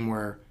brain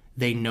where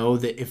they know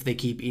that if they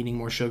keep eating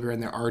more sugar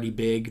and they're already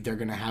big, they're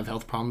going to have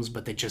health problems,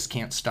 but they just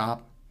can't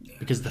stop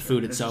because the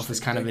food itself is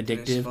kind of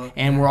addictive.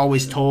 And we're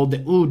always told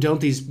that, ooh,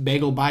 don't these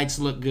bagel bites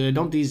look good?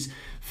 Don't these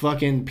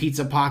fucking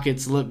pizza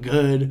pockets look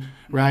good,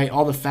 right?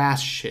 All the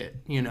fast shit,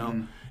 you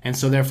know? And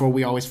so therefore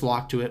we always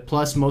flock to it.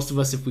 Plus, most of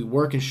us, if we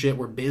work and shit,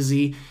 we're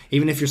busy.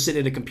 Even if you're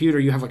sitting at a computer,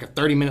 you have like a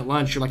 30-minute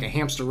lunch. You're like a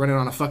hamster running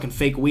on a fucking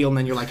fake wheel, and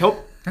then you're like,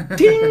 oh,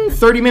 ding,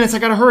 30 minutes, I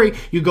gotta hurry.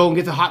 You go and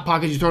get the Hot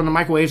Pockets, you throw it in the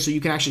microwave so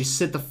you can actually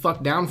sit the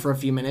fuck down for a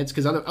few minutes,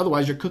 because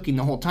otherwise you're cooking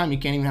the whole time. You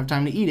can't even have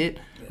time to eat it,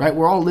 right?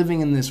 We're all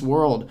living in this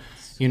world,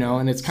 you know,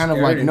 and it's kind of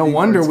like, no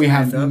wonder we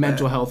have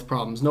mental health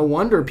problems. No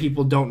wonder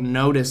people don't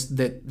notice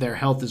that their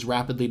health is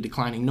rapidly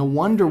declining. No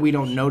wonder we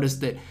don't notice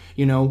that,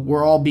 you know,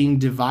 we're all being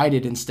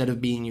divided instead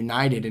of being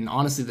united. And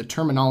honestly, the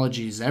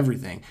terminology is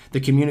everything. The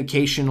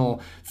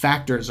communicational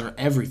factors are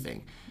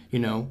everything, you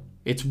know.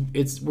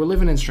 We're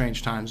living in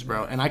strange times,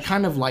 bro, and I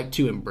kind of like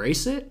to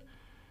embrace it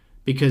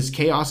because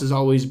chaos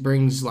always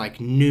brings like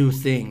new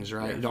things,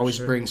 right? It always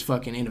brings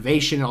fucking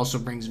innovation. It also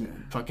brings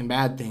fucking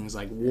bad things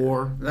like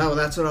war. No,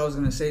 that's what I was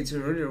gonna say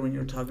too earlier when you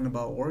were talking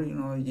about war. You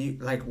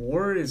know,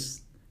 war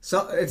is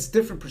So it's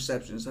different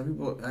perceptions. Some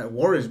people,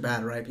 war is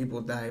bad, right?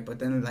 People die, but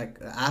then like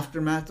the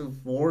aftermath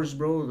of wars,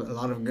 bro, a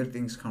lot of good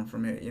things come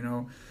from it. You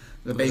know,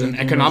 the baby an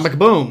economic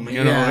boom.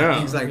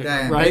 things like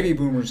that. And right? Baby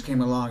boomers came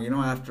along. You know,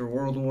 after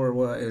World War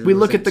what? We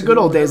look at the good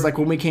old days, like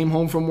when we came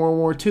home from World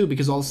War II,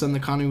 because all of a sudden the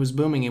economy was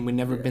booming, and we'd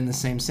never been the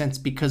same since,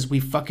 because we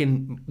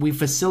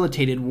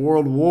facilitated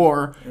World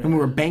War, and we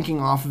were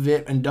banking off of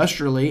it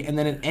industrially, and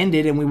then it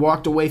ended, and we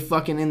walked away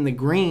fucking in the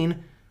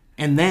green,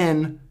 and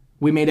then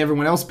we made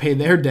everyone else pay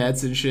their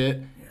debts and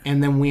shit,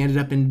 and then we ended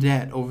up in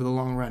debt over the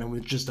long run.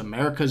 And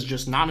America's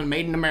just not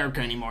made in America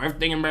anymore.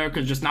 Everything in America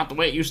is just not the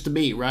way it used to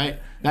be, right?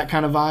 That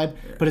kind of vibe.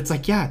 Yeah. But it's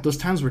like, those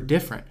times were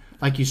different.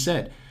 Like you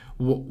said,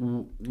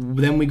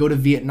 then we go to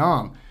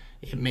Vietnam.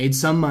 It made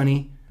some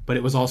money, but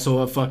it was also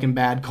a fucking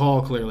bad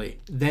call, clearly.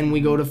 Then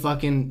we go to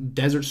fucking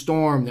Desert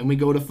Storm. Then we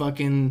go to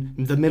fucking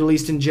the Middle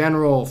East in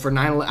general after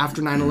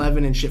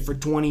 9/11 and shit for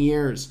 20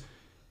 years.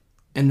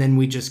 And then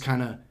we just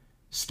kind of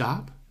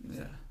stop.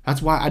 Yeah. That's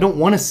why I don't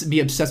want to be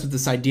obsessed with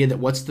this idea that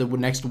what's the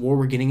next war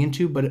we're getting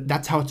into, but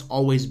that's how it's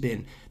always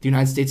been. The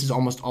United States has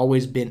almost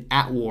always been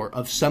at war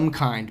of some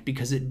kind,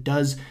 because it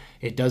does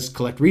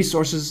collect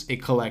resources.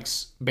 It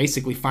collects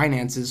basically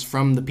finances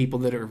from the people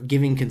that are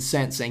giving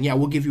consent, saying, yeah,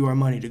 we'll give you our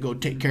money to go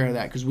take care of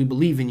that because we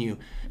believe in you.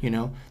 You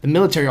know, the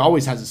military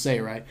always has a say,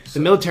 right? The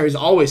military is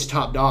always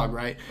top dog,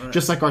 right?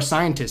 Just like our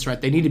scientists,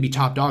 right? They need to be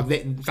top dog.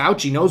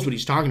 Fauci knows what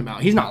he's talking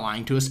about. He's not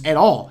lying to us at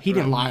all. He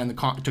didn't lie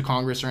to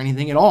Congress or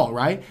anything at all,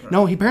 right?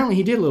 No, apparently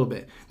he did a little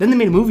bit. Then they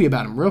made a movie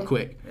about him real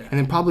quick, and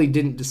then probably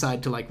didn't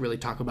decide to like really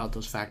talk about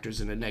those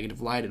factors in a negative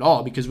light at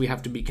all, because we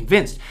have to be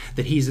convinced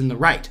that he's in the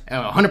right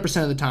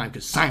 100% of the time,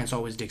 because science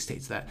always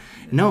dictates that.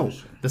 No,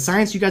 the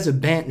science you guys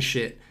have bent and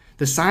shit.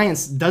 The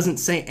science doesn't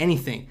say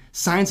anything.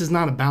 Science is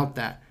not about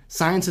that.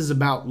 Science is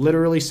about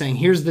literally saying,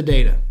 here's the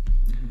data.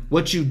 Mm-hmm.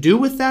 What you do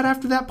with that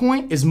after that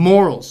point is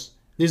morals.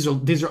 These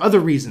are other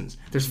reasons.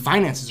 There's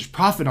finances, there's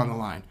profit on the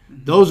line.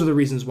 Mm-hmm. Those are the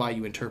reasons why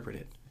you interpret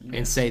it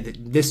and say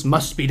that this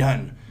must be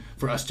done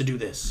for us to do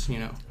this, you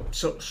know.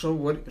 So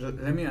what?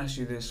 Let me ask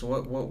you this: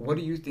 what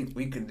do you think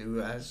we could do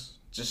as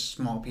just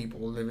small people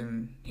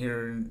living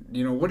here? And,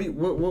 you know, what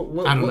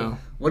I don't know.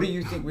 What do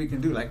you think we can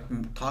do? Like,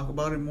 talk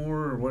about it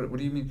more, or what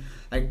do you mean?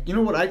 Like, you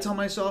know what I tell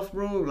myself,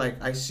 bro? Like,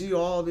 I see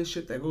all this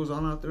shit that goes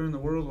on out there in the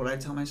world. What I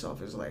tell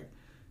myself is like,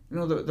 you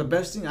know, the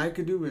best thing I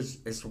could do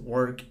is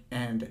work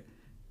and,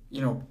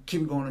 you know,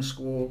 keep going to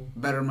school,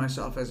 better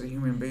myself as a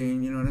human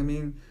being. You know what I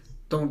mean?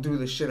 Don't do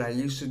the shit I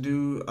used to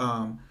do.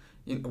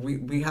 You know,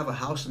 we have a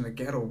house in the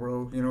ghetto,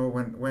 bro. You know,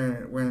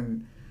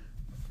 when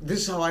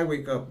this is how I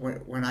wake up.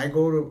 When I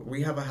go to,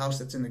 we have a house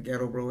that's in the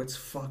ghetto, bro. It's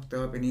fucked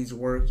up. It needs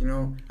work, you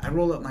know. I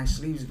roll up my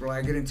sleeves, bro.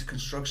 I get into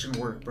construction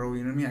work, bro.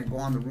 You know what I mean? I go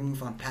on the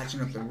roof. I'm patching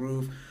up the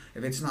roof.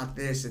 If it's not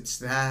this, it's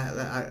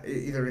that.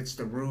 Either it's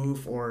the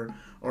roof or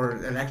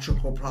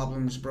electrical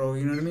problems, bro.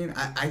 You know what I mean?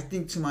 I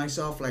think to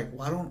myself, like,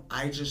 why don't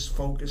I just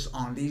focus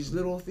on these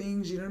little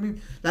things? You know what I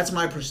mean? That's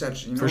my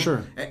perception, you know? For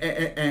sure.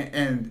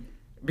 And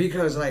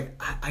because,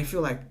 like, I feel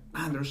like,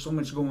 man, there's so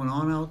much going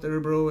on out there,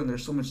 bro, and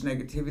there's so much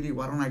negativity.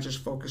 Why don't I just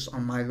focus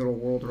on my little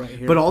world right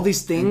here? But all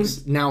these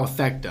things now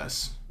affect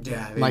us.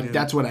 Yeah, like, do.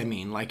 That's what I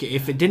mean. Like,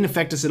 if it didn't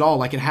affect us at all,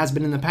 like it has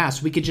been in the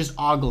past, we could just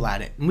ogle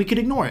at it, and we could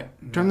ignore it,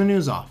 turn the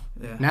news off.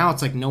 Yeah. Now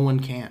it's like no one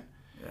can.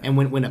 Yeah. And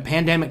when a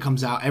pandemic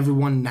comes out,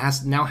 everyone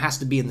has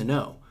to be in the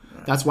know.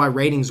 Right. That's why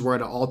ratings were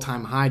at an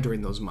all-time high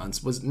during those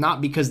months. Was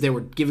not because they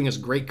were giving us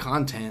great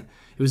content.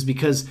 It was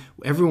because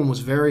everyone was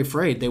very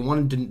afraid. They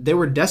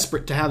were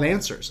desperate to have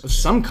answers of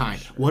some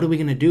kind. What are we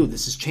going to do?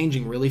 This is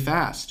changing really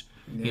fast,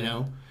 you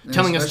know? And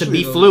telling us to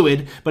be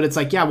fluid, but it's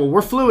like, yeah, well,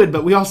 we're fluid,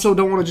 but we also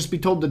don't want to just be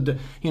told to,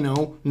 you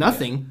know,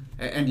 nothing.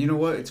 Yeah. And you know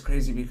what? It's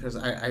crazy because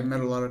I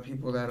met a lot of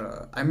people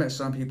that, I met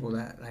some people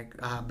that, like,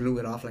 blew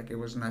it off like it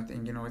was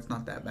nothing, you know, it's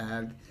not that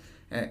bad.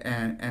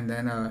 And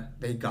then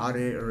they got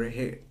it or it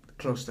hit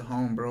close to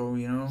home, bro,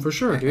 you know? For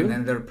sure, dude. And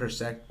then their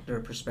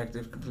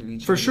perspective completely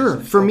changes. For sure.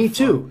 For me,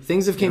 too.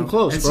 Things have came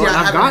close, and bro. See, and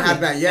I've gotten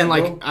it. That yet, and,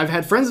 like, bro. I've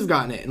had friends have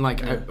gotten it. And,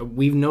 like,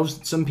 we know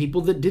some people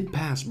that did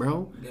pass,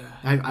 bro.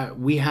 Yeah.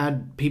 We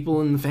had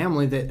people in the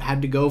family that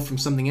had to go from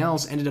something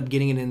else, ended up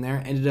getting it in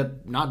there, ended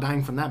up not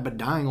dying from that, but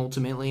dying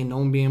ultimately, and no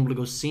one being able to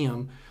go see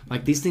them.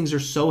 Like, these things are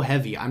so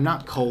heavy. I'm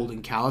not cold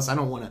and callous. I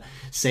don't want to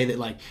say that,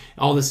 like,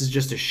 oh, this is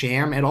just a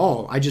sham at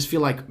all. I just feel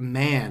like,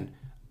 man,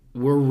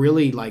 we're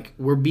really, like,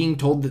 we're being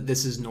told that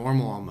this is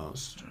normal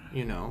almost,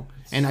 you know?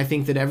 And I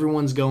think that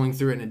everyone's going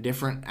through it in a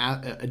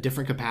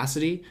different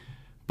capacity,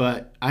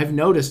 but I've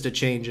noticed a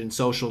change in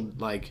social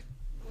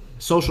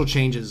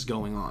changes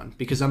going on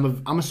because I'm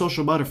a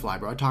social butterfly,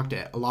 bro. I talk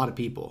to a lot of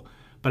people,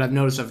 but I've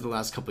noticed over the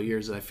last couple of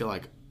years that I feel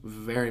like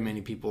very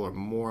many people are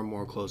more and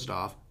more closed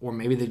off, or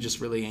maybe they're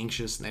just really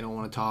anxious and they don't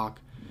want to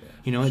talk. Yeah,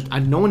 you know,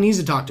 no one needs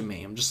to talk to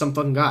me. I'm just some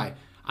fucking guy.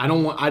 I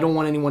don't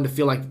want anyone to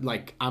feel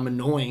like I'm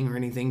annoying or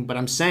anything, but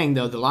I'm saying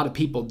though that a lot of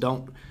people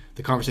don't.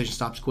 The conversation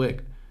stops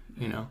quick,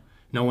 you know.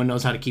 No one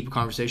knows how to keep a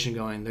conversation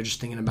going. They're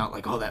just thinking about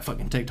like, oh, that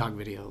fucking TikTok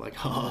video, like,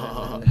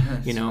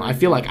 you know. I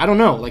feel like, I don't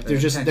know, like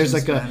there's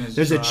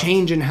a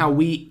change in how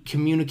we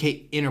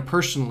communicate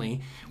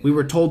interpersonally. We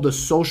were told to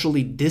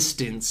socially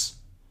distance,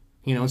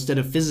 you know, instead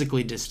of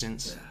physically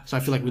distance. So I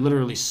feel like we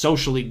literally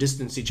socially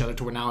distance each other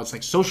to where now it's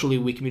like socially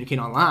we communicate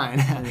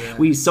online.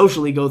 We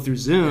socially go through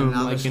Zoom. And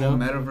now like, this you whole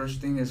know, metaverse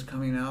thing is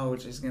coming out,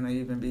 which is gonna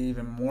be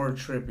even more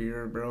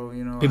trippier, bro.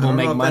 You know, people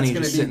make money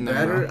just sitting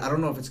there. I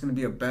don't know if it's gonna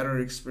be a better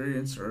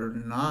experience or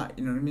not.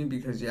 You know what I mean?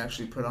 Because you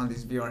actually put on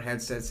these VR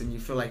headsets and you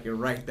feel like you're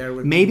right there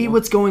with. Maybe people.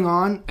 what's going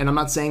on, and I'm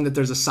not saying that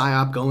there's a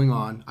psyop going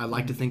on. I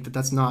like to think that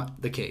that's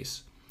not the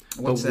case.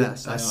 What's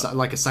that?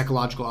 Like a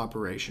psychological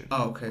operation.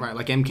 Oh, okay. Right,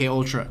 like MK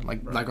Ultra,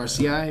 like our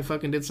CIA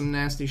fucking did some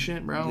nasty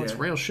shit, bro. Yeah. It's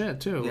real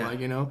shit too, Yeah. like,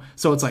 you know.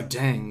 So it's like,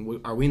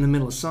 dang, are we in the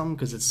middle of something?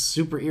 Because it's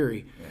super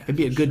eerie. Yeah, it'd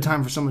be a good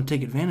time for someone to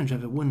take advantage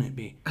of it, wouldn't it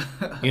be?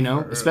 You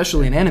know,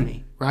 especially an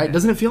enemy, right? Yeah.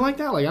 Doesn't it feel like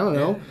that? Like, I don't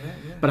know,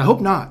 but I hope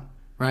not,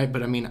 right?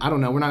 But I mean, I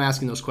don't know. We're not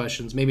asking those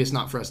questions. Maybe it's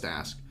not for us to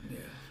ask. Yeah,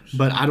 sure.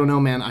 But I don't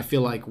know, man. I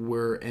feel like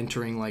we're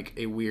entering like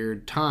a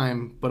weird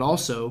time, but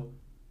also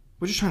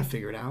we're just trying to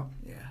figure it out.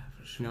 Yeah.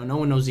 You know, no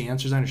one knows the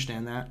answers. I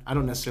understand that. I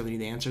don't necessarily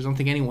need the answers. I don't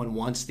think anyone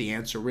wants the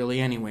answer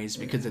really anyways,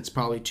 because it's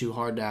probably too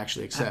hard to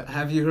actually accept.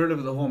 Have you heard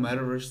of the whole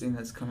metaverse thing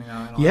that's coming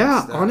out? And all yeah,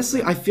 that stuff?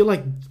 Honestly, I feel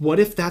like what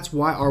if that's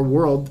why our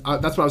world,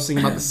 that's what I was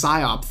thinking about the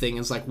PSYOP thing,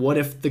 is like what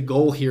if the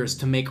goal here is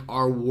to make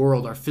our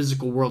world, our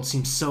physical world,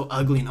 seem so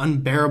ugly and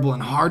unbearable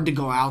and hard to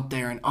go out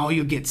there and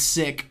you'll get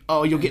sick,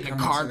 you'll get in a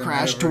car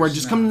crash to where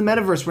just come to the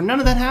metaverse where none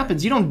of that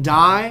happens. You don't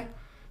die.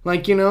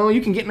 Like, you know,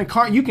 you can get in a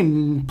car, you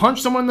can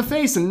punch someone in the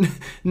face and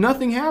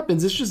nothing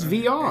happens. It's just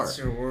VR. It's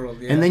your world,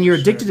 yeah. And then you're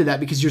addicted to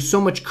that because you're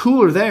so much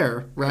cooler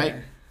there, right?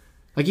 Yeah.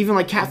 Like even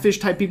like catfish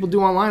type people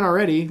do online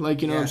already.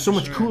 Like, you know, so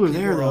much cooler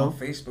people there though. On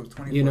Facebook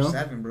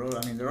 24/7, bro.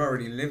 I mean, they're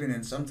already living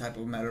in some type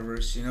of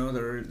metaverse, you know.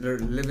 They're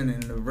living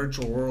in the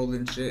virtual world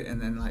and shit,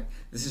 and then like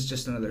this is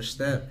just another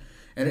step.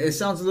 And it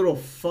sounds a little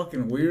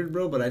fucking weird,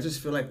 bro, but I just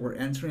feel like we're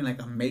entering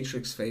like a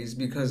Matrix phase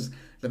because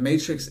the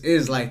Matrix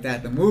is like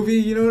that. The movie,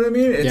 you know what I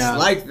mean? It's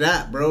like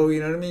that, bro. You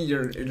know what I mean?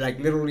 You're like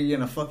literally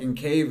in a fucking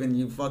cave and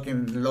you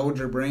fucking load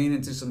your brain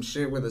into some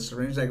shit with a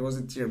syringe that goes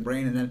into your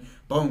brain and then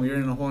boom, you're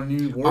in a whole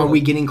new world. Are we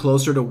getting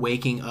closer to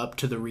waking up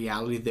to the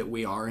reality that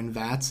we are in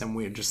vats and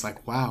we're just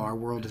like, wow, our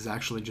world is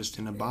actually just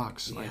in a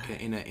box, like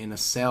in a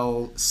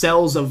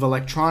cells of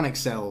electronic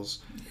cells.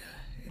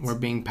 We're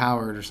being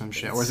powered or some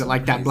shit. Or is it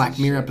like that Black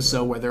Mirror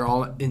episode where they're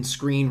all in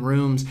screen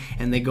rooms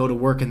and they go to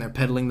work and they're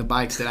pedaling the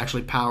bikes that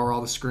actually power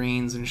all the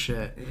screens and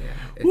shit? Yeah,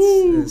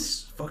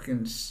 it's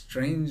fucking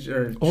strange.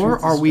 Or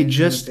are we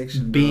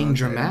just being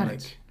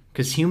dramatic?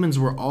 Because humans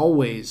were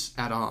always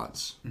at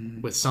odds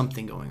with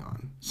something going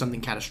on, something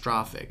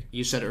catastrophic.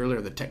 You said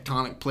earlier the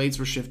tectonic plates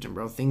were shifting,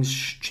 bro. Things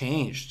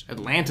changed.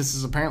 Atlantis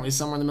is apparently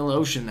somewhere in the middle of the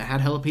ocean that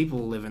had hella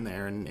people living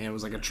there, and it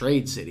was like a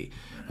trade city.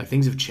 Like,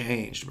 things have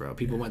changed, bro.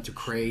 People went through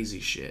crazy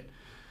shit,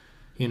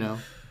 you know?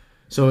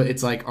 So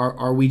it's like,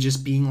 are we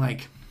just being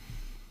like...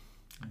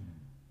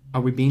 Are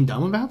we being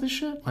dumb about this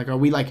shit? Like, are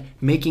we like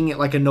making it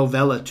like a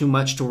novella too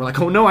much to where like,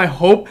 oh no, I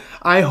hope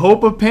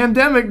a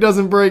pandemic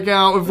doesn't break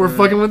out if we're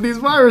fucking with these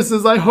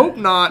viruses. I hope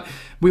not.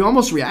 We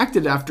almost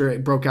reacted after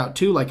it broke out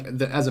too, like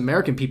as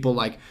American people,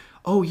 like,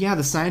 oh yeah,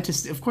 the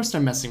scientists, of course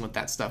they're messing with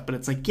that stuff. But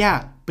it's like,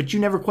 yeah, but you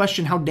never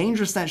question how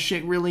dangerous that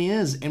shit really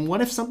is. And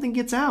what if something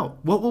gets out?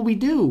 What will we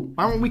do?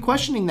 Why aren't we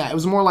questioning that? It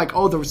was more like,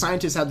 oh, the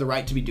scientists had the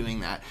right to be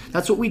doing that.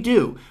 That's what we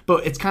do.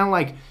 But it's kind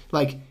of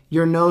like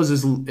your nose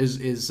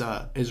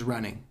is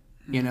running.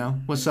 You know,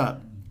 what's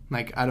up?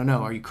 Like, I don't know.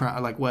 Are you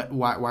crying? Like, what?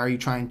 Why are you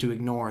trying to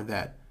ignore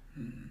that?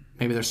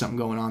 Maybe there's something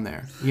going on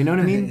there. You know what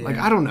I mean? Yeah. Like,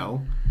 I don't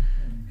know.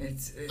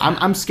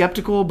 I'm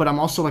skeptical, but I'm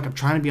also like, I'm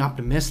trying to be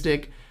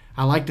optimistic.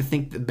 I like to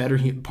think the better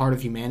part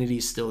of humanity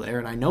is still there,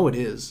 and I know it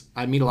is.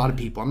 I meet a lot of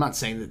people. I'm not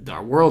saying that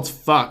our world's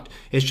fucked.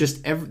 It's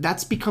just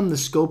that's become the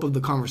scope of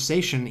the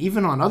conversation,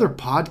 even on other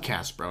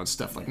podcasts, bro, and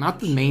stuff. Like, not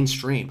the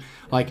mainstream.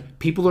 Like,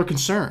 people are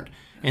concerned,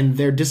 and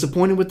they're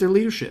disappointed with their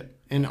leadership.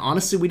 And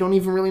honestly, we don't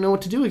even really know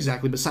what to do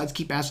exactly besides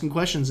keep asking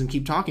questions and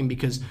keep talking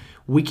because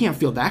we can't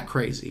feel that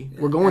crazy.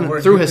 We're going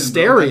through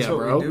hysteria,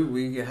 bro. That's what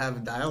we do. We have a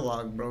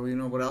dialogue, bro. You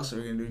know, what else are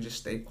we going to do? Just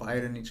stay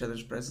quiet in each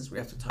other's presence? We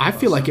have to talk I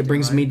feel like it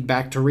brings me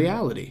back to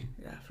reality.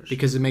 Yeah, for sure.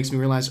 Because it makes me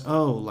realize,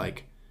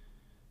 like,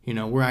 you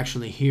know, we're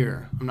actually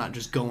here. I'm not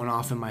just going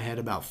off in my head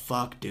about,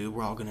 fuck, dude,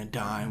 we're all going to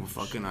die. And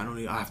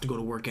I have to go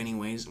to work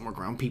anyways and work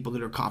around people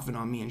that are coughing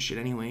on me and shit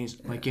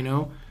anyways. Like, you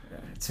know?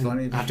 It's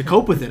funny. I have to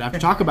cope with it. I have to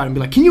talk about it and be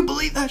like, can you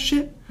believe that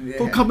shit?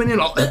 People coming in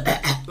all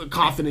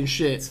coughing and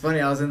shit. It's funny.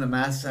 I was in the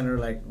math center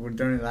like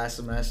during the last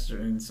semester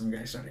and some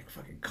guy started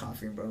fucking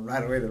coughing, bro.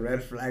 Right away the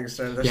red flag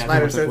started. The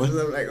spider senses.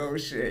 I'm like, oh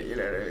shit, you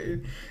know what I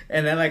mean?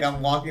 And then like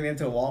I'm walking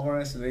into Walmart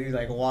and some lady's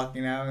like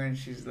walking out and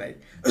she's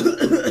like,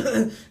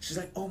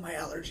 oh my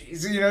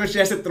allergies. You know, she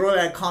has to throw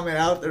that comment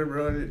out there,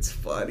 bro. And it's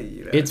funny.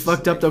 You know? It's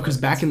fucked up though because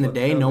back in the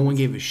day, no one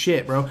gave a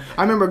shit, bro.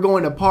 I remember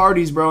going to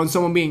parties, bro, and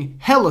someone being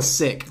hella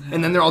sick,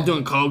 and then they're all all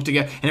doing coke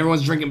together, and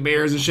everyone's drinking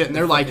beers and shit, and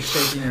they're like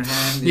shaking your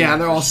hand. Yeah,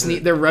 and they're all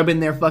they're rubbing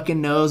their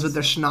fucking nose with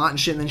their snot and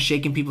shit, and then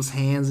shaking people's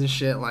hands and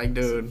shit. Like,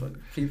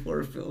 dude, people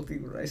are filthy.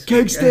 Right?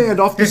 Cake stand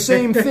off the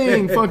same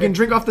thing. Fucking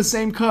drink off the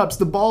same cups.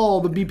 The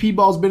BP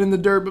ball's been in the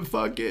dirt, but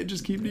fuck it,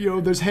 just keep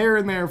there's hair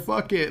in there.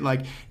 Fuck it.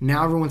 Like,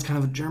 now everyone's kind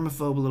of a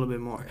germaphobe a little bit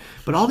more,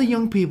 but all the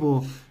young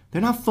people,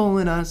 they're not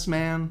fooling us,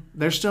 man.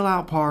 They're still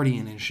out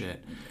partying and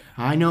shit.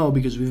 I know,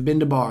 because we've been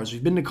to bars,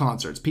 we've been to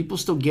concerts. People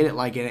still get it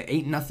like it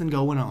ain't nothing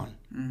going on,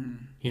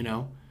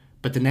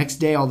 But the next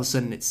day, all of a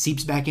sudden, it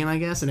seeps back in, I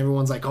guess, and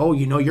everyone's like, oh,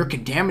 you're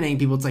contaminating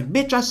people. It's like,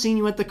 bitch, I seen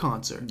you at the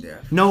concert. Yeah.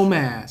 No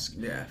mask.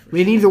 Yeah. I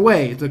mean, either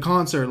way, at the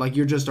concert, like,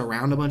 you're just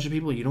around a bunch of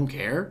people, you don't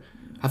care.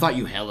 I thought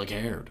you hella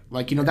cared.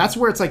 Like, that's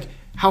where it's like,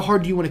 how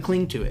hard do you want to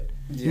cling to it?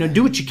 Yeah.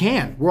 Do what you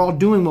can. We're all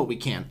doing what we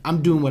can.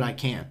 I'm doing what I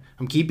can.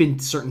 I'm keeping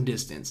certain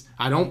distance.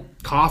 I don't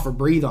cough or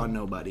breathe on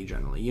nobody,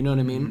 generally. You know what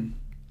I mean? Mm-hmm.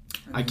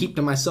 I keep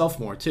to myself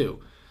more, too.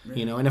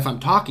 Yeah. And if I'm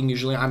talking,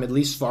 usually I'm at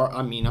least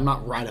I'm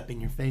not right up in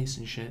your face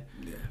and shit.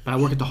 Yeah, but I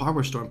work at the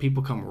hardware store and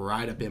people come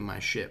right up in my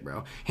shit,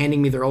 bro.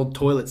 Handing me their old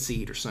toilet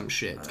seat or some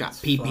shit. It's got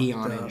PP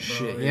on it and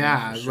shit.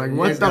 Yeah, it's like,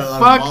 what the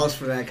fuck? Balls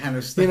for that kind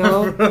of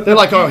stuff. They're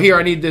like, oh, here,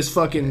 I need this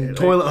fucking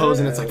toilet hose.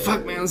 And it's like,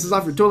 fuck, man, this is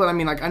off your toilet. I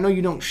mean, like, I know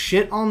you don't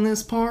shit on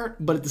this part,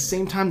 but at the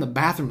same time, the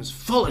bathroom is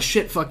full of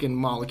shit fucking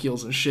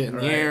molecules and shit in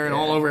the air and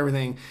all over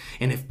everything.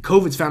 And if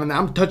COVID's found in there,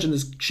 I'm touching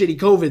this shitty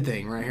COVID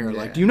thing right here.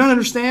 Like, do you not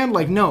understand?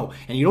 Like, no.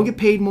 And you don't get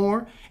paid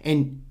more.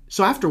 And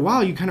so after a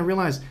while, you kind of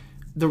realize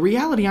the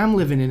reality I'm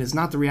living in is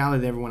not the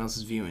reality that everyone else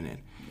is viewing it.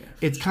 Yeah,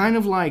 it's kind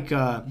of like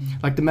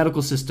the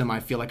medical system, I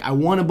feel like. I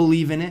want to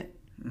believe in it,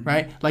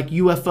 right? Like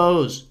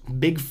UFOs,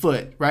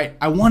 Bigfoot, right?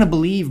 I want to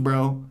believe,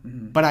 bro,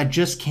 but I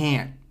just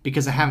can't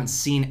because I haven't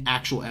seen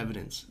actual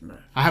evidence. Right.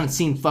 I haven't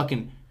seen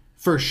fucking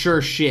for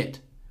sure shit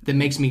that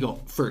makes me go,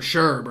 for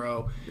sure,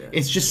 bro. Yeah,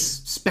 it's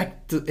just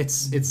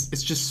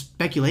it's just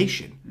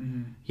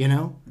speculation.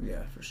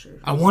 Yeah, for sure.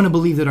 I want to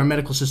believe that our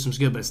medical system's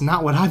good, but it's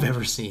not what I've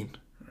ever seen.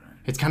 Right.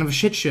 It's kind of a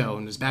shit show,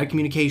 and there's bad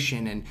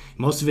communication, and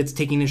most of it's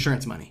taking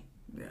insurance money.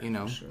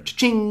 Yeah, sure.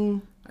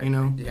 Cha-ching.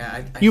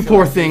 You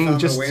poor like thing,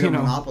 just a way to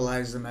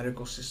monopolize the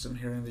medical system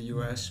here in the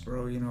U.S.,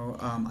 bro.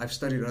 I've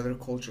studied other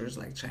cultures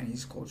like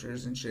Chinese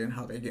cultures and shit, and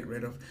how they get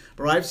rid of.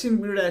 Bro, I've seen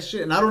weird ass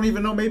shit, and I don't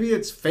even know. Maybe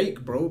it's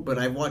fake, bro. But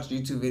I've watched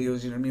YouTube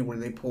videos, where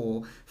they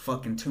pull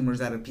fucking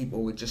tumors out of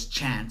people with just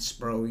chants,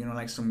 bro.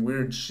 Like some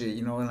weird shit,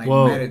 and like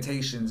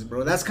meditations,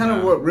 bro. That's kind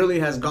of what really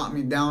has got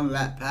me down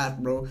that path,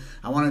 bro.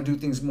 I want to do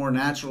things more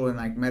natural and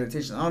like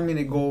meditation. I don't mean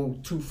to go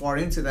too far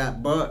into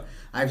that, but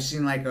I've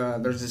seen like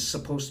there's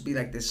supposed to be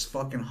like this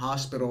fucking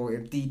hospital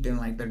deep in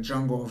like the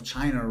jungle of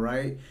China,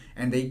 right?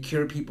 And they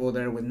cure people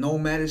there with no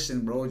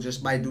medicine, bro,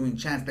 just by doing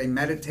chants. They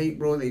meditate,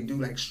 bro. They do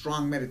like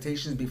strong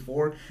meditations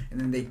before, and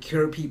then they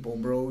cure people,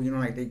 bro.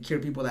 Like they cure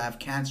people that have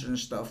cancer and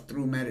stuff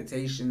through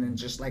meditation and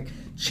just like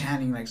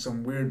chanting like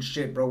some weird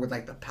shit, bro, with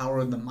like the power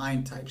of the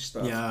mind type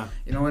stuff. Yeah.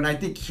 And I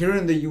think here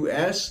in the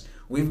U.S.,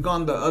 we've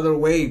gone the other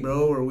way,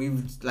 bro, or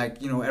we've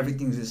like,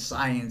 everything's a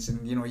science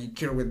and, you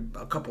cure with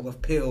a couple of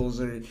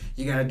pills or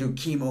you gotta do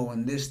chemo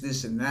and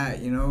this and that,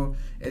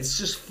 It's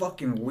just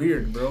fucking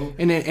weird, bro.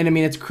 And I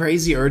mean, it's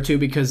crazier too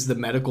because the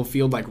medical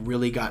field like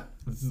really got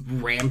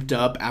ramped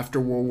up after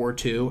World War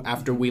II,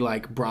 after we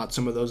like brought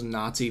some of those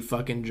Nazi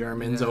fucking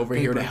Germans over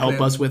here to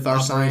help us with our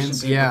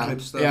science. Yeah.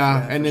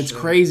 And it's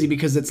crazy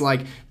because it's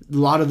like a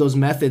lot of those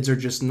methods are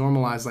just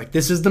normalized. Like,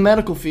 this is the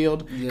medical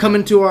field. Yeah. Come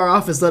into our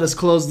office, let us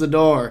close the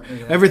door.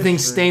 Yeah,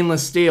 everything's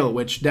stainless steel,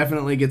 which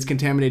definitely gets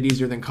contaminated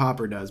easier than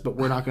copper does. But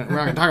we're not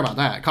gonna talk about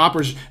that.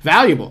 Copper's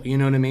valuable. You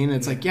know what I mean?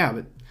 It's like,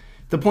 but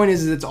the point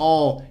is it's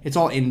all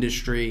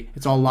industry.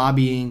 It's all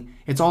lobbying.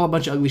 It's all a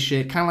bunch of ugly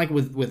shit. Kind of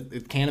like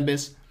with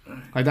cannabis.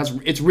 Like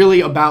it's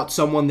really about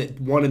someone that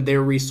wanted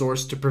their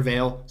resource to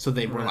prevail, so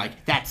they were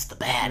like, "That's the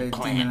bad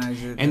plant."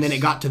 And then it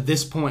got to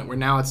this point where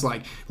now it's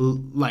like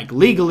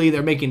legally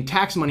they're making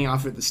tax money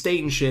off of the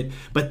state and shit,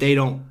 but they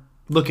don't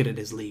look at it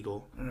as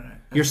legal. Right.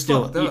 You're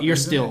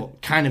still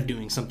kind of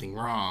doing something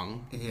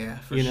wrong. Yeah,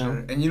 for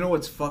sure. And you know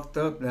what's fucked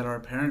up? That our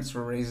parents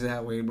were raised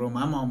that way, bro.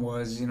 My mom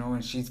was,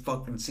 and she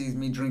fucking sees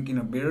me drinking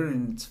a beer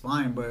and it's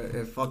fine. But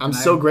if fucking I'm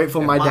so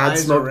grateful my dad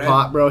smoked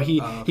pot, bro.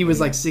 He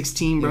was like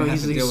 16, bro.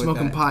 He's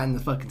smoking pot in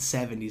the fucking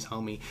 70s,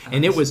 homie.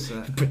 And it was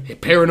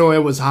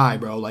paranoia was high,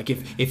 bro. Like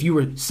if you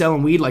were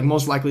selling weed, like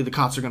most likely the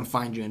cops are gonna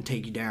find you and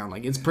take you down.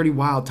 Like it's pretty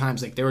wild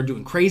times. Like they were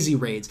doing crazy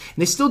raids,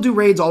 and they still do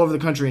raids all over the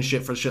country and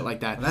shit for shit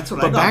like that.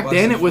 But back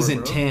then it was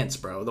intense,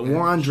 bro. The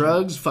war on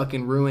drugs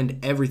fucking ruined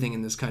everything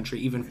in this country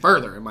even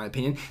further, in my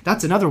opinion.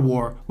 That's another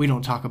war we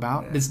don't talk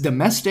about. It's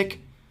domestic,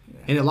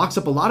 and it locks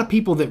up a lot of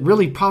people that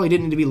really probably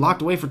didn't need to be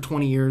locked away for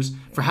 20 years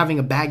for having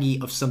a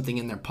baggie of something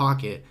in their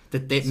pocket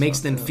that makes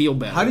them feel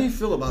better. How do you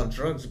feel about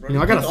drugs, bro?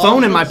 I got a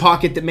phone in my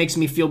pocket that makes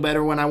me feel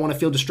better when I want to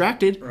feel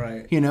distracted.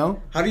 Right.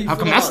 How do you feel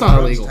come about that's not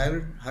drugs, illegal?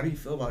 Tyler? How do you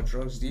feel about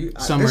drugs?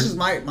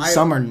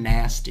 Some are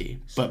nasty,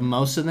 but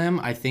most of them,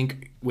 I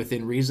think,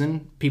 within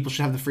reason, people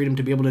should have the freedom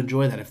to be able to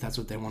enjoy that if that's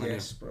what they want to do.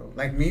 Yes, bro.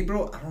 Like me,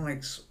 bro, I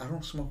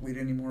don't smoke weed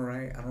anymore,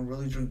 right? I don't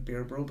really drink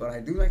beer, bro, but I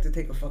do like to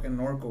take a fucking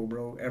Norco,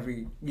 bro,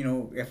 every,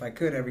 if I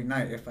could, every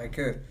night, if I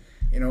could.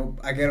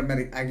 I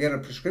get a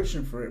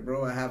prescription for it,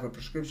 bro. I have a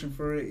prescription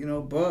for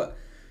it, but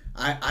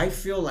I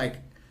feel like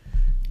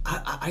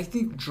I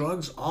think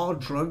all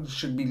drugs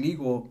should be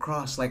legal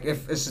across, like,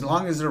 as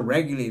long as they're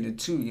regulated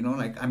too,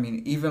 like, I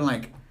mean, even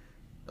like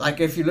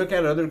if you look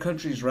at other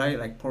countries, right,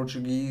 like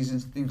Portuguese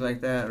and things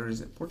like that, or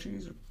is it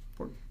Portuguese or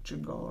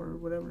Portugal or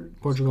whatever?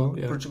 Portugal,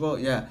 yeah. Portugal,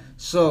 yeah.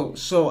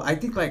 So I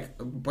think like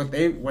what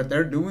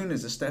they're doing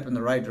is a step in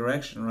the right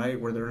direction, right?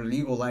 Where they're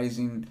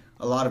legalizing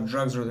a lot of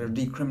drugs, or they're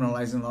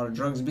decriminalizing a lot of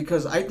drugs.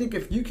 Because I think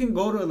if you can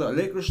go to the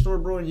liquor store,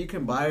 bro, and you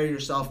can buy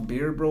yourself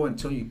beer, bro,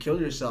 until you kill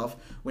yourself,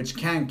 which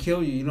can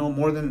kill you,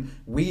 more than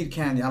weed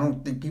can. I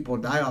don't think people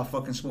die off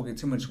fucking smoking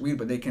too much weed,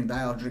 but they can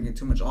die off drinking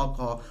too much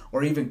alcohol,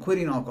 or even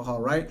quitting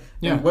alcohol, right?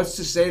 Yeah. And what's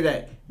to say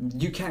that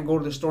you can't go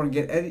to the store and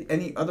get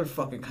any other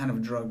fucking kind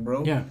of drug,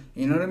 bro? Yeah.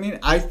 You know what I mean?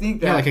 I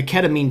think that... Yeah, like a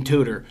ketamine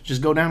tutor.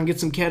 Just go down and get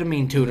some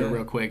ketamine tutor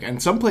real quick.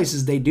 And some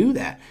places they do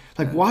that.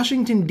 Like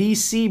Washington,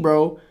 D.C.,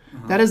 bro,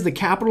 that is the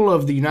capital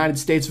of the United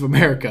States of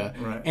America.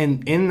 Right.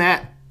 And in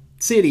that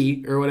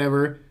city or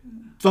whatever,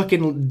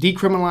 fucking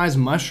decriminalize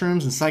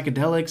mushrooms and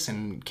psychedelics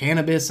and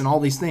cannabis and all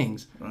these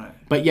things. Right.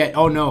 But yet,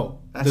 oh no.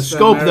 That's the the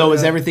scope, though, America-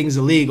 is everything's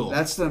illegal.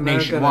 That's the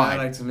America nationwide. that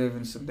I like to live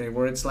in someday,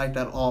 where it's like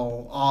that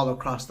all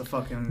across the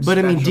fucking But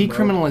I mean,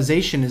 spectrum, bro.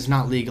 decriminalization is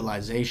not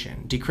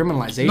legalization.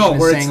 Decriminalization No,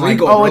 is where saying it's like,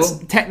 legal, oh, bro. it's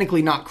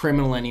technically not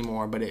criminal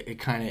anymore, but it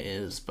kind of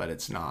is, but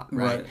it's not,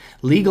 right? Right.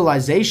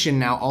 Legalization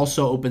now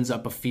also opens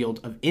up a field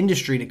of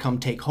industry to come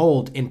take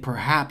hold, and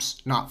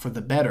perhaps not for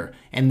the better.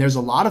 And there's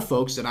a lot of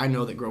folks that I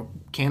know that grow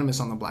cannabis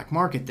on the black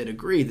market that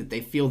agree that they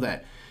feel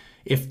that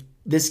if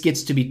this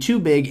gets to be too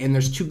big and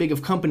there's too big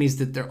of companies,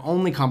 that their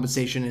only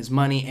compensation is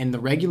money, and the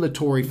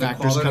regulatory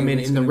factors come in,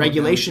 and the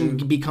regulation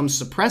becomes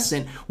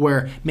suppressant,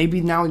 where maybe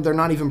now they're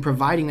not even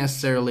providing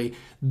necessarily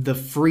the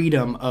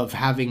freedom of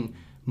having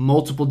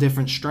multiple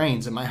different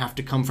strains. It might have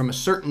to come from a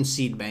certain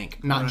seed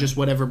bank, not just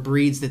whatever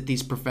breeds that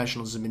these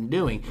professionals have been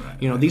doing.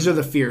 These are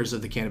the fears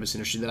of the cannabis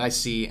industry that I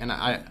see, and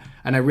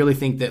I really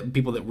think that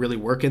people that really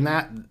work in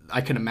that,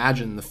 I can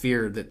imagine the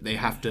fear that they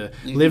have to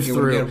live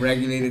through. Get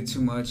regulated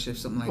too much if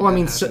something like that. Well, I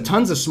mean, happened.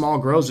 tons of small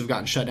grows have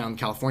gotten shut down in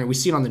California. We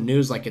see it on the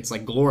news, like it's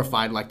like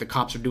glorified, like the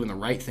cops are doing the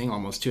right thing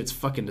almost too. It's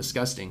fucking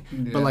disgusting.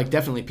 Yeah. But like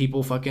definitely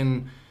people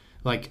fucking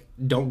like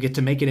don't get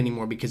to make it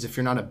anymore, because if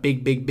you're not a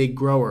big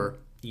grower,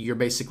 you're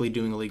basically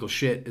doing illegal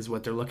shit, is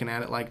what they're looking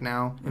at it like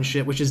now and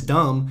shit, which is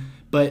dumb.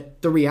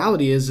 But the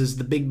reality is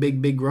the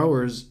big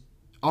growers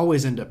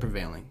always end up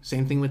prevailing.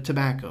 Same thing with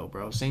tobacco,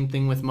 bro. Same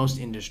thing with most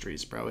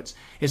industries, bro.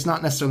 It's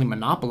not necessarily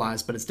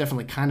monopolized, but it's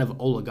definitely kind of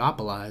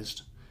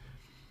oligopolized.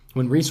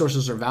 When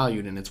resources are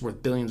valued and it's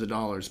worth billions of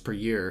dollars per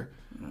year,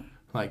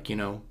 like,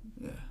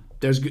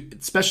 there's,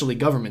 especially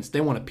governments,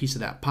 they want a piece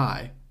of that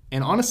pie.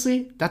 And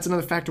honestly, that's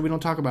another factor we don't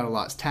talk about a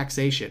lot, is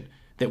taxation.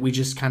 That we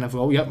just kind of,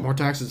 more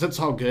taxes, that's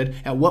all good.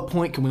 At what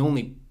point can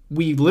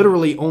we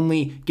literally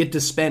only get to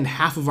spend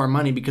half of our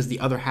money because the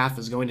other half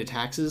is going to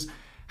taxes?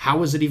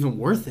 How is it even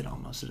worth it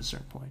almost at a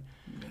certain point?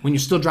 When you're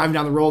still driving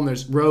down the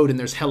road and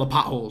there's hella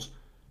potholes,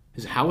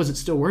 how is it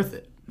still worth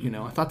it?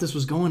 I thought this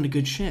was going to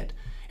good shit.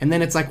 And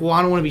then it's like, well,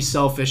 I don't want to be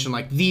selfish and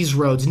like these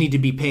roads need to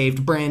be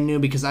paved brand new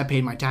because I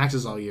paid my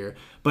taxes all year.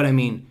 But I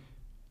mean,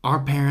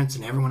 our parents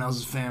and everyone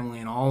else's family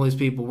and all these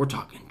people, we're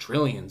talking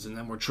trillions, and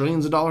then we're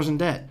trillions of dollars in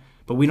debt.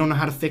 But we don't know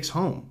how to fix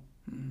home,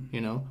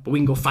 But we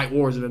can go fight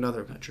wars in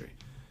another country.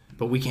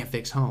 But we can't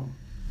fix home.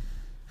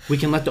 We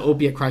can let the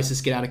opiate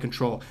crisis get out of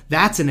control.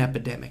 That's an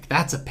epidemic.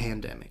 That's a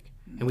pandemic.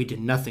 And we did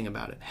nothing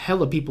about it.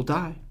 Hella people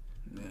die.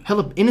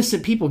 Hella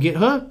innocent people get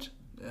hooked.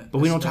 But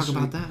we don't talk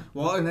about that.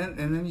 Well, and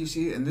then you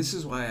see, and this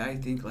is why I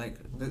think, like,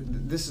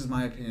 this is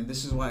my opinion.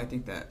 This is why I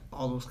think that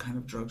all those kind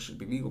of drugs should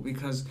be legal.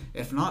 Because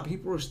if not,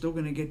 people are still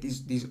going to get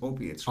these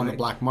opiates, on right? the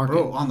black market.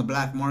 Bro, on the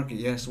black market,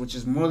 yes, which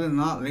is more than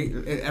not,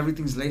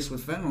 everything's laced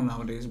with fentanyl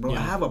nowadays, bro. Yeah.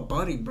 I have a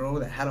buddy, bro,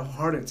 that had a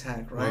heart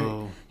attack, right?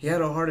 Whoa. He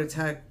had a heart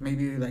attack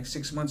maybe like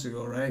 6 months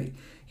ago, right?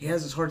 He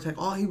has this heart attack.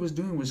 All he was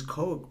doing was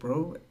coke,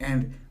 bro.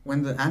 And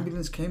when the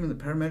ambulance came and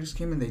the paramedics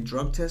came and they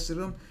drug tested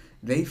him,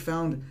 they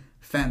found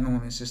fentanyl in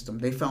his system.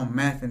 They found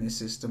meth in his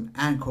system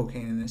and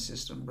cocaine in his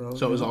system, bro.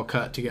 So it was all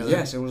cut together?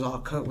 Yes, it was all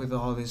cut with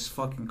all this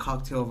fucking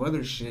cocktail of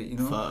other shit,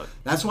 Fuck.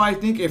 That's why I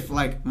think if,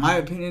 like, my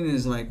opinion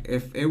is, like,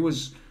 if it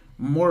was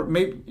more,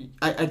 maybe,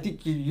 I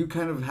think you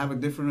kind of have a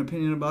different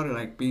opinion about it,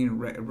 like, being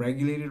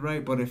regulated,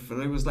 right? But if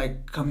it was,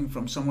 like, coming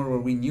from somewhere where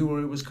we knew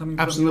where it was coming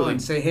Absolutely. from,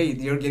 and say, hey,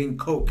 you're getting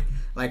coke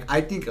Like,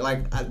 I think,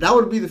 like, that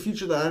would be the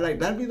future that I like.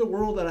 That'd be the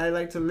world that I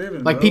like to live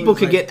in, Like, bro. people It's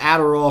could like, get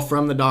Adderall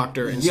from the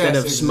doctor instead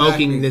of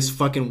smoking this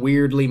fucking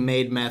weirdly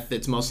made meth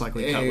that's most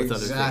likely cut with other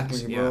things.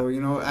 Exactly, bro. Yeah.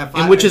 You know,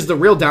 and which is the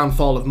real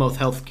downfall of most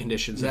health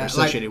conditions that are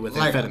associated with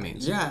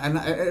amphetamines. Yeah,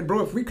 and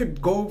bro, if we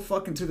could go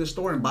fucking to the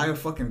store and buy a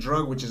fucking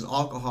drug, which is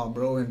alcohol,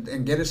 bro,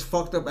 and get as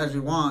fucked up as we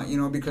want, you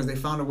know, because they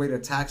found a way to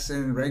tax it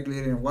and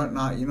regulate it and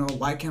whatnot, you know,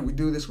 why can't we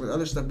do this with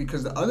other stuff?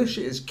 Because the other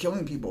shit is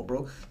killing people,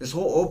 bro. This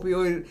whole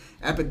opioid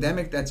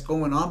epidemic that's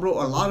going on, bro,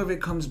 a lot of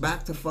it comes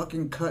back to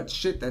fucking cut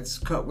shit that's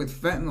cut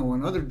with fentanyl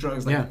and other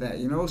drugs like that,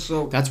 you know?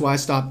 So that's why I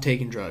stopped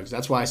taking drugs.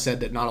 That's why I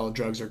said that not all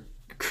drugs are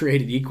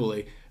created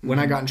equally. When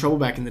I got in trouble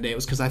back in the day, it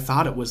was because I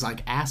thought it was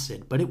like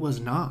acid, but it was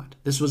not.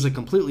 This was a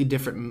completely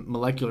different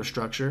molecular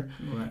structure,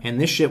 and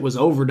this shit was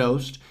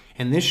overdosed,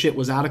 and this shit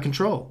was out of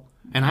control.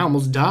 And I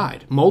almost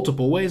died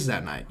multiple ways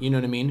that night, you know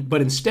what I mean?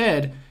 But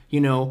instead, you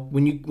know,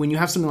 when you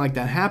have something like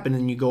that happen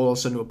and you go all of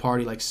a sudden to a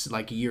party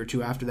like a year or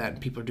two after that and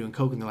people are doing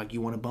coke and they're like,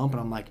 you want to bump? And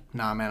I'm like,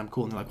 nah, man, I'm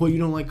cool. And they're like, well, you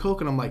don't like coke?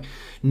 And I'm like,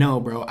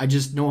 no, bro, I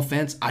just, no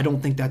offense, I don't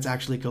think that's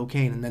actually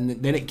cocaine. And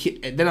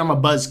then I'm a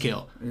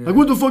buzzkill. Yeah. Like,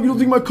 what the fuck, you don't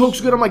think my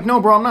coke's good? I'm like,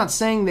 no, bro, I'm not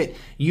saying that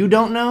you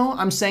don't know.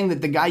 I'm saying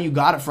that the guy you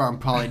got it from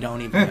probably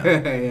don't even know.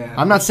 Yeah.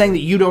 I'm not saying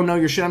that you don't know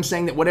your shit. I'm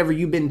saying that whatever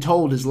you've been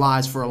told is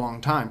lies for a long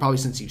time, probably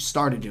since you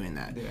started doing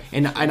that. Yeah.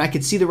 And I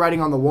could see the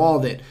writing on the wall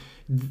that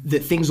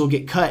things will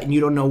get cut and you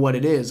don't know what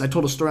it is. I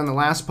told a story on the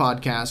last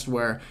podcast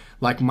where,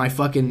 like, my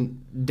fucking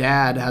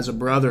dad has a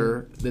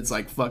brother that's,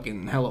 like,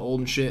 fucking hella old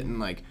and shit and,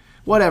 like,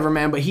 whatever,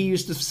 man. But he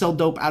used to sell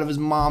dope out of his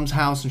mom's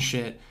house and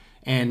shit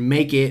and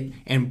make it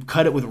and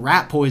cut it with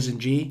rat poison,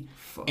 G.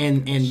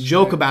 And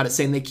joke about it,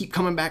 saying they keep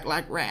coming back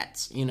like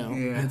rats, you know.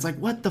 Yeah. And it's like,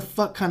 what the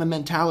fuck kind of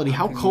mentality?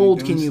 How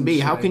cold can you be?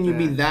 How can you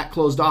be that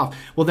closed off?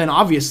 Well, then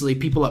obviously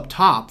people up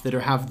top that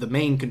have the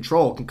main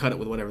control can cut it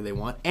with whatever they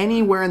want.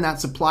 Anywhere in that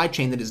supply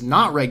chain that is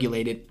not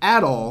regulated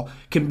at all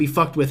can be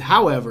fucked with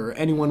however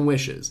anyone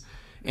wishes.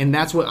 And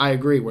that's what I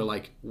agree. We're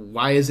like,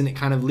 why isn't it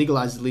kind of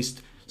legalized at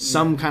least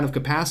some kind of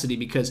capacity?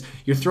 Because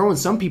you're throwing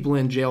some people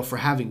in jail for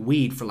having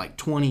weed for like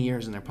 20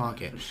 years in their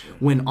pocket. Sure.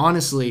 When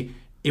honestly,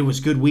 it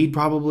was good weed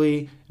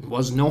probably. It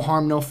was no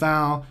harm, no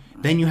foul.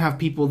 Then you have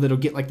people that'll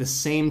get like the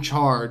same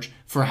charge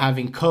for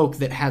having coke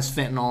that has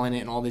fentanyl in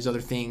it and all these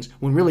other things,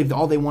 when really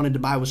all they wanted to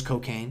buy was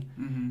cocaine.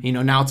 Mm-hmm. You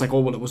know, now it's like,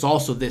 oh, well, it was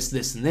also this,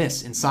 and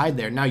this inside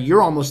there. Now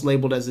you're almost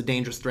labeled as a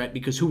dangerous threat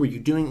because who were you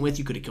doing it with?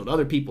 You could have killed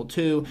other people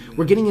too.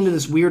 We're getting into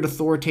this weird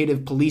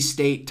authoritative police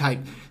state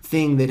type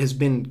thing that has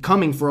been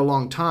coming for a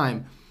long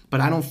time.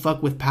 But I don't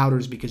fuck with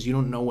powders because you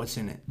don't know what's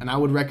in it. And I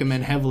would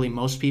recommend heavily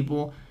most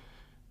people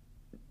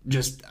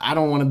just, I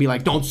don't want to be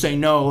like, don't say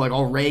no, like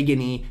all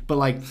Reagan-y, but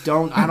like,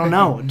 I don't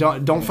know.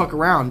 Don't fuck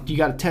around. You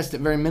got to test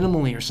it very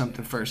minimally or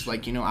something first.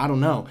 Like, you know, I don't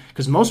know.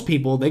 Because most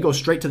people, they go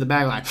straight to the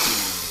bag like,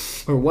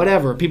 or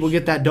whatever. People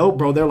get that dope,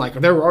 bro. They're like,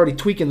 they're already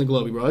tweaking the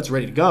globy, bro. It's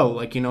ready to go.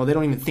 Like, you know, they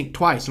don't even think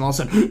twice. And all of a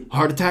sudden,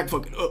 heart attack,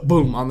 fucking,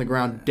 boom, on the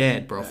ground,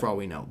 dead, bro, for all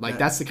we know. Like,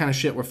 that's the kind of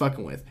shit we're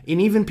fucking with. And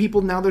even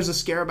people, now there's a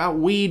scare about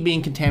weed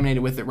being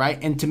contaminated with it, right?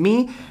 And to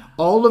me,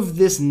 all of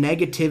this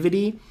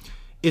negativity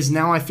is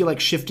now, I feel like,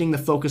 shifting the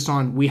focus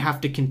on we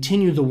have to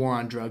continue the war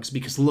on drugs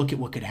because look at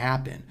what could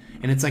happen.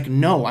 And it's like,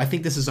 no, I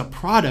think this is a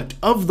product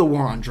of the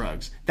war on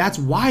drugs. That's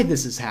why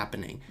this is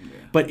happening. Yeah.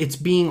 But it's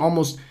being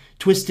almost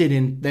twisted,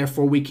 and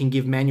therefore we can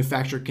give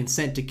manufacturer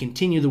consent to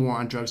continue the war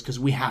on drugs because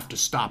we have to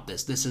stop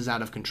this. This is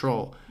out of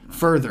control.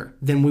 Further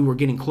than we were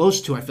getting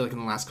close to, I feel like, in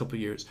the last couple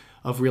of years,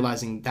 of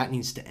realizing that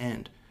needs to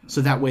end. So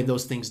that way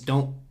those things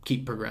don't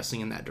keep progressing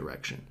in that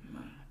direction.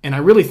 And I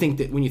really think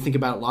that when you think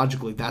about it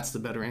logically, that's the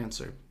better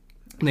answer.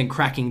 And then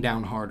cracking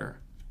down harder,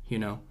 you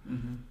know?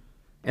 Mm-hmm.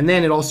 And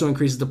then it also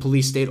increases the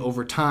police state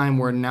over time,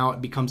 where now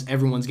it becomes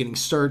everyone's getting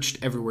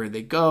searched everywhere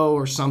they go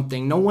or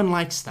something. No one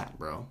likes that,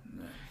 bro.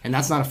 No. And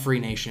that's not a free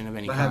nation of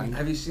any kind.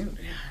 Have you seen...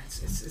 Yeah,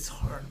 it's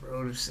hard,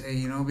 bro, to say,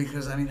 you know,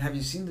 because, I mean, have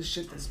you seen the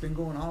shit that's been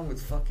going on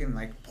with fucking,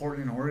 like,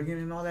 Portland, Oregon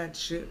and all that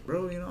shit,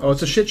 bro, you know? Oh,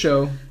 it's a shit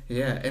show.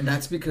 Yeah, and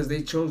that's because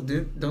they chose...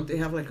 Don't they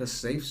have, like, a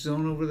safe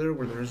zone over there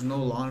where there's no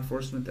law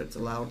enforcement that's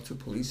allowed to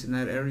police in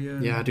that area?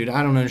 Yeah, dude,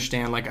 I don't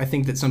understand. Like, I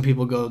think that some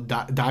people go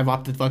dive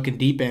off the fucking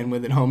deep end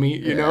with it, homie,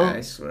 you know?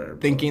 I swear, bro.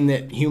 Thinking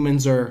that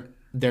humans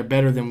they're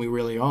better than we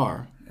really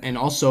are. And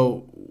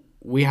also,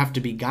 we have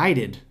to be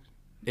guided.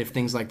 If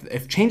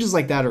changes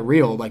like that are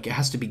real, like, it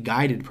has to be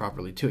guided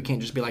properly too. It can't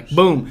just be like,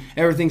 boom,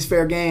 everything's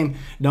fair game.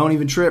 Don't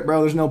even trip,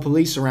 bro. There's no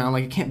police around.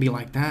 Like, it can't be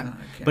like that. No,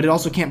 but it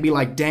also can't be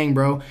like, dang,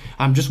 bro,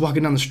 I'm just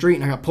walking down the street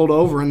and I got pulled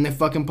over and they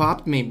fucking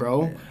popped me,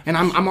 bro. Yeah. And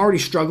I'm already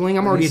struggling.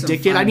 I'm already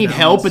addicted. I need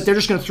help, but they're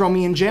just gonna throw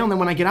me in jail. And then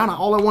when I get out,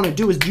 all I want to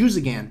do is use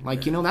again.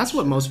 Like, you know, that's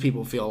what most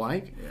people feel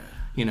like. Yeah.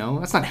 You know,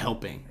 that's not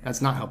helping.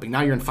 That's not helping.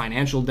 Now you're in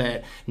financial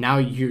debt. Now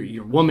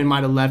your woman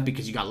might have left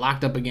because you got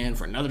locked up again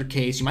for another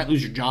case. You might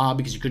lose your job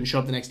because you couldn't show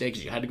up the next day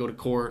because you had to go to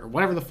court or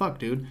whatever the fuck,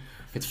 dude.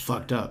 It's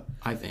fucked up,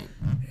 I think.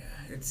 Yeah,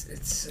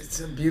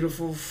 it's a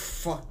beautiful,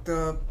 fucked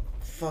up,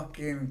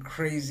 fucking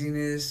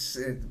craziness.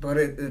 But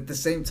at the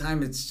same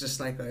time, it's just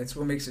like, it's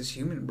what makes us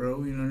human,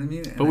 bro. You know what I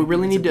mean? But we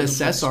really need to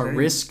assess our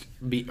risk,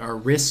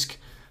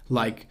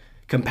 like,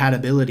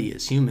 compatibility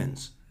as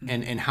humans,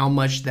 and how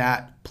much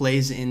that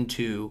plays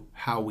into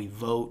how we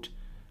vote,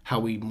 how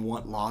we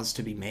want laws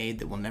to be made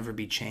that will never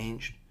be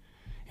changed.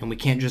 And we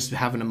can't just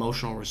have an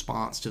emotional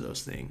response to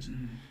those things.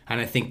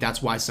 And I think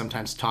that's why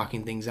sometimes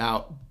talking things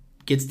out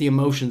gets the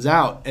emotions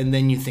out, and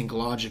then you think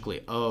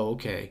logically, oh,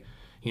 okay,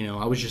 you know,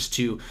 I was just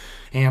too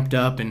amped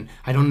up and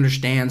I don't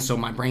understand, so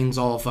my brain's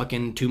all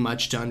fucking too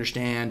much to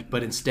understand.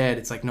 But instead,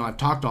 it's like, no, I've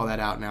talked all that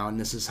out now, and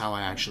this is how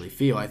I actually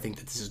feel. I think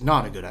that this is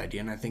not a good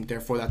idea, and I think,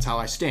 therefore, that's how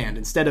I stand.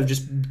 Instead of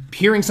just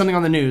hearing something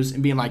on the news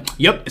and being like,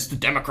 yep, it's the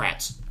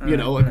Democrats. You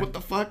know, like, what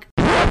the fuck?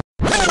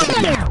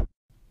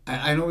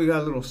 I know we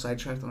got a little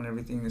sidetracked on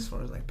everything as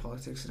far as, like,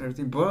 politics and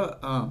everything,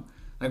 but,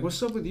 like,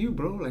 what's up with you,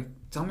 bro? Like,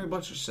 tell me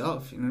about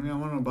yourself, you know what I mean? I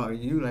want to know about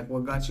you, like,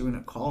 what got you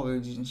into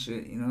college and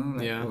shit, you know?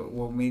 Like,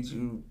 what made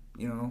you,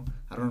 you know,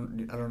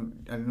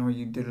 I know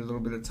you did a little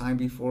bit of time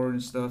before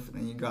and stuff, and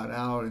then you got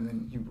out, and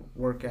then you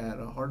work at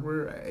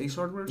Ace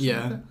Hardware or something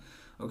like that?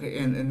 Okay,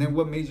 and then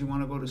what made you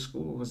want to go to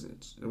school? Was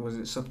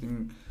it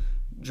something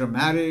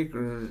dramatic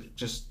or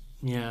just,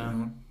 you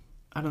know?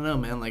 I don't know,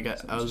 man. Like,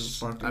 I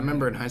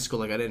remember in high school,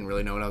 like, I didn't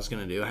really know what I was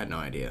going to do. I had no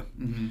idea.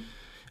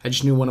 I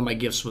just knew one of my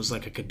gifts was,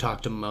 like, I could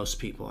talk to most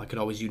people. I could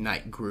always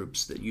unite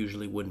groups that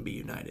usually wouldn't be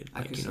united.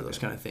 Like, you know, those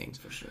kind of things.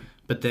 For sure.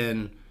 But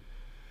then,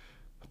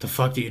 what the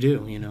fuck do you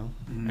do, you know?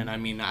 And, I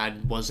mean, I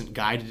wasn't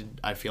guided,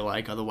 I feel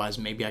like. Otherwise,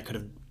 maybe I could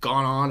have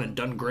gone on and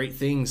done great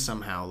things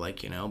somehow,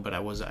 like, you know. But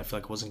I feel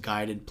like I wasn't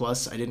guided.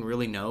 Plus, I didn't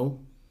really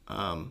know.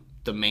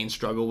 The main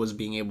struggle was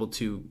being able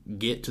to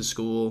get to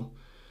school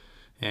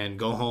and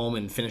go home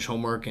and finish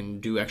homework and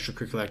do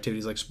extracurricular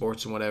activities like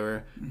sports and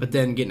whatever. But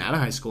then getting out of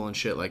high school and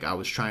shit, like, I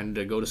was trying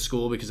to go to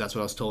school because that's what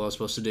I was told I was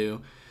supposed to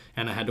do.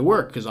 And I had to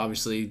work because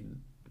obviously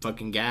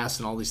fucking gas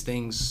and all these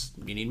things,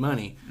 you need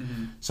money.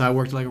 So I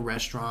worked at, like, a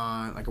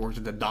restaurant. Like, I worked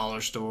at the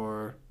dollar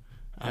store.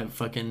 I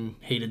fucking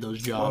hated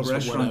those jobs. What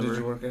restaurant whatever. did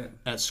you work at?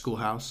 At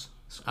Schoolhouse.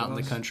 Out in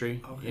the country.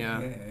 Okay,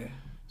 yeah. Yeah.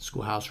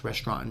 Schoolhouse,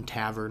 restaurant, and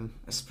tavern.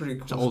 That's pretty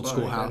cool. It's an old spot,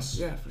 schoolhouse.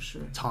 Yeah, for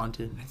sure. It's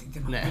haunted. I think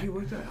they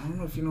worked there. I don't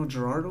know if you know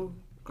Gerardo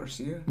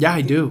Garcia. Yeah,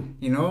 I do.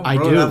 You know, I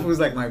bro, do. that was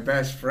like my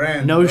best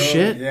friend. No bro.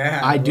 shit.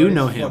 Yeah, I bro, do he's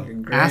know him.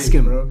 fucking great, Ask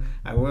him, bro.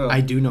 I will. I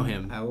do know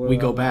him. I will. We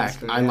go I'll back. ask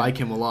him, I yeah. like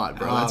him a lot,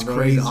 bro. That's bro,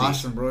 crazy. He's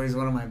awesome, bro. He's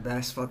one of my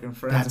best fucking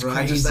friends, That's bro.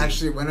 crazy. I just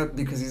actually went up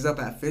because he's up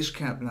at Fish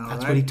Camp now,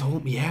 That's right? what he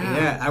told me. Yeah.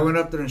 Yeah, I went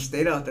up there and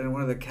stayed out there in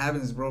one of the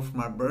cabins, bro, for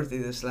my birthday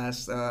this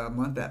last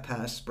month that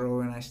passed, bro.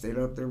 And I stayed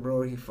up there,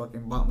 bro. He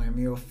fucking bought my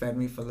meal, fed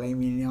me filet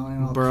mignon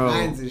and all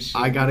kinds of shit.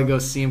 I gotta bro. go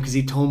see him because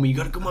he told me you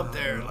gotta come up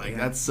there. Like,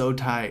 that's so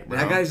tight, bro.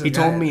 That guy's a he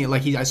told guy. me,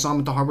 like, I saw him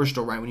at the hardware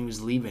store right when he was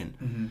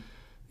leaving.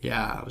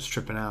 Yeah, I was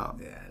tripping out.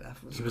 Yeah,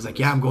 he was like,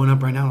 yeah, I'm going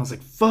up right now. And I was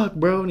like, fuck,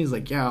 bro. And he's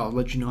like, yeah, I'll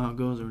let you know how it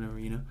goes or whatever,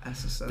 you know?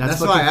 That's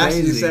why I asked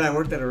you. You said I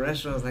worked at a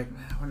restaurant. I was like,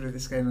 man, I wonder if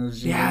this guy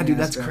knows you. Yeah, dude,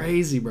 that's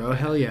crazy, bro.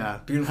 Hell yeah.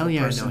 Beautiful Hell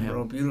yeah, person, I know him.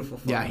 bro. Beautiful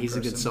fucking Yeah, he's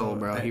a good person, soul,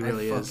 bro. He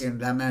really is.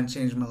 That man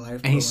changed my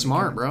life, bro. And he's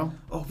smart, bro.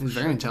 Oh, he's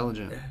very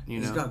intelligent, Yeah. you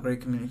know? He's got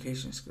great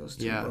communication skills,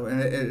 too, Yeah. bro.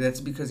 And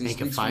that's because he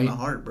speaks from the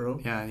heart, bro.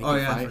 Yeah, he oh, can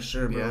yeah, fight. for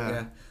sure, bro.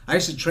 Yeah. I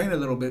used to train a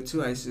little bit,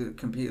 too. I used to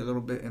compete a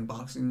little bit in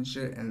boxing and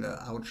shit, and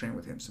I would train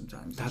with him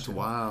sometimes. That's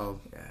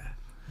wild. Yeah.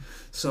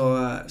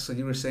 So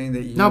you were saying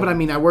that you... No, but I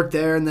mean, I worked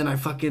there, and then I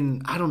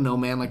don't know,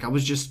 man. Like, I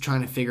was just trying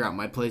to figure out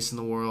my place in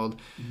the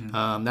world.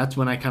 That's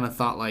when I kind of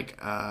thought,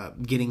 like,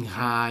 getting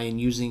high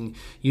and using,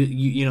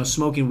 you know,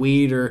 smoking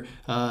weed or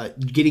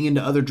getting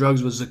into other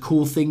drugs was a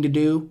cool thing to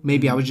do.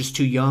 Maybe I was just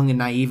too young and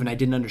naive, and I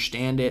didn't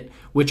understand it,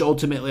 which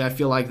ultimately I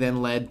feel like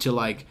then led to,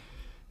 like,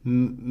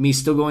 me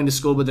still going to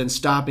school, but then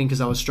stopping because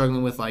I was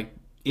struggling with, like,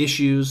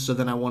 issues. So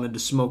then I wanted to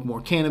smoke more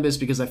cannabis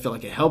because I felt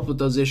like it helped with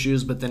those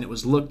issues, but then it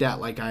was looked at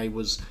like I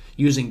was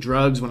using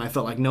drugs when I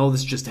felt like, no,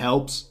 this just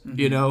helps,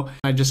 you know?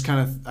 I just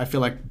I feel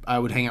like I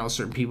would hang out with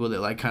certain people that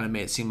like kind of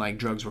made it seem like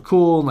drugs were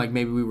cool, and like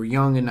maybe we were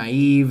young and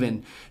naive,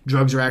 and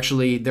drugs are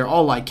actually, they're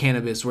all like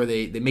cannabis where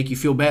they make you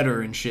feel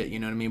better and shit, you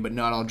know what I mean? But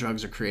not all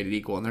drugs are created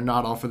equal, and they're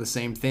not all for the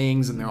same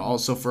things, and they're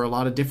also for a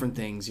lot of different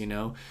things, you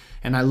know?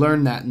 And I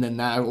learned that, and then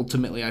that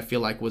ultimately I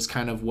feel like was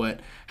kind of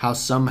how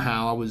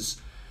somehow I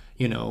was,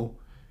 you know,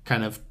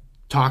 kind of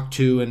talked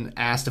to and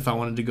asked if I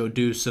wanted to go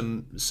do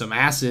some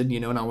acid, you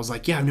know, and I was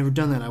like, yeah, I've never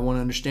done that. I want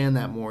to understand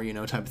that more, you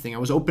know, type of thing. I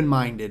was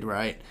open-minded,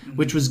 right?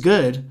 Which was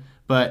good,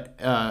 but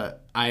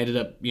I ended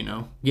up, you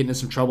know, getting in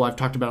some trouble. I've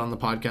talked about it on the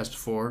podcast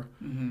before,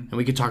 and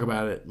we could talk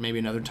about it maybe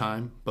another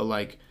time, but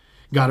like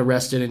got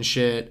arrested and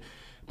shit.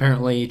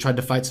 Apparently tried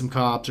to fight some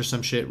cops or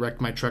some shit,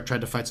 wrecked my truck,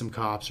 tried to fight some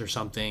cops or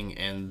something,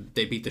 and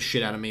they beat the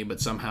shit out of me, but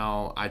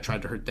somehow I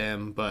tried to hurt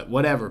them. But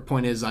whatever.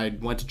 Point is, I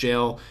went to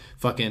jail,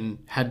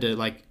 fucking had to,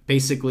 like,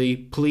 basically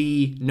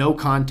plea no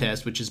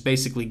contest, which is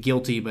basically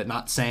guilty but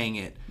not saying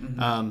it,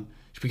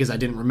 because I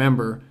didn't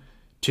remember,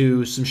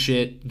 to some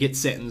shit, get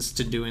sentenced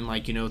to doing,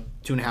 like, you know,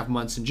 2.5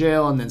 months in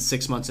jail and then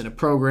 6 months in a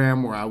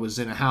program where I was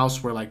in a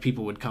house where, like,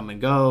 people would come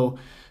and go.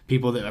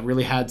 People that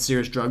really had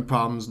serious drug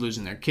problems,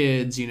 losing their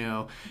kids, you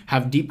know,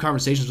 have deep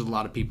conversations with a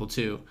lot of people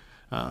too.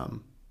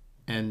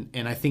 And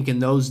I think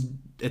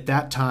at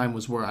that time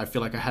was where I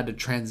feel like I had to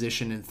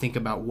transition and think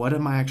about, what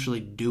am I actually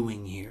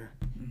doing here?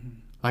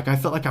 Like, I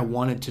felt like I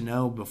wanted to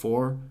know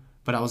before,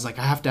 but I was like,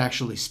 I have to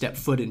actually step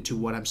foot into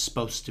what I'm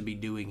supposed to be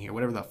doing here,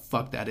 whatever the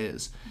fuck that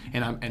is.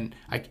 And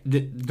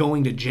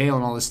going to jail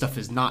and all this stuff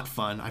is not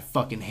fun. I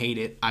fucking hate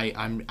it.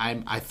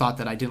 I thought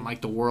that I didn't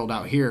like the world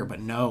out here, but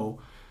no,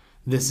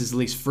 this is at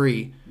least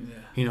free. Yeah.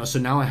 You know, so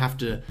now I have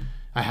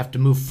to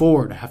move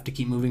forward. I have to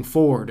keep moving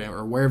forward,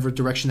 or wherever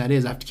direction that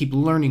is. I have to keep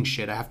learning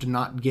shit. I have to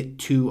not get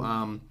too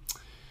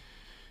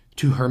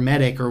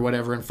hermetic or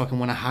whatever and fucking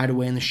want to hide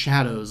away in the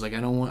shadows. Like,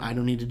 I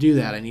don't need to do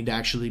that. I need to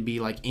actually be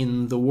like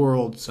in the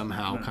world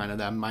somehow, kind of,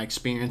 that my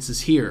experience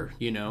is here,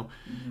 you know.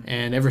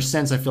 And ever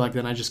since, I feel like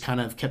then I just kind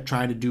of kept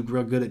trying to do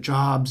real good at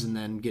jobs and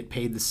then get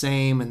paid the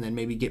same and then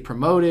maybe get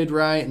promoted,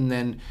 right? And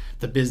then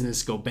the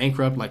business go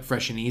bankrupt, like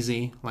fresh and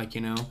easy, like,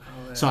 you know.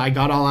 So I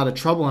got all out of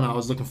trouble and I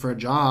was looking for a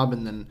job,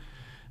 and then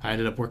I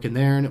ended up working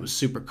there, and it was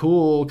super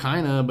cool,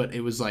 kind of, but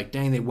it was like,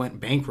 dang, they went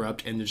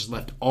bankrupt and they just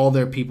left all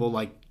their people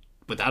like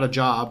without a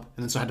job.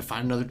 And then so I had to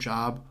find another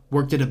job.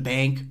 Worked at a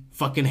bank,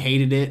 fucking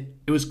hated it.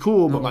 It was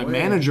cool, but my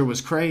manager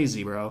was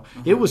crazy, bro.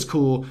 It was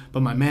cool,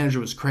 but my manager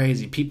was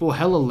crazy. People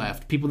hella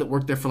left. People that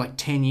worked there for like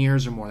 10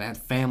 years or more. They had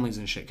families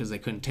and shit because they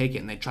couldn't take it,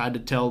 and they tried to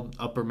tell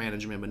upper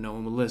management, but no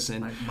one would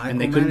listen,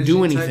 and they couldn't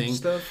do anything.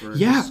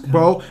 Yeah,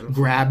 bro,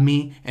 grab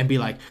me and be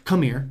like,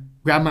 come here.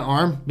 Grab my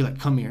arm, be like,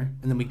 come here.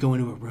 And then we go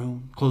into a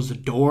room, close the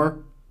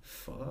door.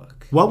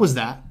 Fuck. What was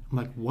that? I'm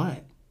like,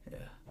 what? Yeah.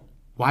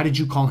 Why did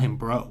you call him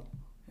bro?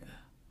 Yeah.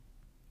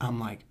 I'm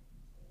like,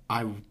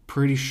 I'm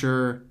pretty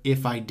sure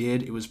if I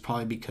did, it was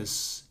probably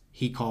because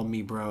he called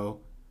me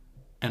bro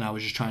and I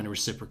was just trying to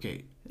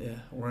reciprocate. Yeah,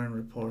 we're in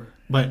rapport.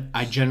 But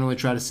I generally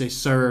try to say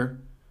sir,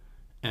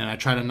 and I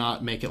try to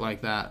not make it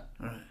like that.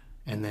 All right.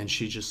 And then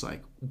she's just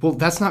like, well,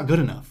 that's not good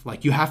enough.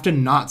 Like, you have to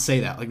not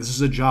say that. Like, this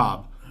is a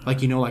job.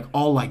 Like, you know, like,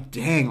 all like,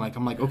 dang. Like,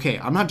 I'm like, okay,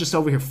 I'm not just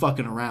over here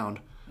fucking around.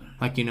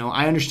 Like, you know,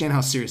 I understand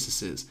how serious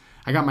this is.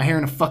 I got my hair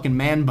in a fucking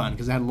man bun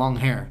because I had long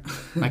hair.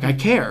 Like, I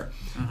care.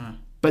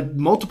 But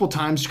multiple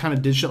times kind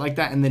of did shit like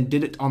that, and then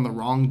did it on the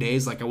wrong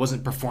days. Like, I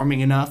wasn't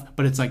performing enough.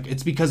 But it's like,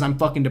 it's because I'm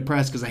fucking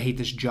depressed because I hate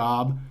this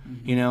job,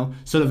 you know?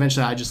 So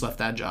eventually I just left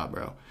that job,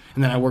 bro.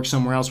 And then I worked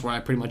somewhere else where I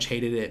pretty much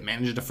hated it.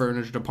 Managed a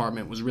furniture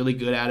department, was really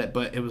good at it.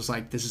 But it was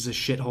like, this is a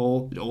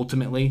shithole,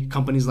 ultimately.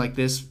 Companies like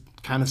this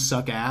kind of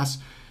suck ass.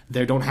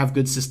 They don't have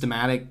good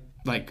systematic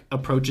like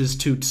approaches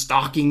to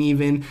stocking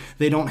even.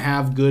 They don't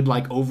have good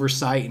like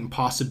oversight and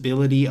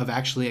possibility of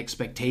actually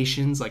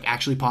expectations, like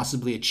actually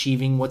possibly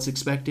achieving what's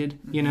expected,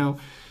 you know,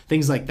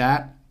 things like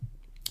that.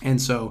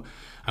 And so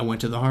I went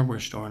to the hardware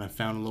store and I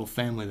found a little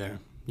family there,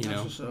 you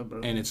know,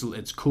 and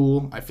it's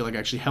cool. I feel like I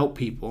actually help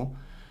people.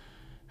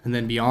 And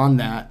then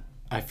beyond that,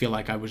 I feel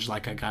like I was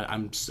like,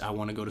 I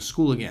want to go to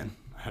school again.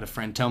 I had a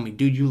friend tell me,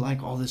 dude, you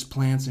like all this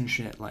plants and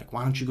shit. Like,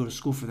 why don't you go to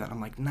school for that? I'm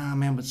like, nah,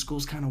 man, but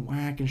school's kind of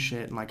whack and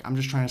shit. And like, I'm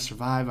just trying to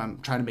survive. I'm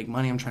trying to make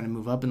money. I'm trying to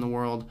move up in the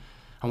world.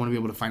 I want to be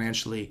able to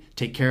financially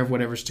take care of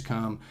whatever's to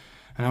come.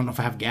 And I don't know if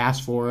I have gas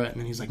for it. And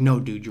then he's like,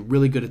 no, dude, you're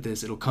really good at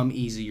this. It'll come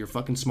easy. You're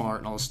fucking smart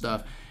and all this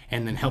stuff.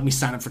 And then help me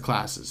sign up for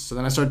classes. So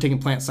then I started taking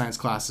plant science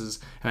classes,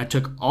 and I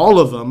took all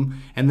of them.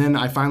 And then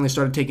I finally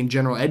started taking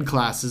general ed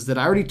classes that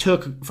I already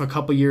took for a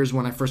couple years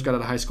when I first got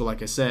out of high school,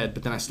 like I said.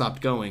 But then I stopped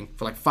going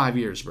for like 5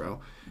 years, bro.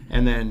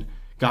 And then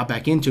got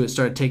back into it,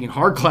 started taking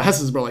hard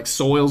classes, bro, like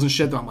soils and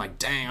shit that I'm like,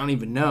 dang, I don't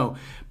even know.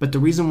 But the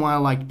reason why I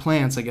liked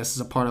plants, I guess,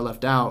 is a part I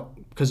left out.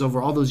 Because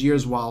over all those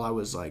years while I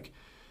was like,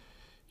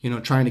 you know,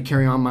 trying to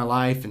carry on my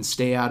life and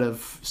stay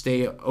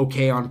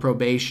okay on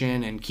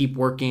probation and keep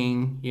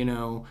working, you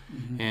know,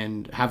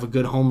 and have a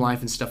good home life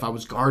and stuff. I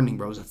was gardening,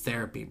 bro. It was a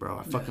therapy, bro.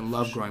 I fucking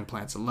love growing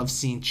plants. I love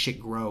seeing shit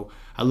grow.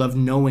 I love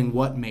knowing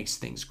what makes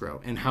things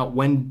grow and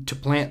when to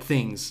plant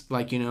things.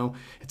 Like, you know,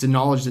 it's a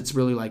knowledge that's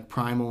really like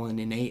primal and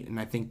innate, and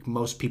I think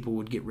most people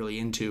would get really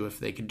into if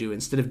they could do it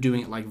instead of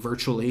doing it like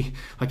virtually.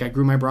 Like, I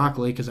grew my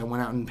broccoli because I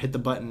went out and hit the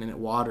button and it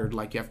watered.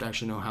 Like, you have to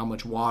actually know how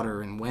much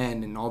water and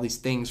when and all these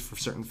things for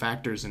certain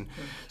factors. And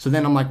so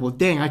then I'm like, well,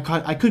 dang,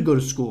 I could go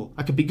to school.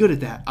 I could be good at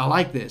that. I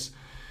like this.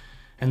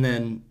 And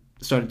then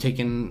started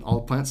taking all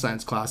the plant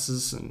science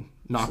classes and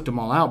knocked them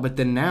all out. But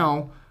then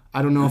now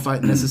I don't know if I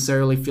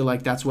necessarily feel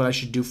like that's what I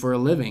should do for a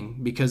living,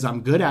 because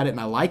I'm good at it and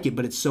I like it,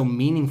 but it's so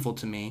meaningful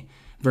to me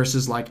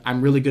versus like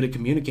I'm really good at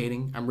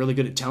communicating. I'm really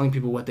good at telling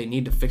people what they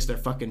need to fix their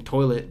fucking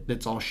toilet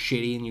that's all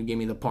shitty and you gave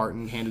me the part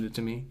and handed it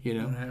to me, you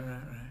know? Right.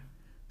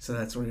 So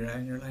that's where you're at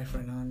in your life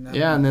right now.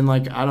 Yeah, and then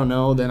like, I don't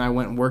know, then I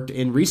went and worked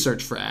in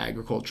research for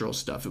agricultural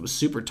stuff. It was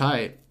super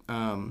tight.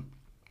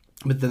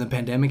 But then the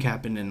pandemic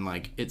happened and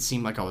like it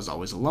seemed like I was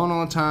always alone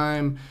all the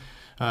time.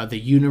 The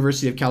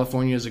University of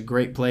California is a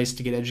great place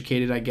to get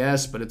educated, I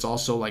guess, but it's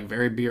also like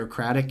very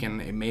bureaucratic,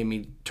 and it made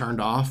me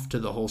turned off to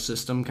the whole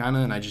system kind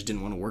of, and I just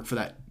didn't want to work for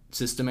that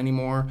system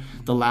anymore.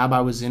 The lab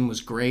I was in was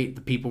great.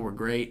 The people were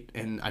great,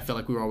 and I felt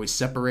like we were always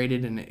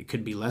separated, and it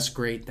could be less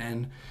great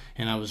then.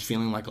 And I was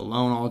feeling like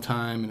alone all the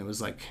time, and it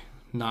was like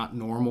not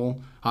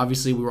normal.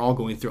 Obviously, we were all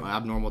going through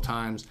abnormal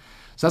times.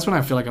 So that's when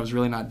I feel like I was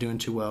really not doing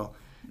too well.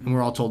 And we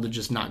were all told to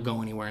just not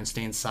go anywhere and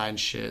stay inside and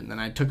shit. And then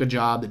I took a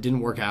job that didn't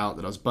work out,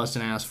 that I was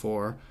busting ass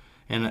for,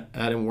 and that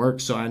didn't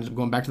work. So I ended up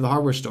going back to the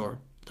hardware store.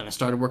 Then I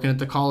started working at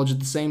the college at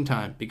the same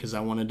time because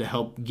I wanted to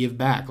help give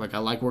back. Like, I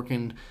like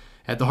working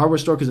at the hardware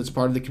store because it's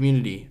part of the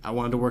community. I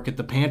wanted to work at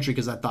the pantry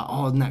because I thought,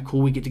 oh, isn't that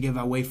cool? We get to give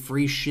away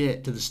free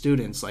shit to the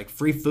students, like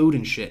free food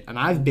and shit. And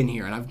I've been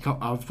here, and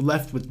I've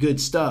left with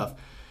good stuff.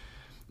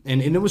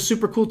 And it was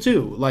super cool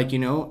too. Like, you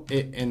know,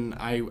 and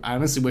I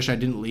honestly wish I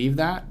didn't leave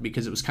that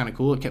because it was kind of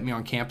cool. It kept me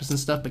on campus and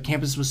stuff. But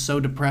campus was so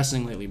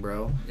depressing lately,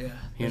 bro. Yeah.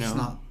 You know? It's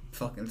not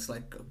fucking, it's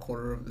like a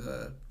quarter of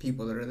the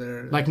people that are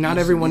there. Like, not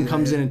everyone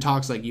comes in and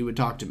talks like you would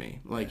talk to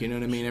me. Like, you know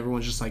what I mean?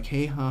 Everyone's just like,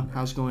 hey,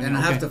 how's it going? And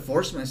I have to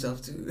force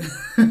myself to,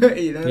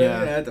 you know what I mean?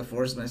 I have to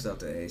force myself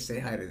to, hey, say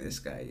hi to this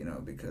guy, you know,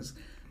 because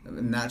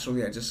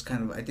naturally I just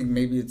kind of, I think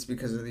maybe it's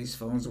because of these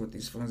phones, what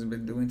these phones have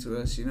been doing to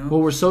us, you know?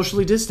 Well, we're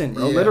socially distant,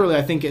 bro. Literally,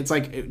 I think it's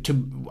like, I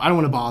don't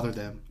want to bother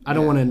them. I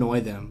don't want to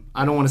annoy them.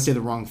 I don't want to say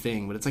the wrong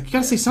thing, but it's like, you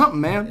gotta say something,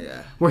 man.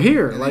 Yeah. We're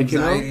here. And like,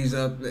 anxiety's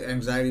up, the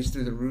anxiety's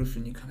through the roof,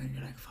 and you come in and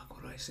you're like, fuck,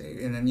 what do I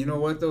say? And then, you know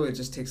what, though? It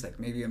just takes like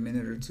maybe a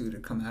minute or two to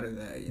come out of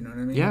that, you know what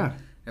I mean? Yeah.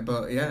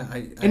 But yeah,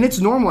 and it's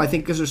normal, I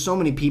think, because there's so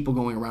many people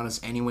going around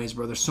us anyways,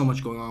 bro. There's so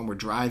much going on. We're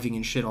driving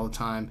and shit all the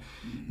time.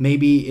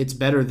 Maybe it's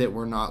better that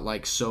we're not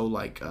like so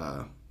like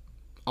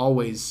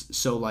always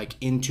so like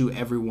into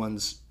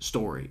everyone's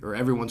story or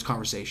everyone's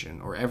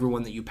conversation or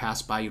everyone that you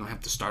pass by you don't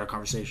have to start a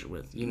conversation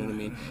with. You know what I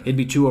mean? It'd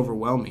be too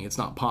overwhelming. It's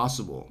not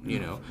possible, you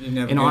know.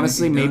 And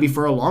honestly, maybe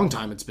for a long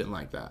time it's been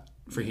like that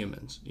for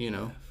humans, you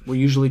know. We're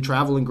usually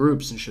travel in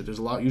groups and shit. There's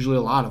usually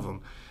a lot of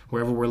them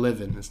wherever we're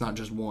living. It's not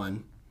just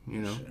one, you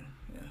know. Sure.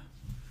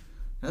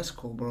 That's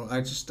cool, bro.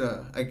 I just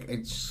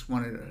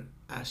wanted to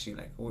ask you,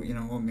 like, you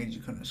know, what made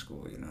you come to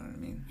school? You know what I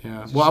mean?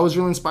 Yeah. Well, I was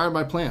really inspired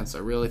by plants. I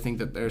really think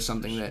that they're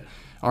something that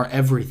are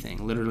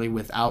everything. Literally,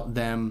 without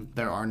them,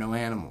 there are no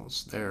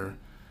animals. There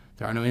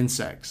are no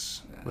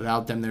insects. Yeah.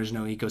 Without them, there's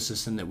no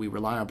ecosystem that we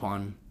rely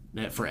upon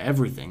for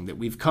everything that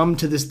we've come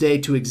to this day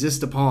to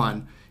exist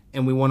upon,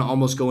 and we want to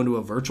almost go into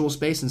a virtual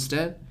space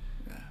instead.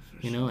 Yeah,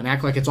 you know, and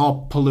act like it's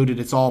all polluted,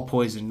 it's all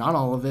poison. Not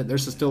all of it.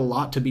 There's still a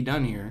lot to be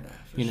done here. Yeah,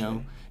 you know.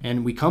 Sure.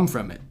 And we come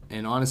from it.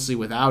 And honestly,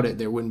 without it,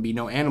 there wouldn't be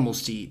no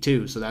animals to eat,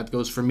 too. So that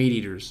goes for meat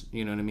eaters.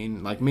 You know what I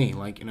mean? Like me.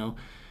 Like, you know,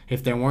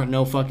 if there weren't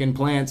no fucking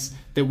plants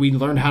that we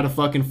learned how to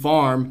fucking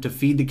farm to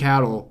feed the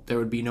cattle, there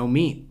would be no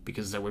meat.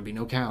 Because there would be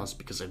no cows.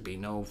 Because there'd be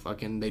no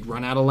fucking... They'd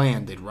run out of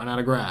land. They'd run out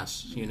of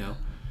grass, you know?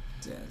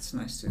 Yeah, it's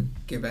nice to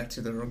get back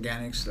to the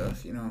organic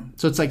stuff, you know?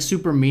 So it's, like,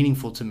 super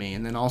meaningful to me.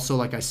 And then also,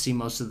 like, I see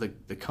most of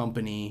the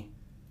company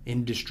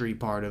industry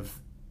part of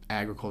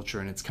agriculture.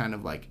 And it's kind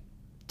of like...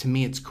 To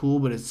me, it's cool,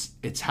 but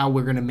it's how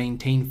we're going to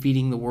maintain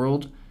feeding the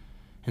world.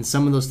 And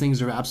some of those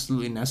things are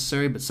absolutely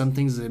necessary, but some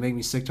things that make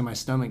me sick to my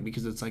stomach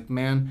because it's like,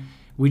 man,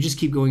 we just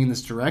keep going in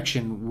this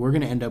direction. We're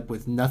going to end up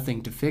with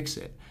nothing to fix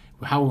it.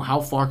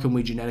 How far can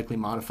we genetically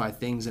modify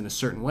things in a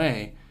certain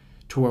way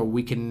to where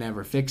we can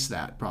never fix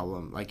that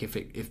problem? Like if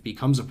it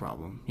becomes a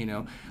problem, you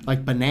know,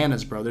 like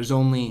bananas, bro. There's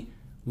only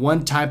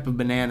one type of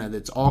banana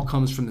that's all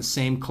comes from the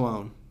same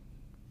clone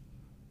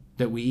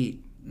that we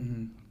eat.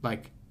 Mm-hmm.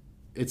 Like,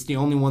 it's the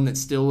only one that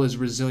still is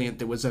resilient,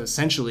 that was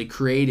essentially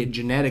created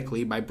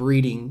genetically by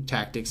breeding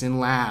tactics in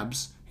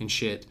labs and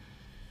shit.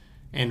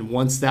 And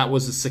once that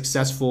was a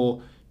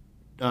successful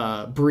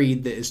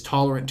breed that is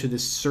tolerant to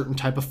this certain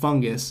type of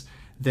fungus,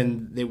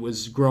 then it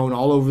was grown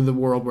all over the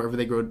world wherever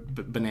they grow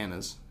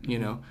bananas, you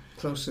know.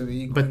 Close to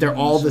the but they're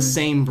all the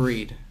same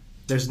breed.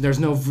 There's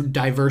no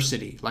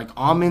diversity. Like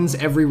almonds,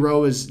 every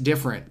row is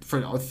different.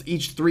 For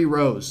each 3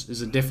 rows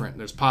is a different.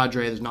 There's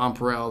Padre, there's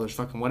Nonpareil, there's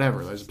fucking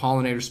whatever. There's a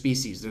pollinator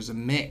species. There's a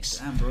mix.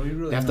 Damn, bro, you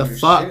really they have to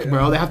fuck, shit,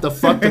 bro. They have to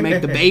fuck to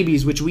make the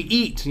babies, which we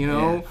eat, you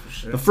know? Yeah, for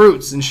sure. The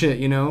fruits and shit,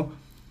 you know?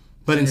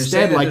 But so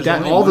instead, like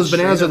that, all those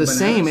bananas are the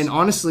same. And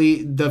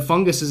honestly, the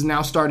fungus is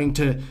now starting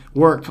to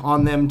work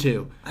on them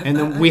too. And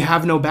then we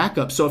have no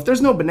backup. So if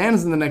there's no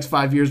bananas in the next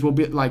 5 years, we'll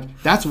be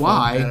like, that's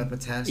why.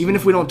 Even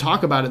if we don't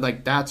talk about it,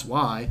 like that's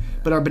why.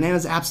 But are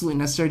bananas absolutely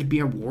necessary to be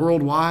a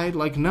worldwide?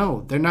 Like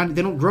no, they're not.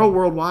 They don't grow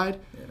worldwide.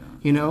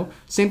 You know,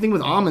 same thing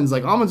with almonds.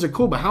 Like almonds are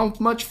cool, but how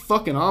much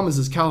fucking almonds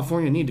does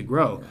California need to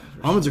grow?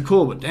 Almonds are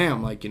cool, but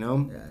damn, like, you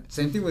know. Yeah.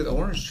 Same thing with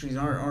orange trees.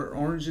 Our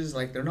oranges,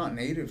 like, they're not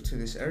native to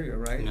this area,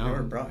 right? No. They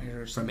were brought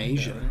here from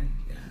Asia. Like that, right?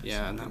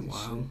 Yeah, isn't that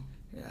wild?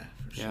 Yeah,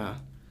 for sure. Yeah.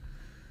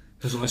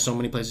 There's only so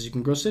many places you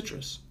can grow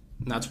citrus.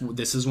 And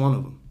this is one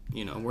of them.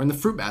 You know, we're in the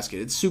fruit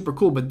basket. It's super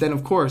cool. But then,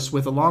 of course,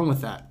 along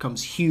with that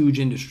comes huge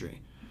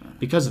industry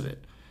because of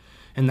it.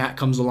 And that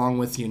comes along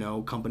with, you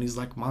know, companies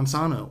like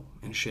Monsanto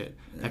and shit.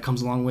 Yeah. That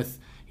comes along with,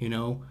 you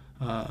know,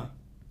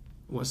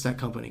 what's that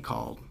company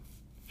called?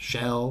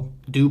 Shell,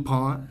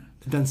 DuPont.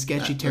 They've done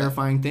sketchy,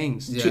 terrifying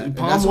things. Yeah,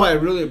 that's why I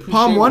really appreciate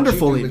Palm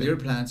Wonderful what you do with your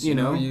plants. You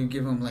know, you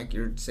give them, like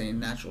you're saying,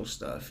 natural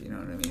stuff. You know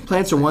what I mean?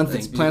 Plants are one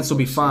thing. Plants will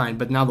be fine,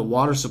 but now the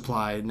water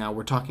supply. Now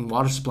we're talking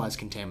water supply is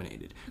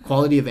contaminated.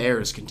 Quality of air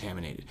is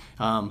contaminated.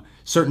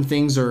 Certain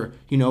things are,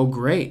 you know,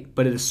 great,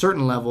 but at a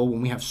certain level,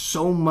 when we have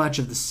so much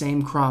of the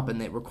same crop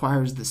and it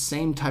requires the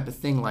same type of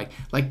thing, like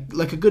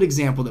a good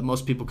example that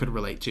most people could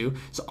relate to.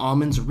 So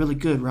almonds are really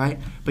good, right?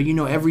 But you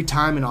know, every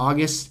time in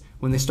August,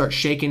 when they start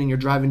shaking and you're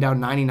driving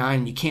down 99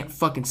 and you can't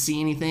fucking see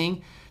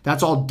anything,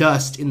 That's all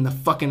dust in the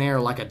fucking air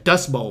like a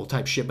dust bowl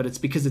type shit, but it's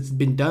because it's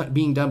being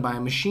done by a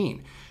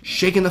machine.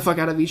 Shaking the fuck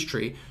out of each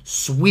tree,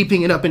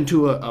 sweeping it up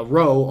into a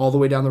row all the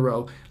way down the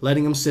row,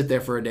 letting them sit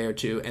there for a day or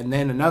two, and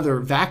then another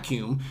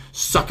vacuum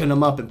sucking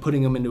them up and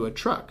putting them into a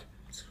truck.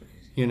 That's crazy.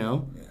 You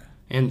know? Yeah.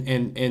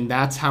 And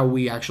that's how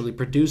we actually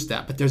produce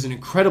that. But there's an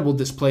incredible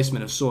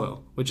displacement of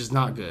soil, which is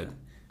not good.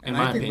 In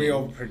my opinion. We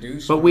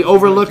overproduce. But we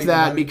overlook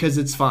that because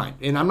it's fine.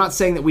 And I'm not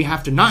saying that we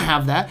have to not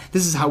have that.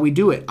 This is how we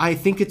do it. I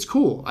think it's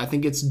cool. I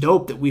think it's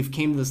dope that we've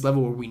came to this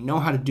level where we know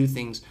how to do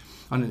things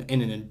in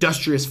an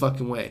industrious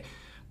fucking way.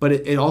 But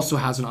it also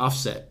has an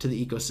offset to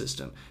the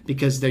ecosystem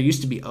because there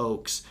used to be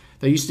oaks.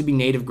 There used to be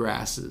native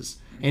grasses.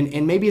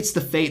 And maybe it's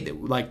the fate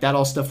that like that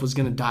all stuff was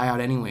going to die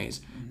out anyways.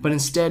 But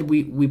instead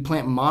we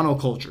plant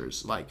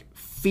monocultures like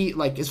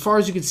as far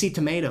as you can see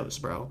tomatoes,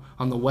 bro,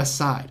 on the west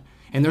side.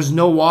 And there's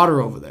no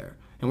water over there.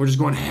 And we're just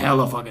growing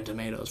hella fucking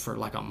tomatoes for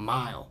like a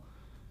mile.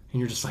 And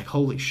you're just like,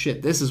 holy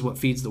shit, this is what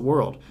feeds the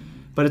world.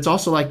 But it's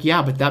also like,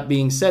 yeah, but that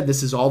being said,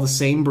 this is all the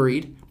same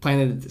breed,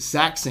 planted at the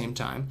exact same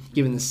time,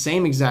 given the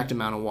same exact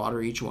amount of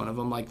water, each one of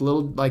them, like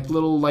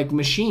little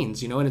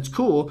machines, you know, and it's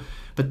cool.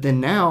 But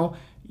then now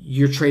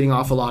you're trading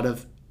off a lot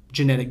of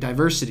genetic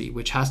diversity,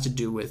 which has to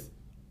do with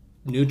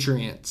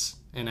nutrients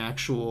and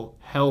actual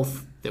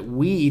health that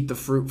we eat the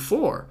fruit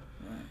for.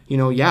 You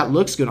know, yeah, it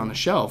looks good on the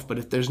shelf, but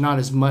if there's not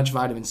as much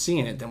vitamin C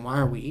in it, then why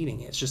are we eating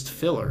it? It's just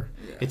filler.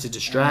 Yeah. It's a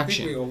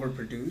distraction. And I think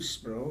we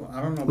overproduce, bro.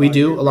 I don't know. We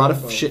do. A lot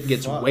of shit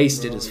gets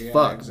wasted as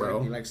fuck, exactly.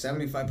 Bro. Like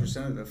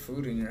 75% of the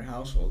food in your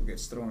household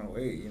gets thrown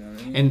away. You know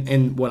what I mean?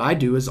 And what I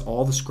do is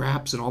all the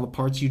scraps and all the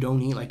parts you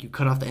don't eat, like you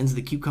cut off the ends of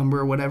the cucumber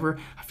or whatever,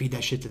 I feed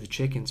that shit to the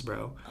chickens,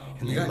 bro.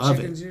 And they love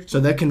it. So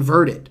they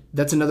convert it.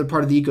 That's another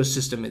part of the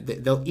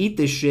ecosystem. They'll eat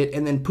this shit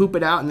and then poop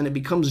it out, and then it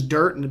becomes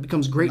dirt and it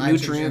becomes great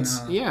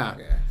nutrients. Yeah.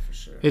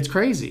 Sure. It's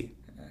crazy,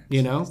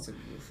 you know?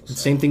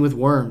 Same thing with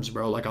worms,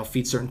 bro. Like, I'll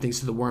feed certain things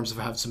to the worms if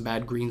I have some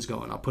bad greens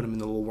going. I'll put them in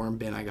the little worm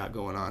bin I got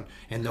going on.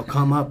 And they'll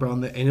come up, bro,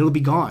 and it'll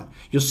be gone.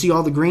 You'll see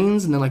all the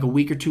greens, and then like a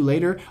week or two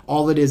later,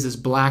 all it is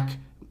black,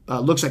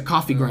 looks like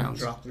coffee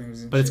grounds.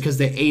 But it's because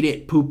they ate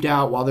it, pooped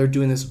out while they're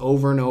doing this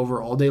over and over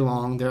all day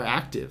long. They're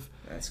active.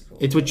 That's cool.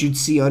 It's what you'd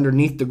see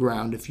underneath the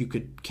ground if you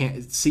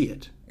can't see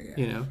it,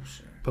 you know?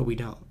 Sure. But we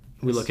don't.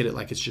 We look at it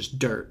like it's just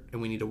dirt,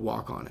 and we need to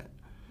walk on it.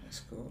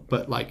 Cool.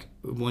 But like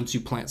once you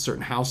plant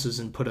certain houses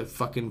and put a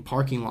fucking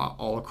parking lot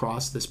all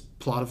across this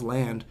plot of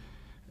land,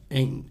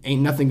 ain't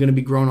nothing gonna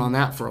be grown on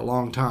that for a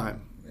long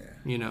time. Yeah.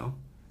 You know,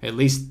 at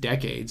least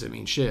decades. I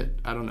mean, shit.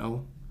 I don't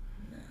know.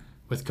 Yeah.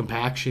 With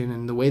compaction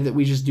and the way that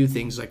we just do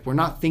things, like we're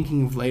not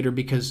thinking of later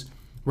because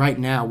right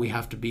now we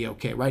have to be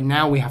okay. Right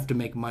now we have to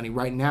make money.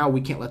 Right now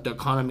we can't let the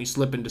economy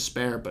slip in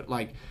despair. But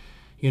like,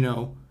 you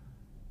know,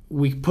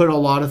 we put a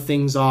lot of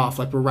things off,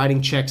 like we're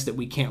writing checks that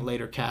we can't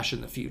later cash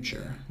in the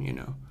future, you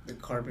know. The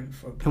carbon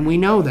footprint. And we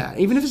know that.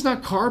 Even if it's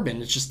not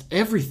carbon, it's just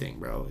everything,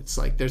 bro. It's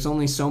like there's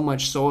only so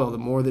much soil. The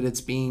more that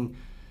it's being,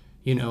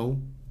 you know,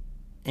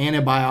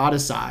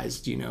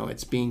 antibioticized, you know,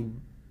 it's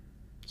being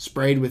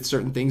sprayed with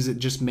certain things that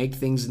just make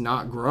things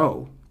not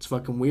grow. It's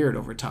fucking weird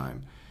over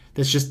time.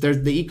 That's just the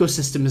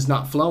ecosystem is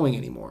not flowing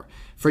anymore.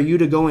 For you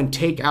to go and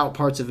take out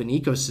parts of an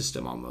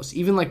ecosystem almost,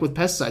 even like with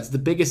pesticides, the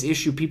biggest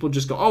issue, people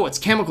just go, oh, it's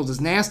chemicals, it's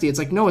nasty. It's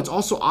like, no, it's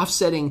also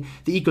offsetting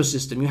the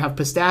ecosystem. You have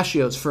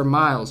pistachios for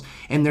miles,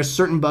 and there's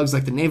certain bugs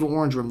like the navel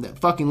orangeworm that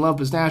fucking love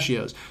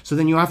pistachios. So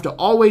then you have to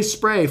always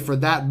spray for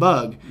that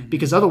bug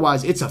because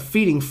otherwise it's a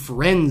feeding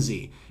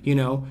frenzy, you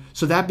know?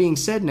 So that being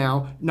said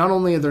now, not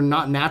only are there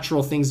not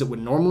natural things that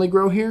would normally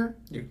grow here,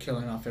 you're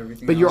killing off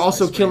everything. But you're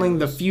also killing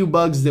the few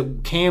bugs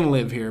that can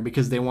live here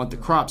because they want the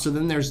crop. So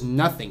then there's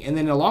nothing. And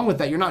then along with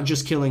that, you're not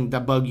just killing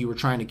that bug you were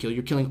trying to kill.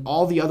 You're killing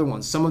all the other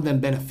ones. Some of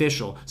them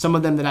beneficial. Some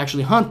of them that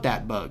actually hunt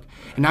that bug.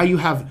 And now you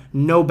have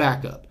no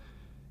backup.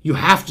 You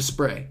have to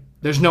spray.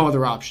 There's no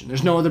other option.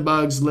 There's no other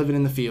bugs living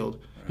in the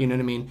field. You know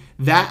what I mean?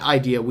 That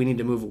idea we need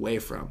to move away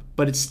from.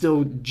 But it's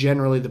still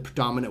generally the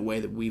predominant way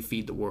that we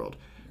feed the world.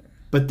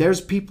 But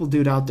there's people,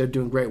 dude, out there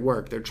doing great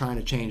work. They're trying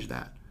to change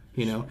that.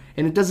 You know,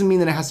 and it doesn't mean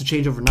that it has to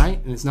change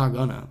overnight, and it's not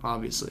gonna,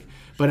 obviously.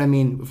 But I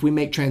mean, if we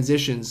make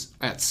transitions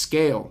at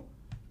scale,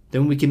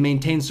 then we can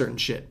maintain certain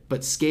shit.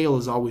 But scale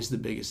is always the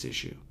biggest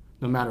issue,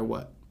 no matter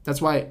what.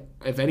 That's why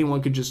if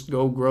anyone could just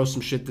go grow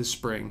some shit this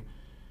spring,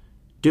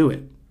 do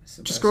it.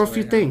 Just grow a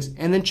few things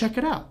and then check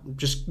it out.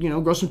 Just, you know,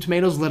 grow some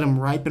tomatoes, let them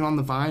ripen on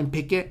the vine,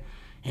 pick it,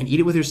 and eat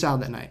it with your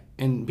salad that night.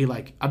 And be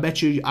like, I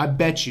bet you,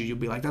 you'll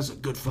be like, that's a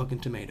good fucking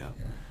tomato.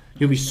 Yeah.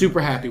 You'll be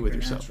super happy with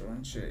yourself.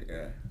 And shit,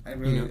 yeah. I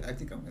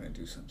think I'm gonna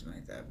do something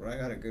like that, bro. I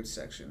got a good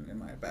section in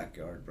my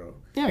backyard, bro.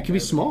 Yeah, it can be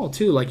small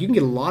too. Like you can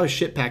get a lot of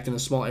shit packed in a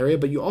small area,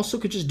 but you also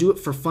could just do it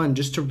for fun,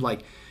 just to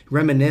like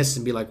reminisce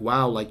and be like,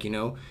 wow, like, you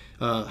know,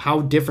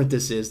 how different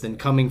this is than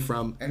coming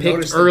from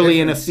picked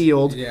early in a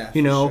field,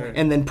 you know,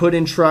 and then put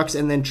in trucks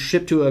and then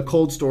shipped to a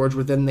cold storage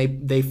where then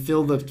they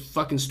fill the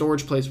fucking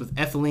storage place with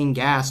ethylene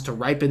gas to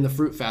ripen the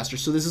fruit faster.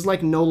 So this is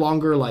like no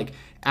longer like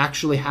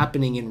actually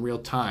happening in real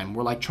time.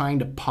 We're like trying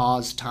to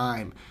pause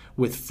time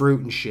with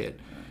fruit and shit.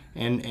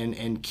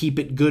 and keep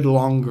it good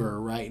longer,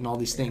 right? And all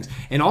these things.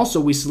 And also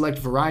we select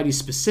varieties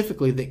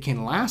specifically that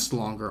can last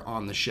longer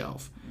on the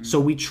shelf. So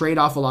we trade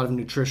off a lot of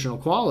nutritional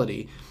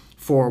quality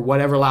for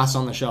whatever lasts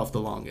on the shelf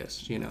the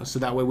longest, so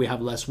that way we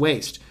have less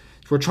waste.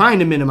 We're trying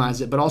to minimize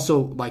it, but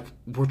also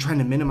we're trying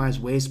to minimize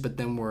waste, but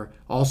then we're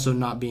also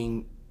not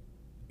being,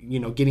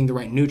 getting the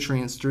right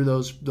nutrients through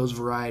those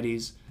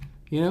varieties,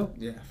 Yeah,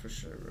 for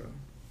sure, bro.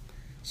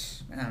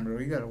 Man, bro,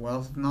 you got a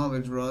wealth of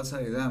knowledge, bro. I'll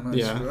tell you that much,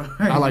 bro.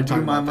 I like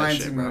talking my about that mind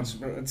shit, too bro. much,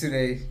 bro.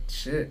 Today,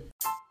 shit.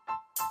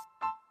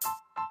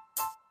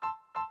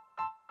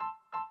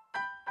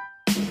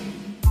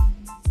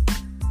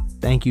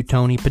 Thank you,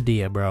 Tony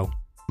Padilla, bro.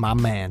 My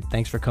man,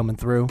 thanks for coming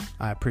through.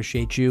 I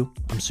appreciate you.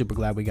 I'm super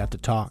glad we got to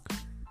talk.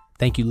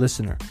 Thank you,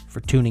 listener, for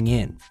tuning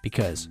in,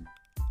 because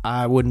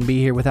I wouldn't be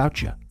here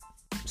without you.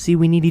 See,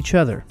 we need each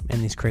other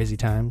in these crazy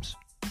times.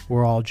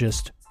 We're all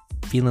just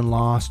feeling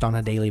lost on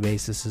a daily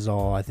basis is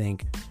all, I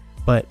think.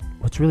 But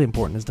what's really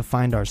important is to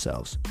find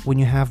ourselves. When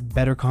you have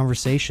better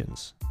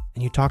conversations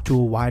and you talk to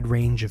a wide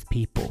range of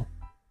people.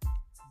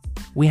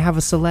 We have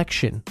a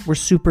selection. We're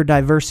super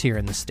diverse here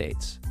in the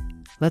States.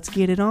 Let's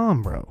get it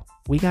on, bro.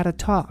 We gotta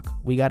talk.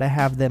 We gotta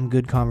have them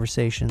good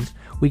conversations.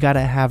 We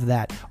gotta have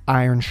that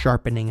iron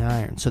sharpening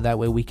iron, so that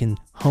way we can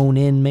hone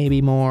in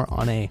maybe more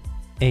on a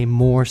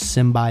more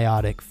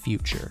symbiotic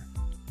future.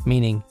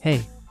 Meaning,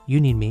 hey, you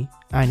need me,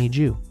 I need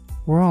you.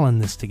 We're all in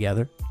this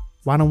together.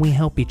 Why don't we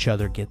help each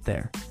other get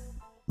there?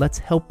 Let's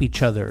help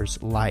each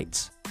other's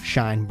lights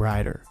shine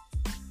brighter.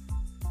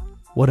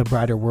 What a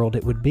brighter world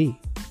it would be.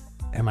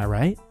 Am I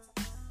right?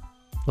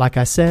 Like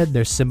I said,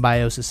 there's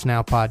Symbiosis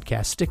Now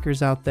podcast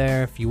stickers out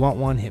there. If you want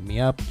one, hit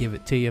me up. Give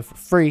it to you for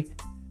free.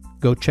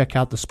 Go check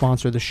out the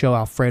sponsor of the show,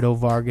 Alfredo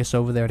Vargas,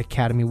 over there at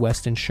Academy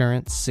West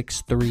Insurance,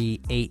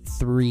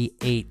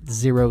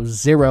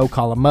 6383800.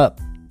 Call him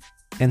up.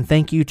 And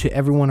thank you to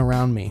everyone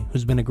around me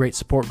who's been a great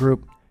support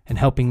group and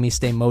helping me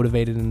stay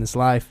motivated in this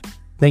life.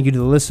 Thank you to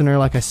the listener,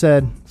 like I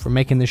said, for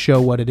making the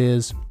show what it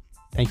is.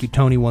 Thank you,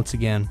 Tony, once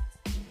again.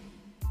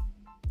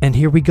 And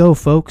here we go,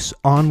 folks.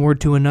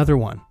 Onward to another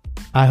one.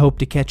 I hope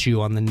to catch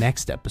you on the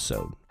next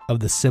episode of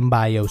the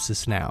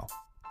Symbiosis Now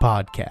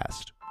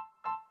podcast.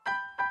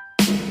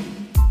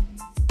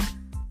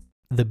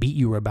 The beat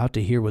you were about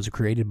to hear was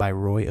created by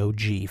Roy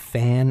OG,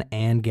 fan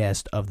and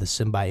guest of the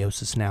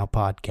Symbiosis Now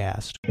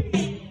podcast.